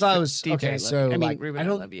 Especially if I was- DJ, okay, love so, you. I mean, like, Ruben, I I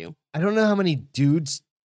don't- love you. I don't know how many dudes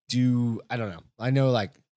do. I don't know. I know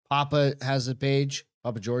like Papa has a page.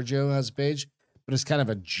 Papa Giorgio has a page, but it's kind of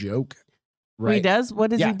a joke, right? He does.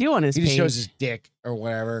 What does Yeah. he do on his He page? just shows his dick or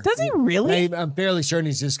whatever. Does he really? I'm fairly certain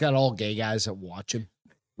he's just got all gay guys that watch him,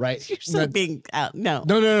 right? You're so That- being out. No.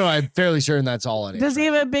 No. I'm fairly certain that's all it is. Does he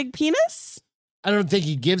right? have a big penis? I don't think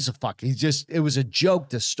he gives a fuck. He's just, it was a joke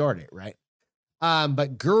to start it, right?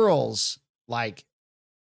 But girls, like,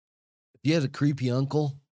 if you had a creepy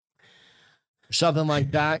uncle or something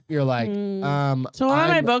like that, you're like, So one of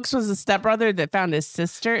my books was a stepbrother that found his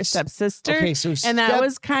stepsister. okay, so And that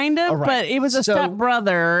was kind of, all right. but it was a So-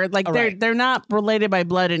 stepbrother. Like all they're right. they're not related by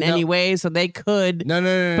blood in No. any way, so they could no.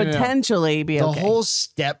 potentially be The okay. whole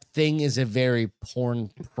step thing is a very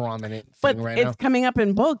porn prominent but thing right it's now. coming up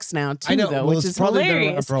in books now too, I know, though, well, which it's is probably been around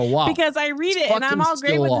hilarious. for a while. Because I read it and I'm fucking all great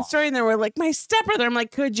still with the off. story, and then we're like, my stepbrother. I'm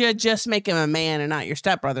like, could you just make him a man and not your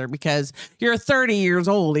stepbrother? Because you're 30 years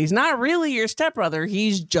old. He's not really your stepbrother.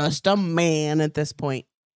 He's just a man at this point.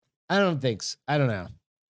 I don't think so. I don't know.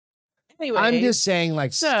 Anyway, I'm just saying,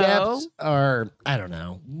 like, so- steps are, I don't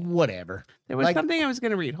know, whatever. there was like- something I was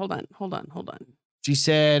going to read. Hold on. She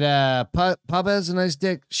said, Papa has a nice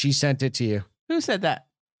dick. She sent it to you. Who said that?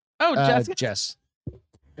 Oh, Jessica. Jess.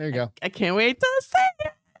 There you go. I can't wait to say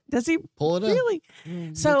it. Does he Pull it up. really?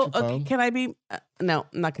 Get So, your phone. can I be? No,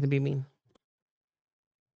 I'm not going to be mean.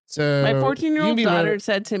 So My you 14-year-old can be daughter really-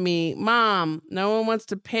 said to me, "Mom, no one wants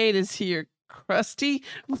to pay to see your crusty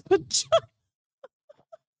vagina."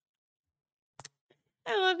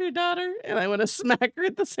 I love your daughter, and I want to smack her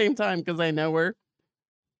at the same time because I know her.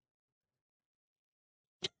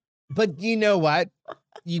 But you know what?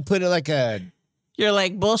 You put it like a You're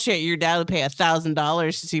like, bullshit. Your dad would pay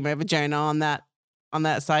 $1,000 to see my vagina on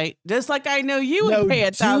that site, just like I know you would pay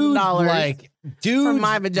 $1,000. Like, dude,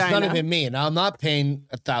 my It's not vagina. even me, and I'm not paying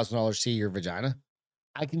 $1,000 to see your vagina.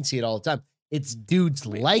 I can see it all the time. It's dudes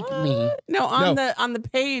like me. What? No, on the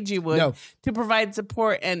page you would No, to provide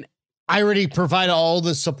support, and I already provide all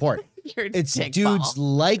the support. you're It's dick dudes ball.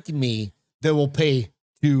 like me that will pay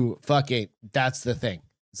to fucking. That's the thing.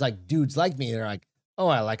 It's like dudes like me. They're like, oh,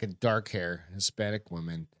 I like a dark hair Hispanic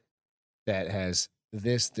woman that has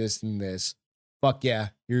this, and this. Fuck yeah,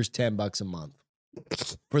 here's $10 a month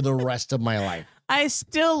for the rest of my life. I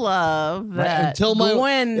still love Right, that. until my-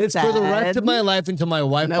 Gwen It's for the rest of said, my life until my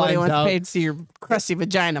wife nobody finds wants to out. pay to see your crusty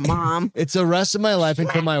vagina, Mom. It's the rest of my life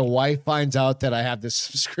until my wife finds out that I have this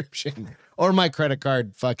subscription or my credit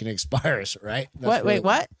card fucking expires. Right? That's What? really- Wait,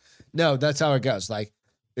 what? No, that's how it goes. Like,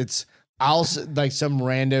 like some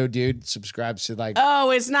rando dude subscribes to like.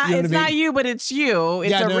 Oh, it's not. You know what It's I mean? not you, but it's you.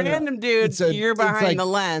 It's Yeah, a no, no. random dude. It's a- You're it's behind like- the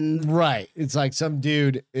lens, Right. It's like some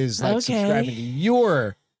dude is like Okay. subscribing to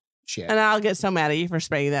your shit. and I'll get so mad at you for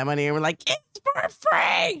spending that money. And we're like, it's for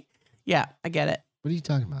free. Yeah, I get it. What are you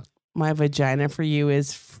talking about? My vagina for you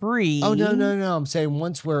is free. Oh, no. I'm saying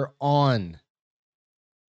once we're on.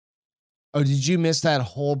 Oh, did you miss that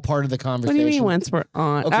whole part of the What conversation? do you mean once we're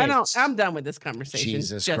on? Okay. I don't. I'm done with this conversation.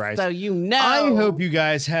 Jesus just Christ. So you know. I hope you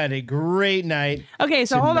guys had a great night. Okay,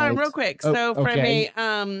 so hold on tonight. real quick. Oh, So from okay.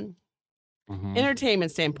 a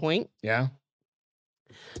entertainment standpoint, Yeah.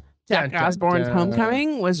 Jack Dun, dun, Osborne's dun.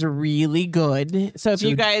 Homecoming was really good. So if So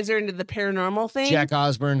you guys are into the paranormal thing, Jack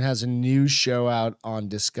Osborne has a new show out on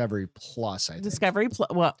Discovery Plus, I think. Discovery Plus.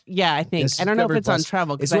 Well, yeah, I think. Yes, I don't know if Discovery it's on Plus.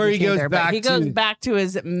 travel. 'cause It's I where didn't he see it goes there, but back he goes to- back to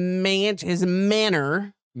his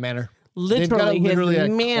manor, Manor. literally his a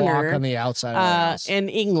clock manor on the outside of the house. in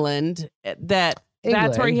England.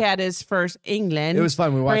 That's where he had his first England. It was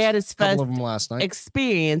fun. We where he watched had a his couple first of them last night.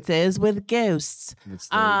 experiences with ghosts.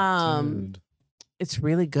 Stay um, tuned. It's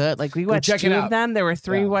really good. Like we Go watched check it 2 of out. them. There were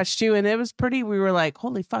 3. Yeah. We watched 2, and it was pretty. We were like,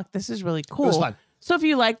 "Holy fuck, this is really It was cool." fun. So if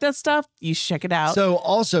you like that stuff, you should check it out. So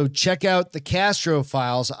also check out the Castro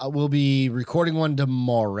Files. We'll be recording one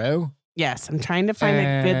tomorrow. yes, I'm trying to find a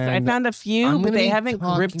good. I And found a few, I'm but gonna they be haven't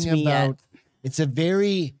gripped talking me yet. about- It's a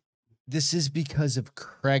very. This is because of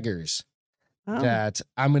Kreger's Oh, that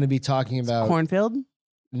I'm going to be talking about. cornfield.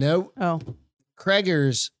 No, Oh,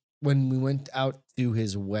 Kreger's when we went out to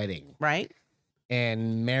his wedding right.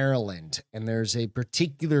 in Maryland, and there's a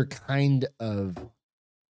particular kind of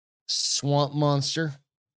swamp monster,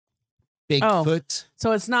 Bigfoot.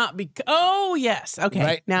 So it's not because. Oh yes. Okay.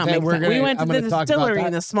 Right, Now it that makes we're sense. We gonna- went to I'm the gonna talk about distillery that.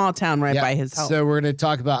 in the small town right Yeah, by his home. So we're going to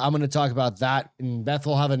talk about. I'm going to talk about that, and Beth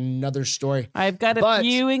will have another story. I've got a but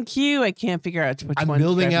few in queue. I can't figure out which I'm one.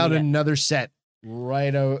 building out yet. another set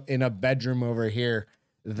right in a bedroom over here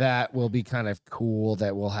that will be kind of cool.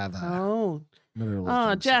 That will have. Oh, another little oh,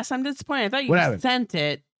 thing. Jess, I'm disappointed. I thought you What happened? sent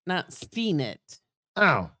it, not seen it.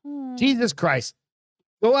 Oh, Hmm. Jesus Christ!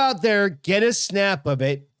 Go out there, get a snap of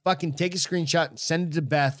it. Fucking take a screenshot and send it to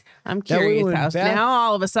Beth. I'm That way curious. when How, Beth- now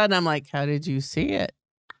all of a sudden I'm like, how did you see it?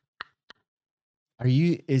 Are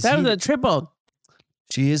you? Is That he, was a triple.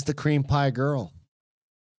 she is the cream pie girl.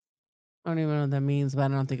 I don't even know what that means, but I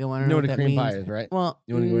don't think I want You to know know what a that cream means. pie is, right? Well,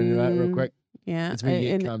 You want to go into that real quick? Yeah. It's when you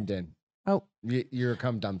get in, cummed in. oh, You're a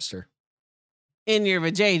cum dumpster. in your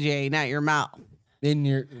vajayjay, not your mouth. In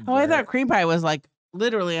your. Oh, I thought cream pie was like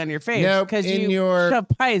literally on your face. Nope, because in you your. shove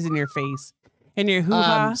pies in your face. In your hoo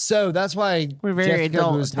ha. So that's why We're very Jessica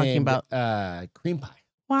adult was talking named, about cream pie.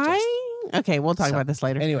 Why? Okay, we'll talk So, about this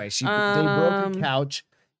later. Anyway, they broke Um, a couch,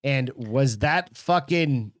 and was that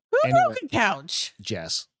fucking Who anyway, broke a couch?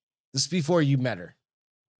 Jess? This is before you met her.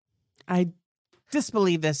 I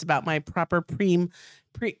disbelieve this about my proper pre.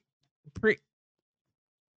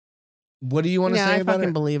 What do you want to Yeah, say I about fucking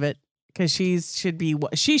it? believe it because she should be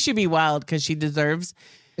wild because she deserves.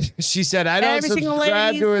 She said, "I don't Every single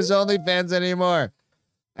subscribe lady- to his OnlyFans anymore.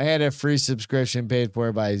 I had a free subscription paid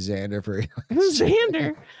for by Xander for Who's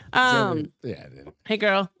Xander? Xander. Yeah, I did. Hey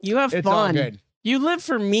girl, you have It's all fun. good. You live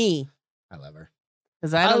for me I love her.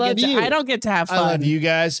 because I I don't love get to. you. I don't get to have fun. I love you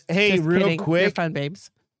guys. Hey, Just real kidding. You're quick, fun babes.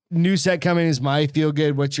 new set coming is my feel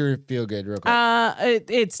good. What's your feel good, real quick?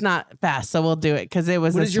 It's not fast, so we'll do it because it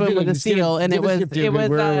was What a is your swim feel with a good? Just give seal, us- and give it us was your feel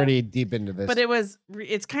good. We're already deep into this. but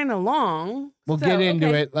it's kind of long. We'll So, get into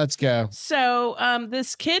okay. it. Let's go. So,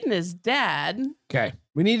 this kid and his dad Okay,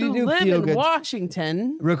 we need to who do live feel in good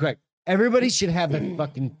Washington. real quick. Everybody should have a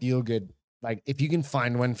fucking feel good. Like if you can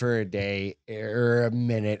find one for a day or a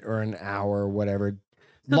minute or an hour or whatever.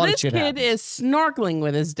 So lot of this shit kid happens. is snorkeling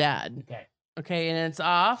with his dad. Okay. Okay, and it's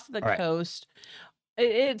off the All right. coast.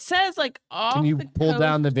 It says like off Can you the pull coast.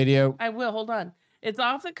 down the video? I will. Hold on. It's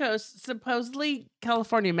off the coast, supposedly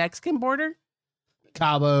California Mexican border.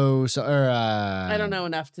 Cabo or I don't know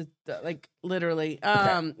enough to like literally.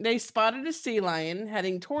 They spotted a sea lion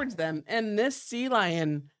heading towards them, and this sea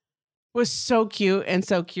lion was so cute and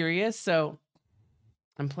so curious. So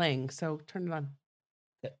I'm playing. So turn it on.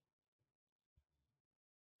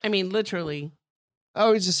 I mean, literally.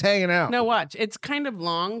 Oh, he's just hanging out. No, watch. It's kind of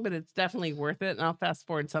long, but it's definitely worth it. And I'll fast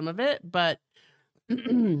forward some of it. But I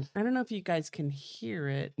don't know if you guys can hear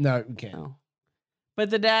it. No, you can't. Oh. But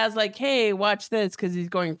the dad's like, hey, watch this because he's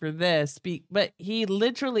going for this. But he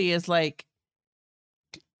literally is like,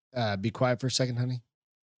 Be quiet for a second, honey.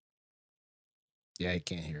 Yeah, you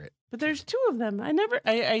can't hear it. but there's two of them. I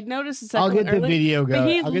noticed a 2nd I'll get one the early. video But going.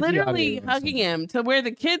 he's I'll get the literally audio hugging him to where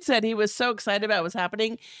the kid said he was so excited about what's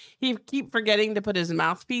happening. He keep forgetting to put his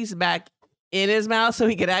mouthpiece back in his mouth so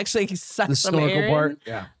he could actually suck The some air snorkel in. part.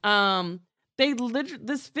 Yeah.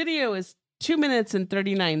 This video is 2 minutes and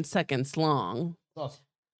 39 seconds long.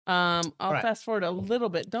 I'll right. fast forward a little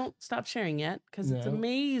bit. Don't stop sharing yet because it's No.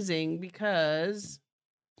 amazing because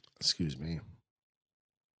Excuse me.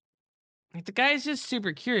 like, the guy's just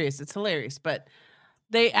super curious. It's hilarious, but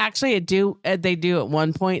they actually do at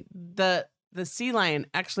one point the sea lion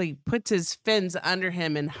actually puts his fins under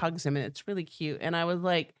him and hugs him, and it's really cute. And I was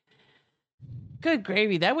like, good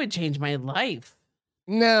gravy, that would change my life.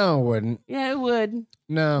 No, it wouldn't. Yeah, it would.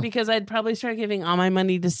 No. Because I'd probably start giving all my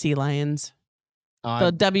money to sea lions.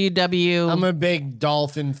 I'm The WW. a big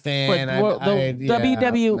dolphin fan. The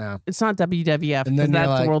WW. No. It's not WWF And because then they're that's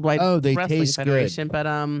like, the Worldwide oh, they Wrestling taste good. Federation. But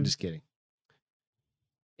I'm just kidding.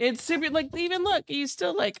 it's super like even look, he's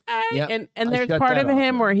still like Yep, and I there's shut part that of off,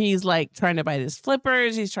 him man. where he's like trying to bite his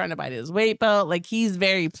flippers, he's trying to bite his weight belt, like he's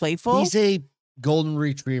very playful. He's a golden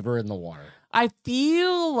retriever in the water. I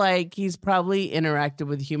feel like he's probably interacted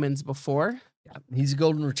with humans before Yeah, he's a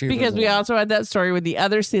golden retriever. because in the we water. also had that story with the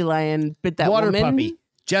other sea lion bit that Water woman. puppy.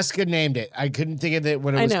 Jessica named it. I couldn't think of it.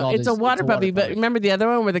 What it I was know called. it's a water puppy, but remember the other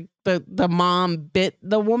one where the mom bit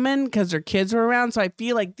the woman because her kids were around. So I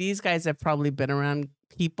feel like these guys have probably been around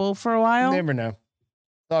people for a while. Never know. It's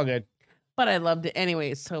all good. But I loved it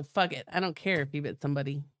anyway. So fuck it. I don't care if he bit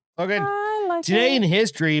somebody. All good. I like Today it. in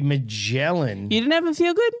history, Magellan. You didn't have a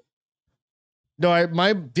feel good No,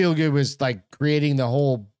 my feel good was like creating the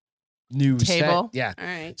whole new table. set. Yeah. All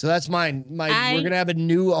right. So that's mine. We're gonna have a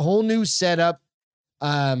whole new setup.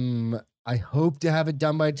 I hope to have it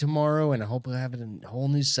done by tomorrow, and I hope we'll have it in a whole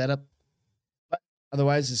new setup. But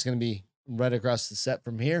otherwise, it's gonna be right across the set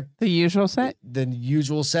from here. The usual set. The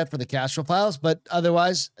usual set for the Castro Files. But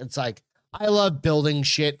otherwise, it's like I love building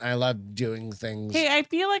shit. I love doing things. Hey, I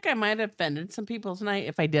feel like I might have offended some people tonight.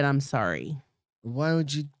 If I did, I'm sorry. Why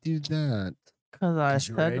would you do that? Because I 'Cause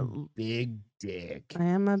you're said a big dick. I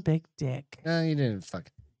am a big dick. No, you didn't.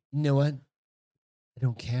 Fuck. You know what? I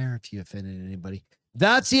don't care if you offended anybody.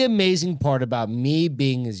 That's the amazing part about me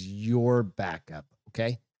being as your backup.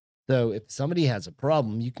 Okay. So if somebody has a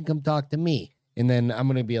problem, you can come talk to me. And then I'm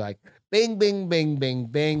going to be like, bing, bing, bing, bing,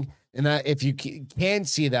 bing. And if you can't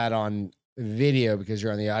see that on video because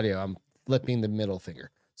you're on the audio, I'm flipping the middle finger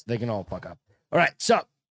so they can all fuck up. All right. So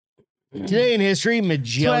today in history, So I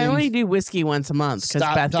Magellan. only do whiskey once a month because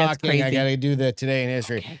Stop Beth gets talking. crazy. I got to do the today in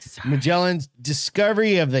history. Okay, sorry. Magellan's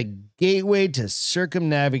discovery of the gateway to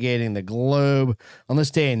circumnavigating the globe on this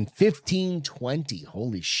day in 1520.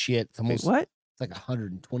 Holy shit. It's Wait, almost what? it's like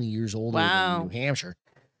 120 years older Wow. than New Hampshire.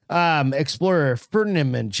 Explorer Ferdinand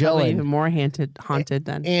Probably Magellan even more haunted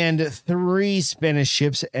than. and 3 Spanish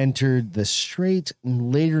ships entered the strait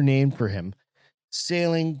later named for him,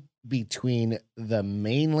 sailing between the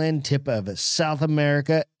mainland tip of South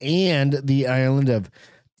America and the island of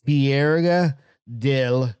Tierra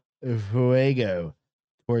del Fuego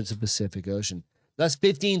towards the Pacific Ocean. That's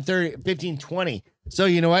 1520. So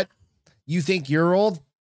you know what? You think you're old?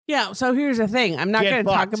 Yeah, so here's the thing. I'm not Get going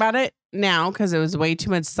to talk fucked. about it now because it was way too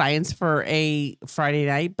much science for a Friday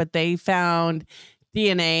night, but they found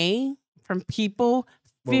DNA from people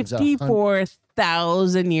What was that,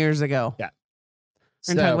 54,000 years ago. Yeah.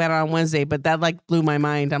 We're going to talk So, about it on Wednesday, but that like blew my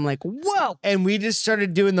mind. I'm like, whoa. and we just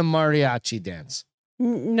started doing the mariachi dance.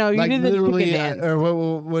 No, you Like did the literally, chicken dance. or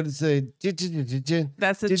what is the?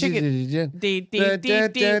 That's the chicken.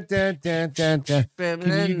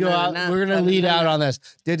 Can you go out? We're gonna lead out on this.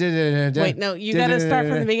 Wait, no, you gotta start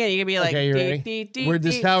from the beginning. You can be like, Okay, you ready?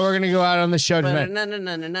 This is how we're gonna go out on the show tonight.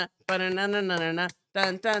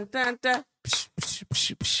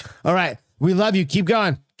 All right, we love you. Keep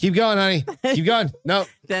going. Keep going, honey. Keep going. No.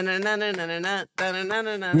 We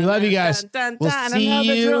love you guys. We'll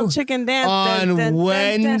see you chicken dance on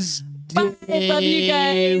Wednesday. Bye. Love you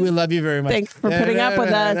guys. We love you very much. Thanks for putting up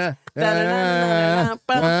with us.